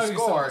score. seen the Oh, you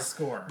saw score. the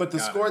score. But the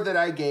Got score it. that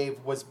I gave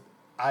was,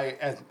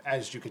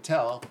 as you could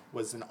tell,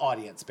 was an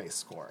audience-based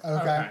score.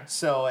 Okay.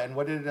 So, and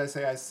what did I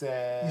say? I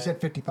said You said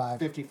 55.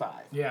 55.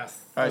 Yes.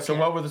 All right, so okay.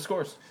 what were the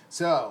scores?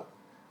 So,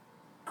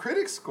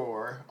 critic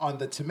score on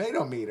the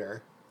tomato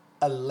meter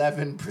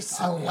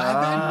 11%. 11?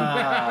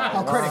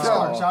 Oh, critic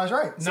score. So I was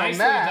right. Nicely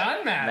Matt-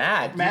 done,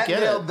 Matt. Matt, you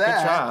get nailed it.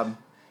 that. Good job.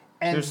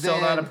 And You're still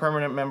not a then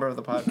permanent member of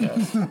the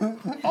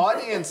podcast.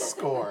 audience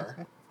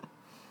score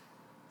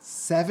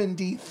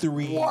 73%.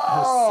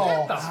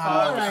 Whoa. The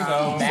fuck? So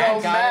Matt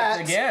got Matt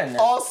it again.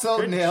 also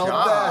Good nailed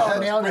job. that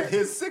Nailed with it.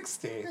 his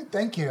 60.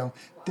 Thank you.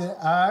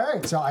 All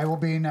right, so I will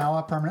be now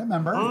a permanent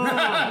member.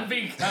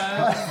 Because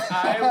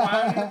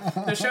I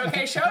won the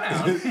Showcase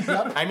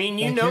Showdown. I mean,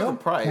 you Thank know you. the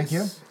price. Thank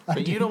you.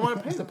 But you don't want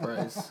to pay the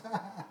price.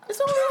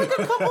 It's only like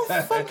a couple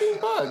fucking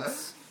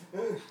bucks.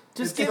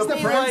 Just give the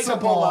me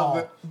principle of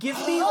like, it. give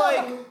me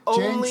like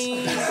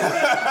only.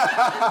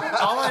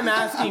 All I'm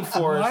asking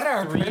for is What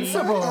are three.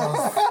 principles?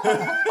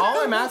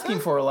 All I'm asking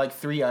for are like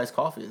 3 iced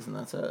coffees, and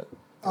that's it.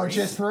 Oh,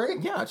 just 3?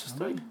 Yeah, it's just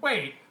 3.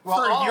 Wait, Well,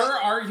 for all- your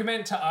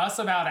argument to us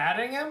about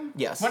adding him?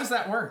 Yes. What is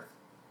that worth?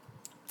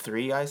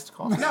 3 iced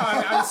coffees. No,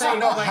 I'm So saying,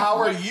 no, like, how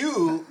are what-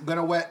 you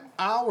gonna wet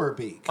our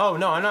beak? Oh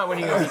no, I'm not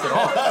winning a week at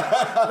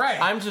all. Right.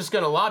 I'm just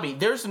gonna lobby.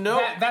 There's no.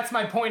 That's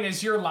my point.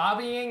 Is your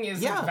lobbying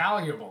is Yeah.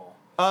 valuable?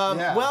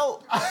 Yeah.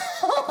 Well,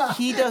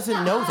 he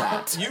doesn't know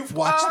that. You've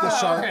watched the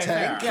Shark okay,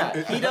 Tank. fair.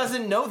 Yeah, he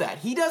doesn't know that.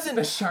 He doesn't.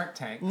 The Shark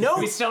Tank. No.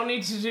 We still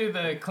need to do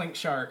the Clink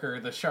Shark or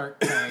the Shark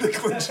Tank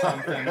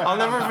something. I'll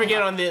never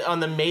forget on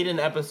the maiden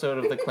episode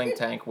of the Clink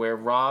Tank where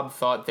Rob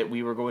thought that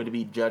we were going to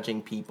be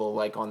judging people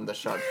like on the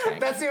Shark Tank,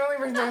 That's the only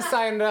reason I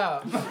signed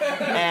up.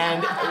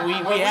 and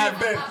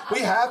we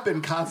have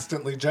been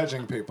constantly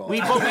judging people. but we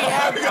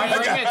have I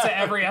bring it to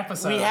every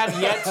episode. we have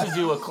yet to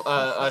do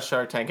a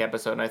Shark Tank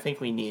episode, and I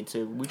think we need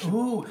to. We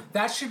should. Ooh,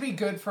 that should be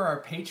good for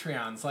our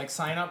Patreons. Like,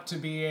 sign up to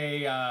be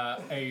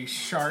a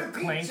shark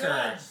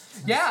clanker.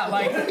 Yeah,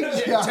 like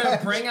to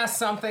bring us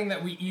something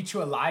that we eat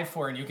you alive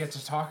for, and you get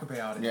to talk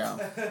about it. Yeah.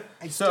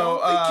 I So,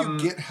 don't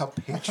think you get how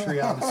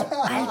Patreons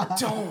I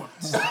don't.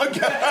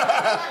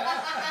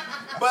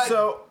 But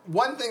So-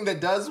 one thing that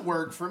does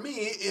work for me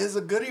is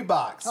a goodie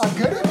box. A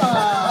goodie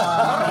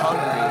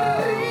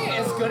box.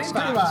 It's goodie Goodie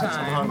box box.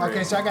 time.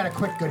 Okay, so I got a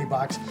quick goodie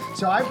box.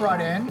 So I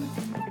brought in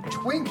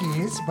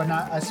Twinkies, but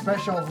not a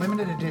special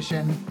limited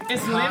edition.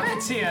 It's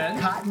limited.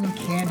 Cotton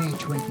candy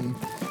Twinkie.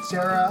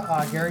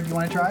 Sarah, Gary, do you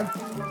want to try?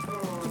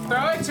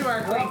 Throw it to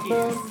our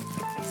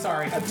clinkies.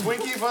 Sorry.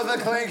 Twinkie for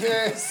the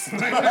Clinkies.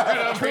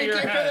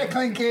 Twinkie for the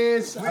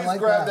Clinkies. I Please like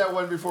grab that. that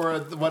one before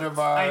one of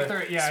our I threw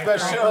it For the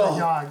special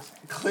dogs.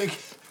 Clink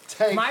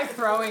Tank. My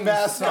throwing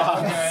is so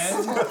good.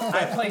 mascots.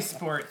 I play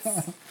sports.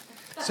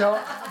 So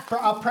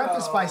I'll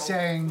preface by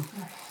saying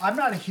I'm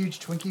not a huge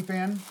Twinkie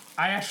fan.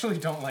 I actually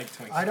don't like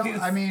Twinkies. I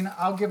don't. I mean,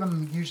 I'll give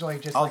them usually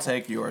just. I'll like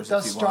take yours They'll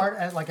if you start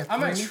want. at like a 3.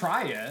 I'm gonna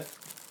try it.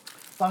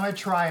 I'm gonna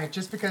try it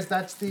just because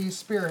that's the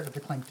spirit of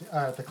the Clink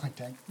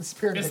Tank. The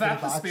spirit Is of the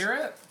that goodie the box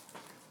spirit?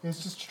 is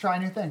just to try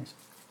new things.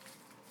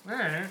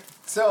 Alright.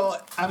 So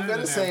I'm Do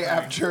gonna the say damn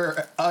thing.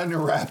 after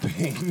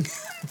unwrapping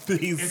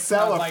these It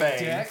smells like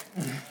cellophane. dick.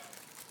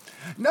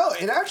 No,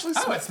 it actually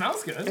Oh, smells. it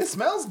smells good. It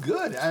smells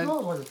good. And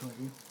Oh, what a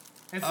Twinkie.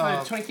 It's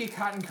the Twinkie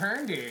cotton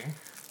candy.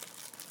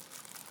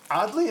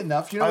 oddly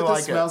enough, you know I what like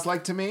this it. smells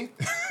like to me?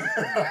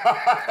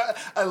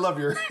 I love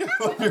your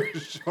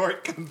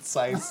short,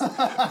 concise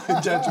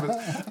judgments.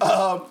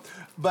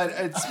 But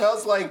it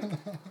smells like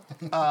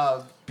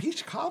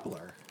peach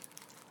cobbler.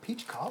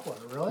 Peach cobbler,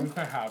 really?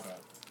 I have it.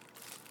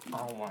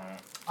 I want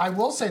it. I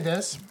will say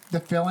this: the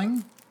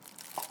filling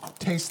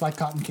tastes like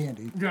cotton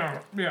candy, Yeah.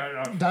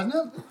 doesn't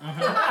it?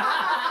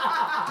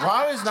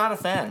 Rob is not a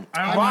fan.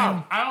 I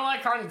don't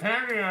like cotton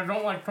candy and I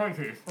don't like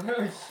Twinkies.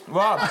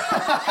 Rob,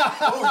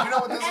 Oh, you know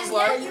what this is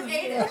like? You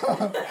ate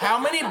it. how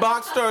many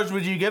box stars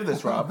would you give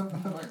this, Rob?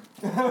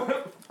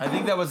 I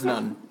think that was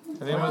none.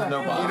 I think it was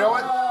no box. You know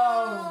what?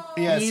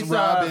 Yes, He's,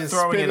 Rob is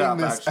throwing it spitting up,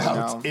 this actually, out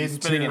now. He's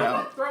into. spitting it I'm out.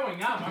 not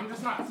throwing up, I'm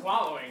just not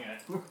swallowing it.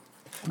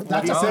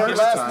 That's You a said this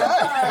last time. night.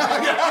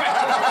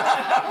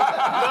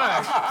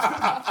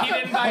 He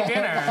didn't buy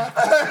dinner.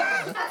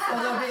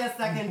 So there'll be a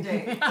second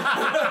date.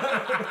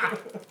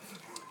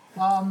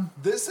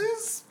 This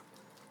is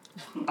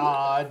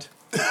odd.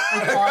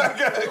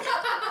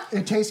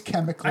 It tastes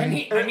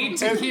chemically. I need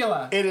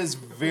tequila. It is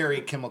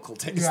very chemical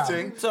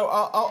tasting. So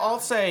I'll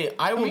say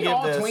I will I mean, give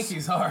all this.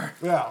 Twinkies are.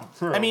 Yeah.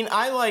 I mean,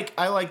 I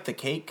like the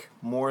cake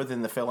more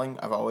than the filling.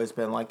 I've always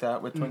been like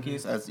that with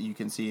Twinkies, as you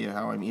can see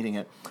how I'm eating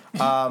it.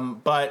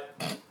 But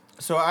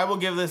so I will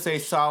give this a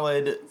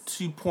solid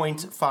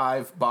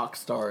 2.5 box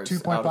stars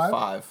 2.5? out of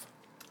 5.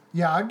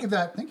 Yeah, I'd give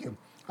that. Thank you.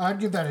 I'd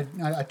give that a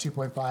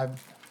 2.5.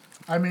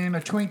 I mean, a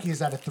Twinkie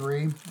is at a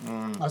 3.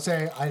 I'll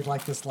say I'd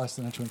like this less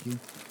than a Twinkie.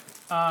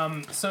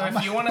 So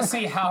if you want to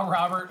see how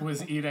Robert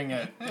was eating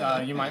it,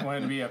 you might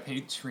want to be a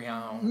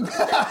Patreon.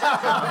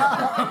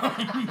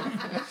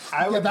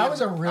 Yeah, that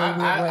was a really weird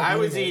way I of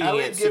was eating it. eating I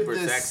would it give super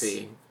this-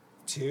 sexy.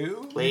 2? You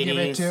give it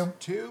Ladies, 2.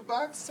 2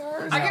 box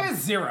stars? I give it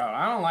 0.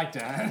 I don't like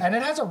that. And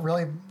it has a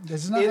really,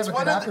 does not have a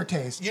good of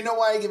aftertaste. You know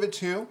why I give it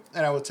 2?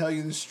 And I will tell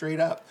you this straight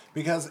up.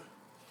 Because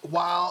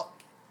while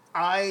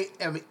I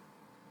am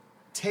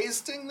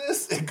tasting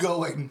this and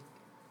going,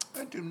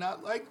 I do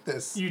not like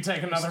this. You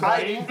take another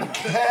I bite?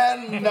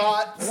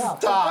 cannot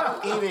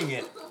stop eating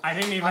it. I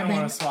didn't even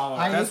want to swallow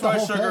it. That's ate the why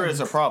whole sugar thing. is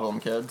a problem,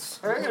 kids.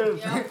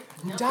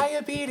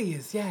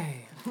 Diabetes,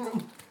 yay.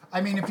 I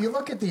mean, if you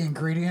look at the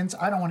ingredients,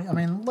 I don't want to. I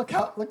mean, look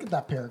at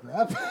that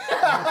paragraph.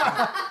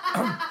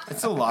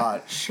 It's a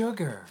lot.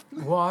 Sugar,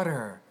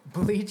 water,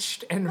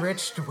 bleached,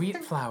 enriched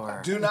wheat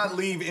flour. Do not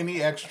leave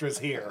any extras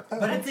here.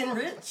 But it's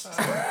enriched.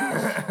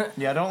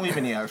 Yeah, don't leave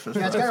any extras.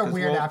 Yeah, it's got a 'cause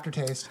weird we'll-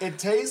 aftertaste. It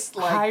tastes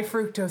like High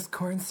fructose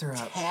corn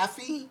syrup.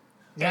 taffy,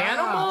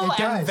 Animal it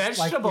does. and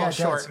vegetable Like, yeah, it does.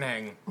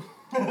 shortening.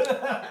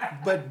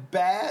 but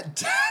bad.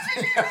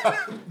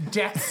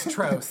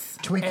 Dextrose.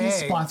 Twinkies eggs.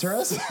 sponsor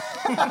us.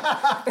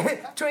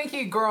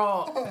 Twinkie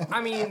girl,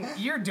 I mean,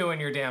 you're doing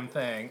your damn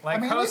thing. Like,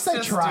 I mean, at least they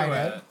hostess, tried do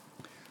it.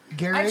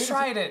 Gary, I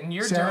tried it, and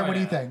you're Sarah, doing what do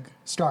you it. think?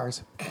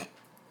 Stars.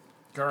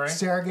 Gary?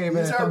 Sarah gave it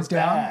These a are thumbs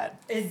down. bad.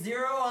 Is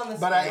 0 on the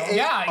But I scale? ate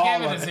Yeah, I all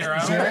gave it of a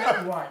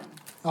 0. 1.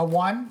 A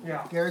 1.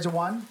 Yeah. Gary's a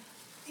 1.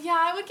 Yeah,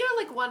 I would give it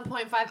like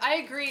 1.5. I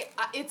agree.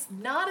 It's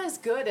not as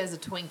good as a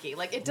Twinkie.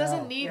 Like, it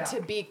doesn't No. need Yeah.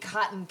 to be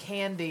cotton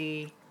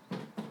candy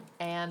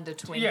and a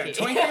Twinkie. Yeah,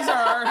 Twinkies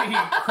are already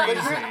But crazy.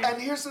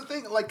 and here's the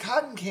thing: like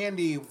cotton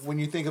candy, when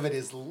you think of it,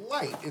 is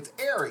light. It's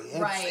airy. It's,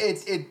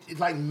 Right. it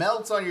like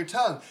melts on your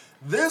tongue.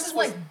 This It's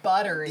was like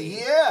buttery.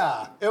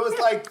 yeah. It was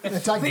like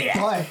It's like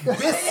blood. it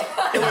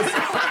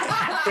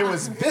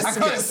was I couldn't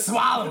viscous.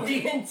 swallow it.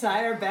 The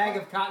entire bag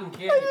of cotton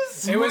candy.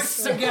 It was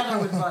smushed together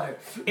with butter.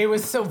 It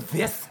was so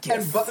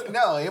viscous. And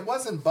no, it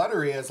wasn't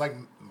buttery. It's like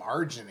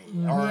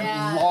margarine or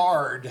Yeah.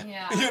 lard.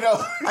 Yeah. You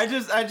know. I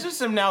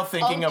just am now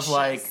thinking of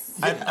like Unctuous.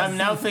 I'm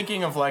now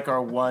thinking of like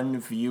our one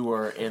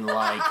viewer in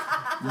like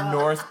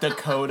North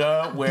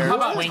Dakota where How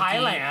about Twinkie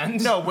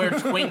Thailand? no where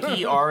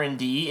Twinkie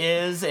R&D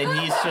is, and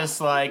he's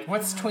just like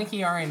What's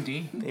Twinkie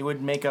R&D? they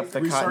would make up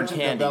the Research cotton and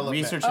candy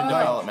development. research and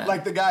development.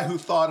 Like the guy who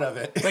thought of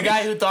it. the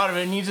guy who thought of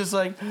it, and he's just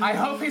like I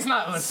hope he's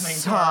not listening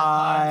to our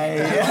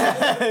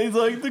sigh. He's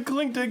like the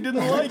Clink Dick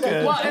didn't like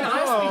it. Well, and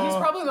honestly, he's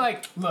probably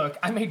like, look,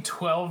 I made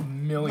 $12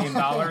 million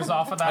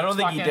off of that. I don't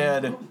think he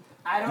fucking- did.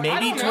 I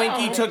Maybe don't know.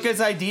 Twinkie took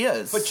his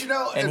ideas. But you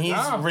know, and if- he's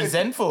Oh.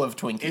 resentful of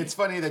Twinkie. It's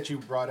funny that you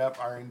brought up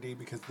R&D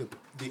because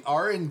the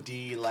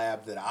R&D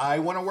lab that I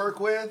want to work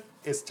with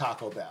is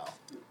Taco Bell.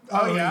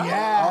 Oh,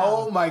 yeah.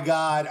 Oh my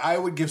God, I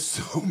would give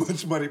so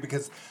much money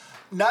because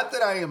not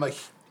that I am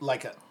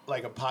like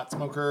a pot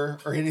smoker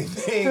or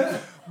anything,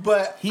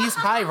 but He's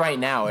high right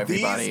now,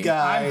 everybody. these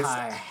guys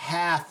I'm high.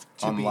 have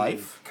to On be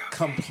life?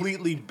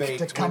 completely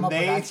baked To come when up with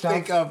they that stuff?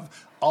 think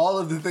of all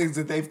of the things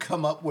that they've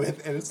come up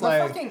with, and it's The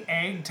like, fucking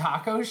egg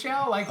taco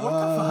shell? Like, what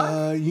the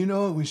fuck? you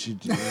know what we should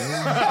do?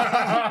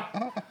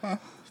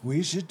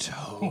 We should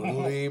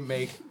totally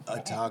make a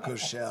taco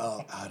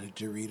shell out of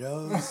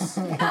Doritos.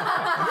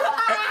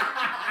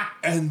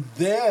 And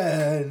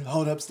then,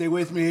 hold up, stay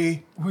with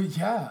me. Well,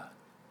 yeah.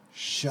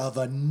 Shove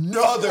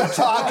another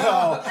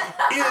taco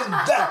in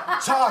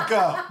that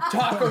taco.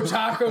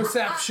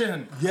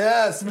 Tacoception.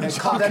 Yes, and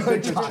call that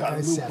bitch a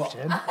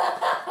Tacoception.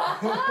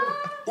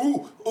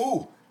 chalupa.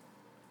 Ooh,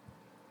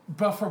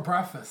 But for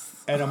breakfast.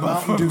 and a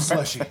Mountain Dew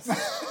slushie.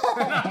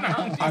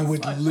 I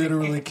would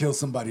literally kill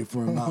somebody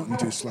for a Mountain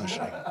Dew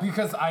slushie.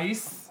 Because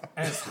ice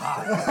and it's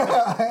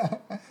hot.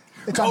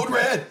 Code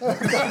red.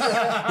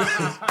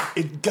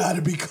 It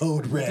gotta be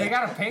code They red.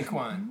 got a pink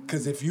one.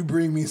 Because if you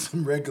bring me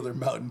some regular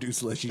Mountain Dew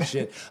slushy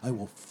shit, I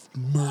will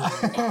murder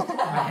you.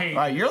 I hate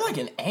Wow, you're like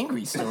an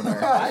angry stoner.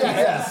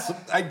 Yes,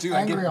 I do.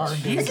 Angry I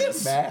R&D.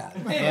 get mad.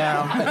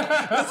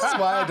 yeah. This is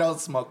why I don't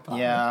smoke pot.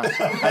 Yeah.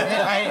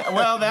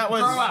 Well, that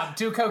was. Grow up.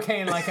 Do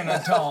cocaine like an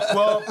adult.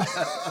 Well,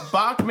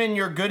 Bachman,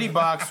 your goodie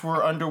box were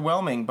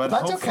underwhelming, but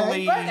That's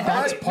hopefully. okay.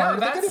 That's part of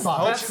the goodie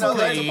box. No, that's a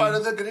Hopefully- part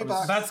of the goodie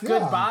box. That's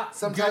good Yeah.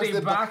 Sometimes goodie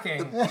the bo- bocking.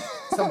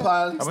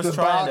 Sometimes I was the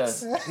trying to-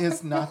 box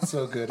is not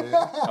so good.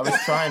 I was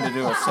trying to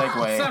do a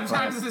segue.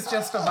 Sometimes it's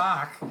just a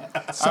bock.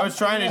 I was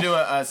trying to do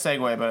a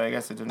segue, but I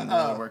guess it didn't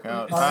really work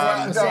out.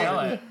 No, Nail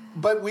it.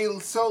 but we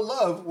so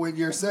love when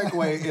your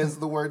segue is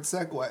the word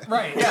segue.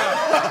 Right.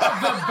 Yeah.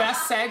 The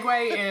best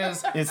segue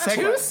is It's to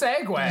segue.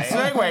 segue.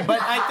 Segue, but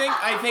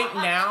I think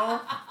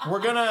now we're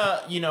gonna,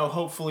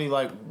 Water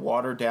like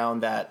water down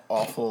that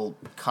awful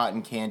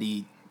cotton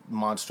candy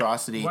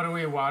monstrosity What are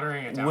we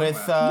watering it down with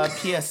with?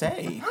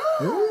 PSA.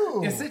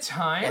 Is it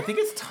time? I think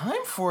it's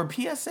time for a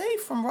PSA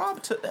from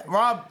Rob.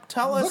 Rob,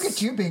 tell us. Look at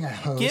you being a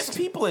host. Give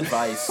people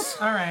advice.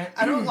 All right.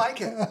 I don't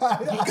like it.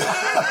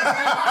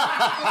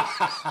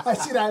 I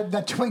see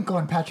that twinkle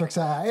in Patrick's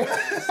eye.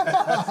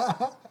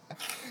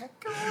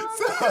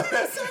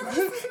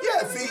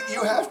 Yeah, see,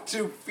 you have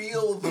to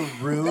feel the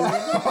room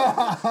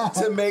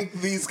to make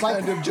these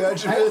kind of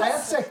judgments. I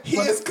have to say, He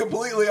is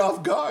completely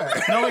off guard.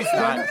 No, he's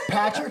not.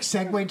 Patrick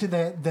segued to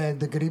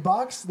the goodie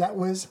box. That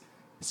was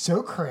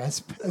so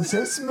crisp and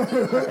so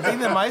smooth. I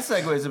think that my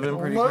segues have been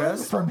pretty Learn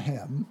crisp. from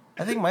him.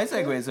 I think my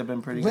segues have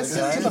been pretty good,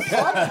 Listen to guys. the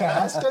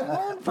podcast and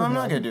learn from I'm him.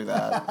 not gonna do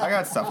that. I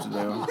got stuff to do.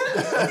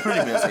 I'm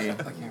pretty busy.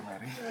 Okay,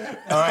 ready?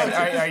 All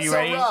right, are you So,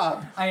 ready?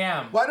 Rob, I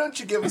am. why don't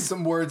you give us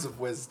some words of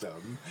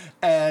wisdom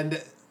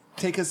and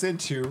take us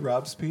into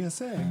Rob's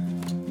PSA.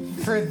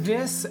 For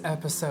this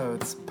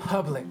episode's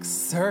public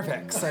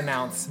cervix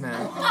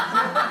announcement,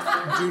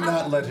 Do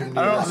not let him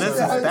I don't.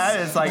 That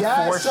is like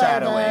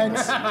foreshadowing.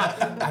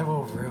 I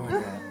will ruin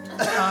it.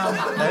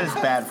 That is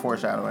bad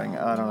foreshadowing.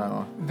 I don't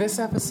know. This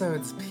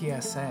episode's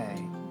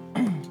PSA.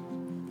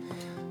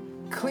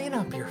 Clean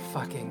up your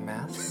fucking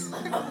mess.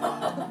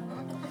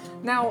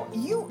 Now,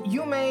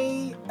 you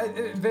may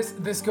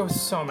this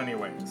goes so many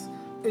ways.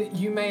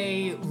 You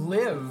may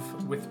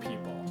live with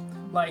people,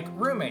 like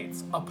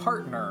roommates, a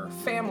partner,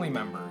 family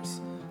members.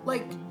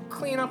 Like,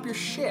 clean up your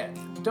shit.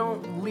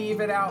 Don't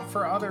leave it out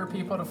for other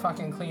people to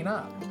fucking clean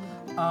up.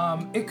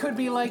 It could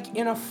be like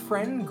in a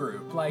friend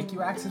group, like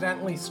you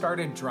accidentally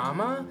started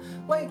drama.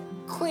 Like,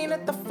 clean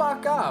it the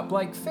fuck up.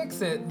 Like,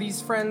 fix it.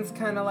 These friends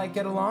kind of like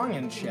get along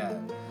and shit.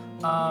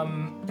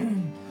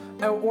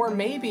 Or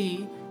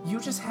maybe you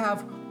just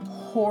have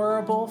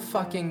horrible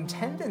fucking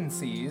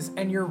tendencies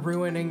and you're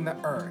ruining the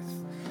earth.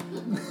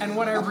 And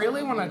what I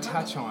really want to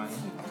touch on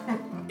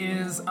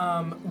is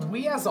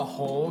we as a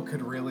whole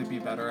could really be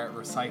better at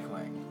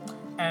recycling.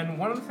 And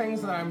one of the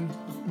things that I'm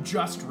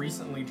just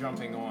recently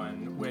jumping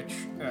on, which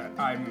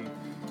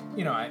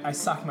I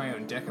suck my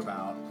own dick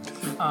about,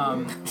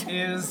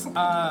 is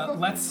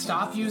let's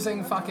stop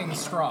using fucking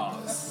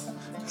straws.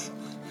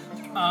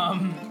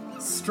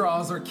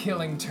 Straws are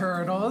killing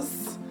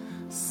turtles.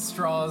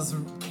 Straws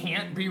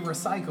can't be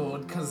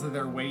recycled because of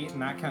their weight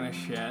and that kind of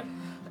shit.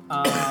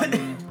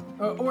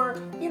 Or,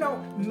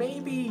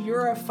 maybe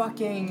you're a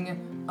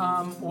fucking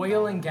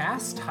oil and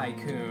gas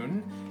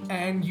tycoon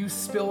and you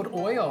spilled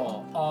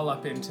oil all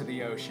up into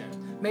the ocean.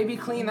 Maybe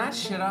clean that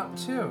shit up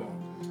too.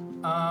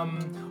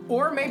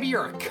 Or maybe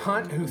you're a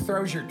cunt who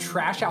throws your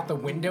trash out the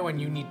window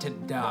and you need to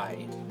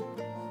die.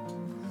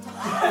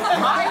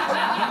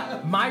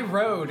 My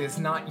road is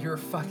not your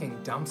fucking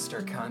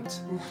dumpster, cunt.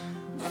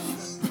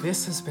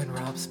 This has been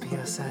Rob's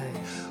PSA.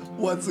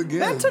 Once again,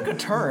 That took a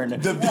turn.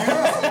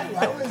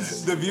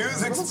 the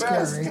views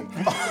expressed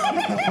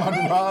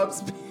on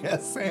Rob's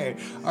PSA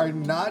are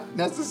not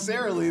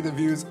necessarily the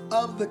views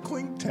of the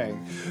Clink Tank.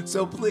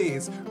 So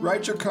please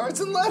write your cards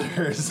and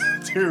letters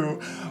to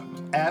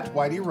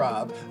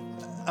 @WhiteyRob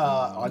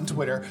on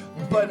Twitter,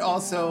 but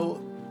also,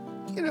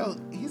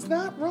 he's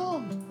not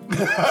wrong.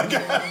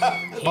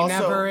 He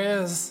never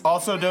is.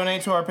 Also,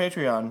 donate to our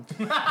Patreon.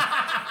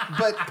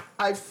 But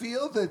I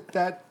feel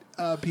that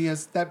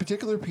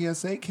particular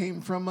PSA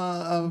came from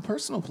a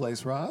personal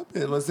place, Rob.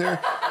 Was there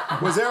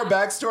a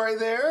backstory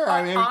there?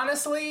 I mean,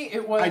 Honestly,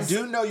 it was... I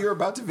do know you're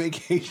about to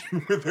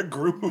vacation with a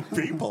group of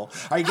people.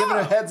 Are you giving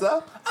a heads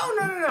up? Oh,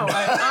 no.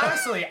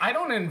 Honestly, I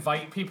don't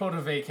invite people to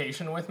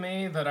vacation with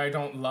me that I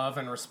don't love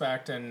and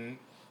respect and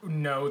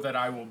know that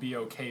I will be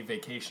okay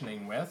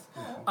vacationing with.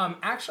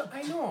 Actually,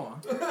 I know.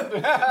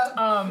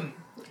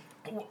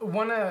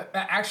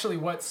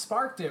 What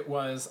sparked it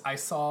was I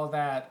saw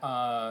that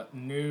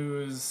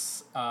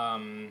news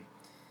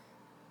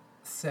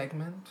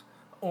segment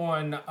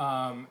on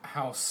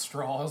how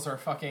straws are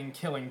fucking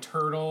killing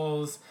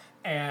turtles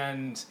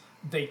and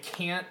they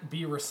can't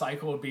be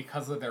recycled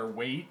because of their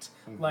weight.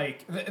 Mm-hmm.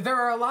 Like, there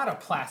are a lot of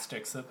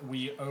plastics that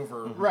we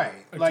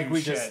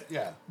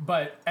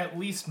but at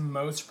least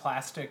most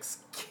plastics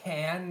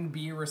can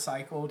be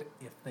recycled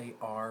if they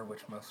are,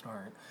 which most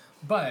aren't.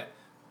 But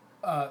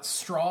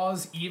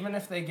straws, even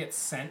if they get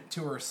sent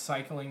to a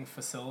recycling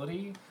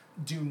facility,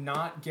 do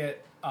not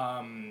get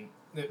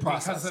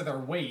because of their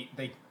weight.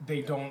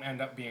 They don't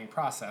end up being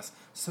processed,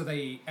 so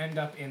they end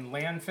up in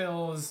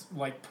landfills,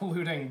 like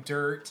polluting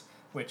dirt.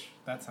 Which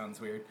that sounds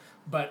weird,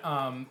 but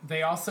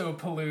they also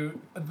pollute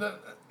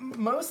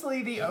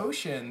mostly the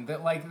ocean.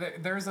 That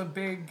there's a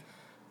big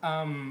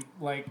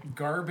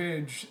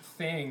garbage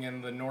thing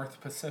in the North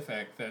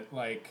Pacific that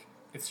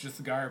it's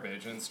just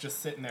garbage and it's just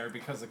sitting there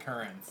because of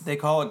currents. They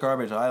call it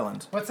Garbage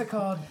Island. What's it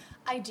called?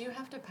 I do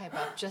have to pipe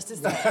up just to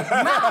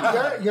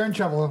say. You're in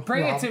trouble.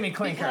 Bring Rob. it to me,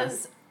 Clinker.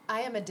 Because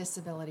I am a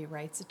disability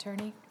rights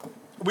attorney.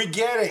 We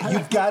get it.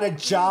 You've got a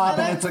job,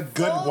 and it's a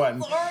good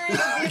one. Sorry to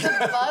be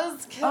the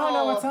buzzkill. Oh,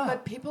 no, what's up?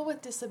 But people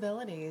with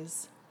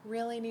disabilities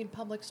really need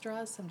public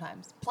straws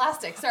sometimes.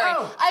 Plastic, sorry.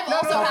 Oh, I've no,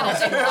 also no, had no. a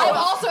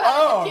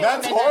tequila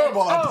That's midnight.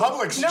 horrible. A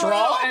public No,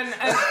 straw?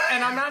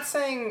 and I'm not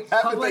saying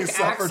Haven't public they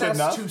suffered access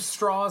enough? to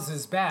straws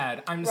is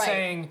bad. I'm Right.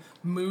 saying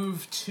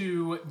move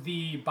to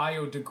the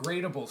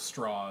biodegradable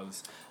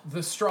straws.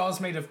 The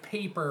straws made of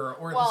paper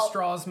or the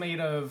straws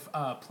made of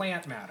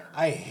plant matter.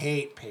 I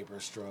hate paper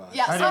straws.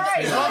 Yeah, All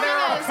right, well, there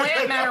are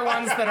plant matter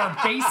ones that are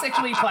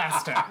basically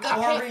plastic.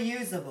 Or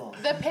reusable.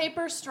 The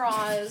paper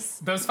straws.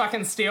 Those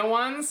fucking steel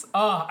ones,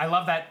 oh, I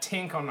love that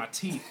tink on my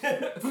teeth.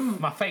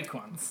 My fake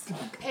ones.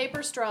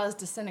 Paper straws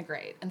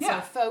disintegrate. And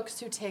Yeah. so folks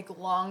who take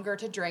longer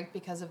to drink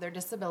because of their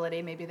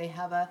disability, maybe they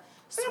have a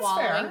fair.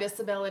 swallowing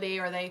disability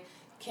or they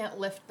can't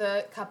lift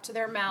the cup to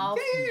their mouth.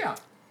 Yeah.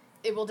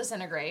 it will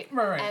disintegrate.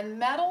 Right. And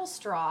metal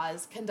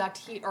straws conduct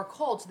heat or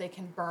cold, so they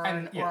can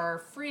burn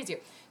or freeze you.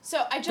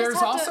 So I just There's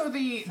have also to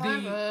the no,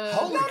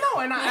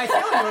 and I feel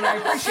you and I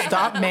appreciate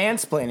Stop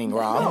mansplaining,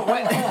 Rob.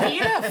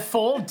 Eat a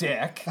full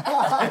dick. No,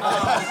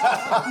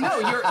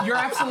 you're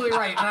absolutely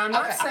right, and I'm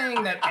not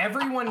saying that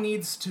everyone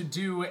needs to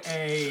do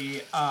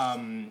a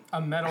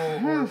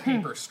metal or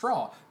paper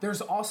straw.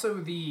 There's also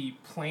the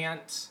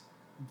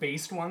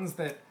plant-based ones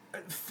that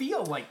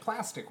feel like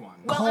plastic ones.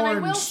 Well, and I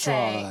Corn will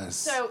say, straws.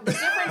 so the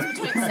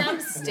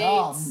difference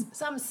between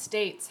some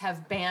states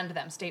have banned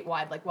them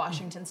statewide, like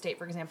Washington State,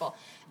 for example.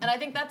 And I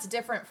think that's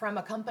different from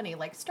a company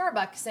like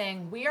Starbucks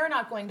saying, we are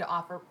not going to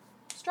offer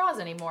straws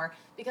anymore,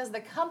 because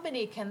the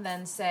company can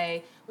then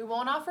say, we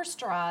won't offer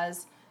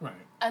straws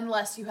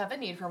unless you have a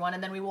need for one,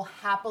 and then we will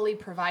happily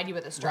provide you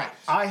with a straw. Right.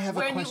 I have a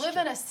When you question. live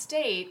in a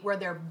state where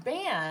they're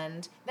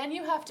banned, then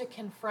you have to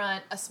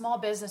confront a small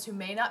business who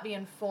may not be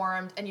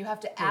informed, and you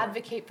have to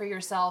advocate for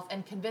yourself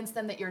and convince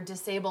them that you're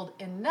disabled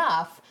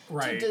enough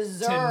to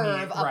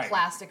deserve a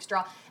plastic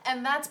straw.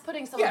 And that's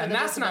putting someone with a and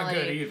that's disability.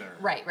 not good either.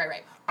 Right.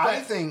 I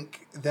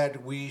think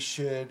that we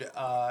should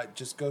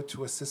just go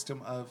to a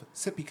system of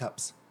sippy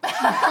cups.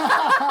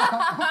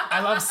 I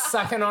love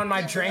sucking on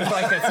my drink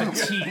like it's a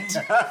teat.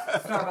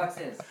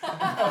 Starbucks is. Really,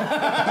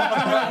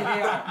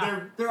 they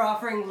are. They're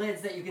offering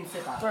lids that you can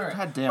sip out of.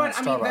 God damn But it,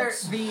 I mean,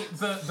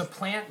 Starbucks. the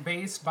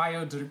plant-based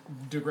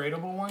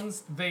biodegradable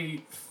ones,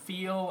 they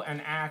feel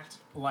and act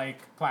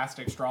like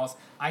plastic straws.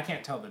 I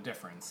can't tell the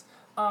difference.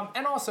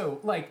 And also,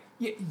 like,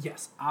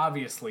 yes,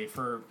 obviously,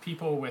 for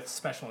people with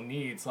special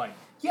needs, like,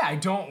 I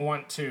don't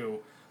want to,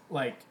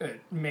 like,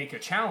 make a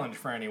challenge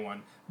for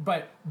anyone,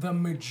 but the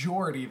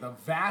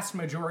vast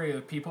majority of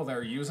the people that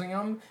are using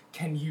them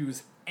can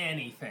use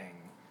anything.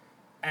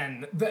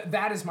 And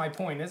that is my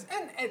point.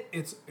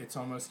 It's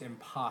almost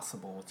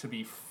impossible to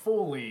be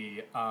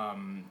fully,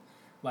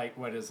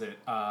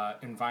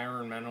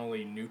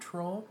 environmentally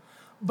neutral,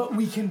 but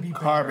we can be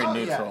better. Carbon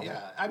neutral.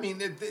 Yeah. I mean,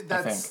 think.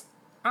 that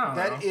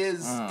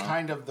is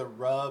kind of the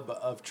rub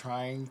of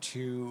trying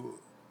to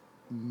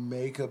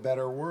make a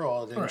better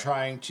world and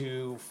trying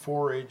to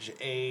forage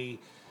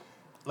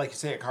like you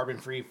say, a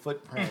carbon-free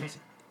footprint.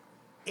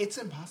 It's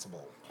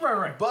impossible.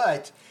 Right.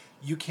 But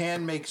you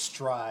can make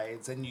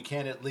strides, and you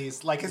can at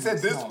least, like I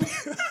said,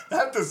 I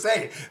have to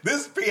say,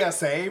 this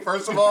PSA,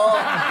 first of all,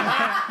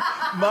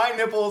 my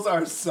nipples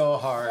are so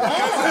hard.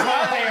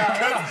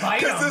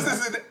 Because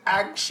this is an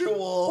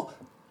actual...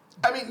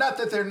 I mean, not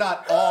that they're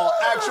not all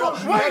actual...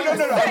 No. I would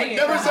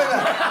never say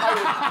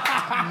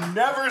that. I would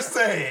never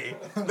say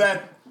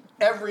that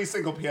every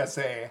single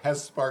PSA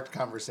has sparked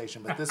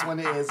conversation, but this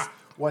one is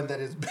one that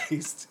is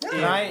based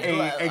in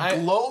a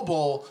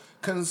global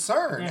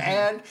concern.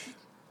 And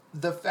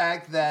the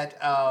fact that,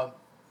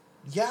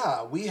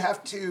 we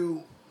have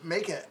to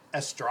make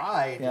a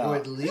stride to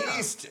at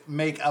least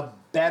make a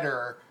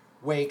better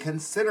way,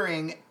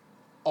 considering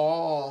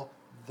all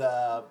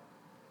the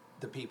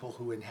people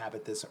who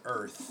inhabit this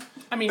earth.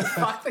 I mean,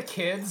 fuck the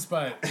kids,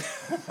 but...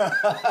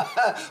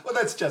 Well,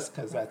 that's just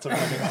because that's a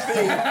running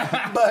thing.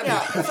 But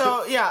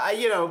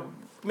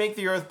make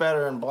the earth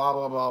better and blah,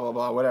 blah, blah, blah,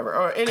 blah, whatever.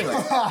 Or anyway,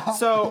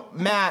 so,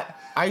 Matt,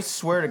 I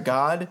swear to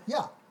God,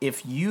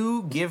 if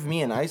you give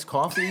me an iced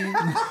coffee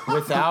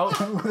without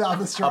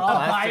the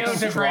straw,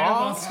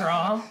 biodegradable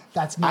straw,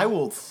 that's not. I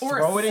will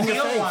throw it in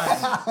your face.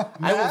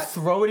 I will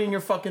throw it in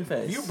your fucking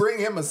face. You bring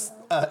him a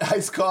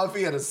iced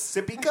coffee and a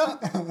sippy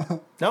cup?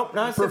 Nope,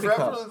 not a sippy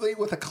cup. Preferably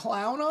with a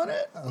clown on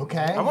it?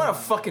 Okay. I want a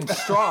fucking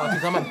straw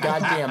because I'm a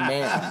goddamn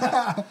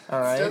man. All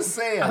right? Just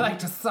saying. I like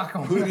to suck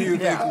them. Who do you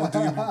think will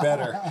do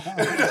better?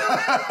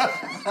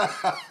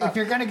 If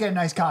you're gonna get a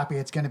nice coffee,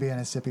 it's gonna be in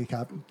a sippy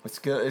cup. It's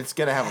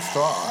gonna have a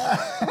straw.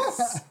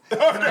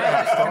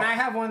 Can I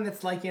have one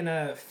that's like in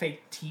a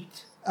fake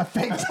teat? A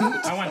fake teat?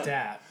 I want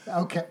that.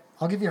 Okay,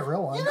 I'll give you a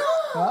real one.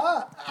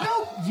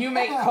 You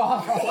make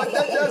coffee. But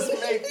that does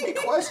make me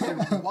question,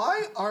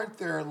 why aren't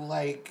there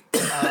like...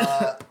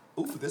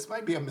 this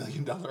might be $1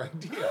 million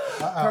idea.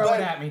 Throw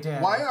it at me,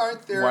 Dad. Why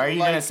aren't there Why are you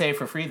gonna say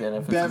for free then?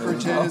 If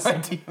beverages?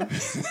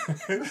 It's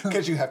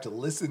Because you have to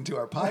listen to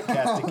our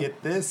podcast to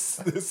get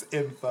this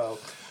info.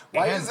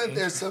 Why isn't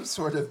there some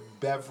sort of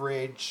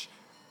beverage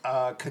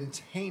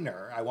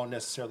container?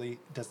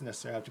 Doesn't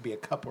necessarily have to be a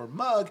cup or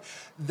mug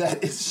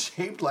that is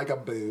shaped like a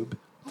boob.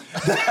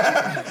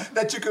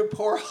 that you could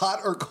pour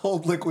hot or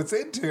cold liquids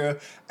into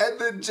and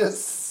then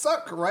just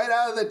suck right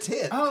out of the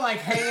tin. Oh, like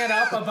hang it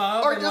up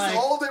above? Or just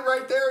hold it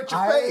right there at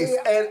your face.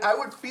 And I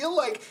would feel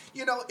like,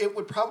 it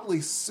would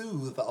probably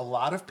soothe a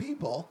lot of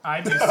people.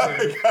 I'd be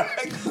soothed.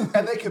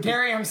 And they could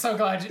Gary, I'm so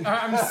glad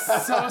I'm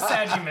so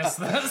sad you missed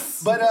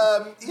this. But,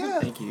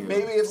 Thank you.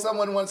 maybe if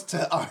someone wants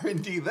to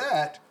R&D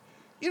that,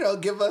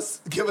 give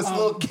us a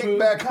little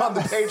kickback on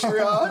the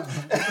Patreon,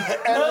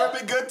 and we'll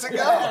be good to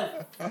go.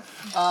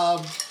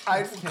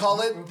 I'd call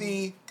it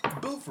the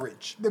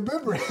Beverage. The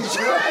beverage.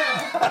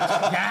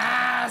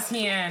 Yes,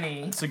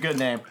 Yanny. It's a good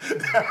name.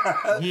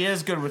 He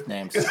is good with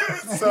names.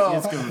 So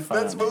It's good with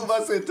let's final move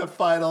us into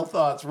final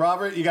thoughts.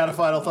 Robert, you got a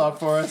final thought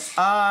for us?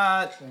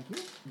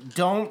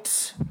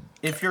 Don't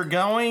if you're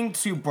going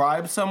to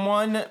bribe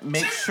someone,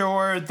 make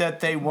sure that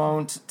they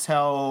won't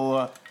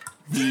tell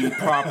the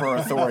proper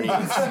authorities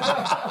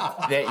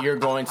that you're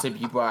going to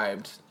be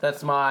bribed.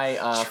 That's my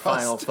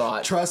final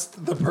thought.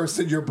 Trust the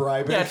person you're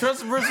bribing. Yeah,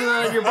 trust the person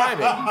that you're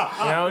bribing.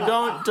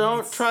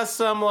 Don't trust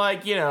some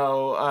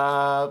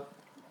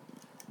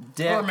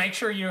dick. Or make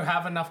sure you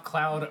have enough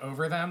cloud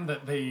over them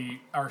that they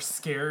are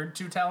scared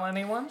to tell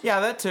anyone. Yeah,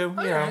 that too.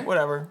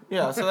 Whatever.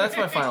 Yeah, so that's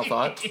my final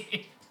thought.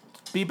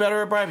 Be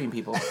better at bribing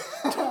people.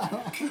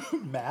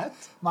 Matt?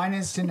 Mine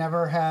is to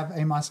never have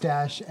a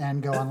mustache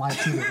and go on live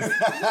TV.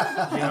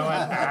 You know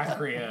what?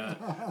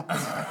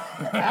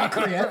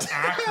 Accurate.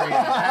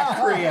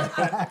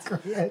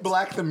 Accurate.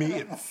 Black the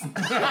meats.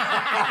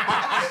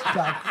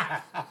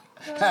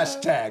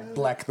 Hashtag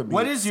black the meats.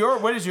 What is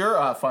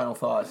your final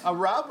thought?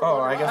 Rob?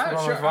 I guess we're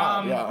going with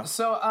Rob. Yeah.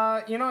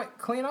 So, you know what?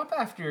 Clean up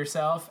after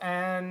yourself,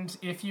 and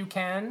if you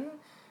can,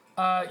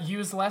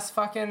 use less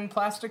fucking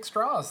plastic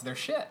straws. They're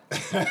shit.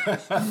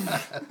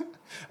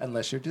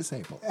 Unless you're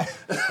disabled. No,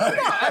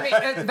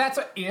 I mean, that's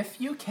if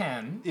you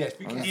can. Yeah, if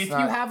you can. If you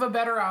have a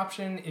better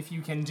option, if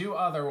you can do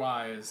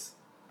otherwise,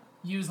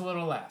 use a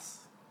little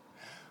less.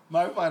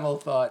 My final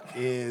thought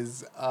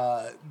is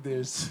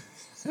there's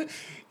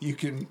you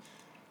can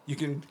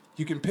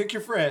pick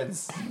your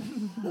friends,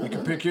 you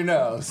can pick your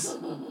nose,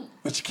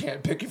 but you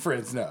can't pick your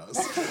friend's nose.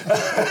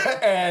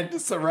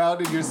 And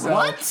surrounding yourself.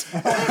 What?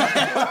 Wait, do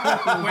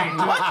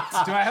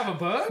I have a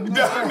book?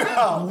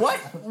 No. What?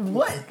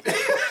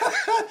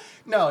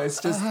 No, it's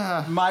just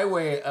my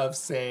way of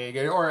saying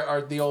it,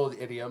 or the old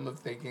idiom of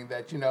thinking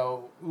that,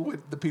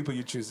 the people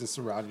you choose to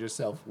surround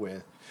yourself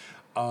with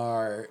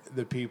are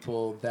the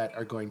people that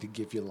are going to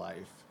give you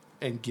life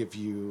and give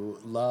you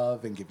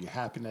love and give you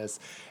happiness.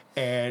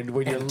 And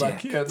when you're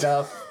lucky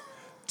enough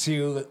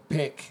to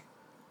pick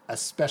a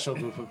special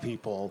group of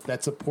people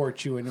that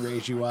support you and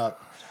raise you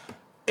up,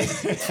 Don't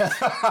touch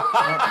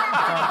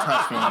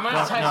me. I'm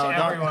gonna touch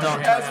everyone.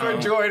 as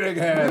we're joining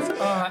hands,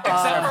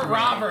 Except for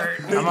Robert.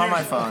 I'm on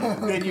my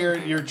phone. then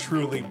you're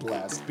truly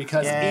blessed,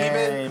 because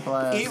Yay,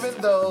 blessed. even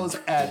those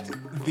at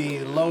the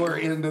lower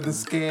end of the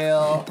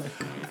scale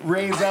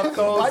raise up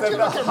those at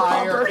the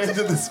higher end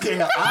of the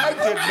scale.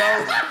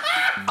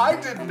 I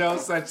didn't know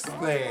such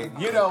thing,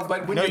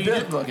 But when No, you you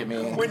build, did look at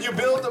me. when you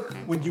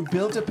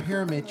build a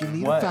pyramid, you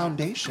need What? a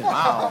foundation.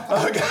 Wow.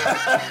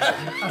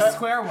 A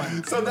square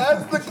one. So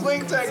that's the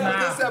Cling Tank for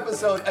this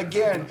episode.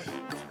 Again,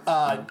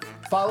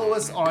 follow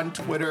us on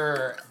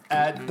Twitter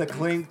at The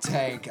Cling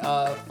Tank.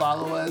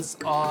 Follow us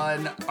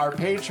on our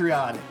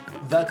Patreon,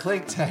 The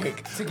Cling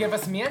Tank. To give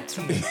us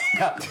minty.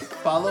 Yeah.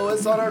 Follow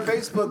us on our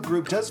Facebook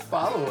group. Just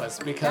follow us,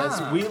 because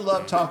we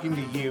love talking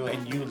to you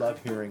and you love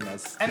hearing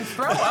us. And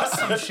throw us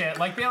some shit.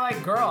 Like, be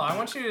like, girl, I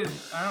want you to,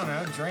 I don't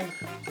know, drink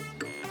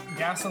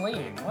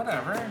gasoline.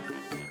 Whatever.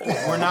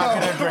 We're not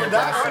gonna drink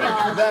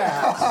that. Do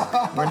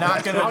that. We're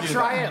not gonna I'll do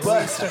try that.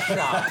 at least a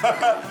shot.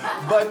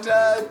 But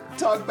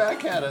talk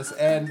back at us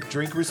and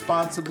drink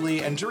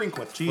responsibly and drink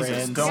with Jesus,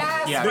 friends. don't.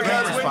 Yes, Yeah, Because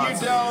drink when you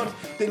responsibly. don't,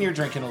 then you're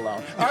drinking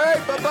alone. All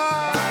right,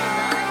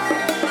 bye-bye.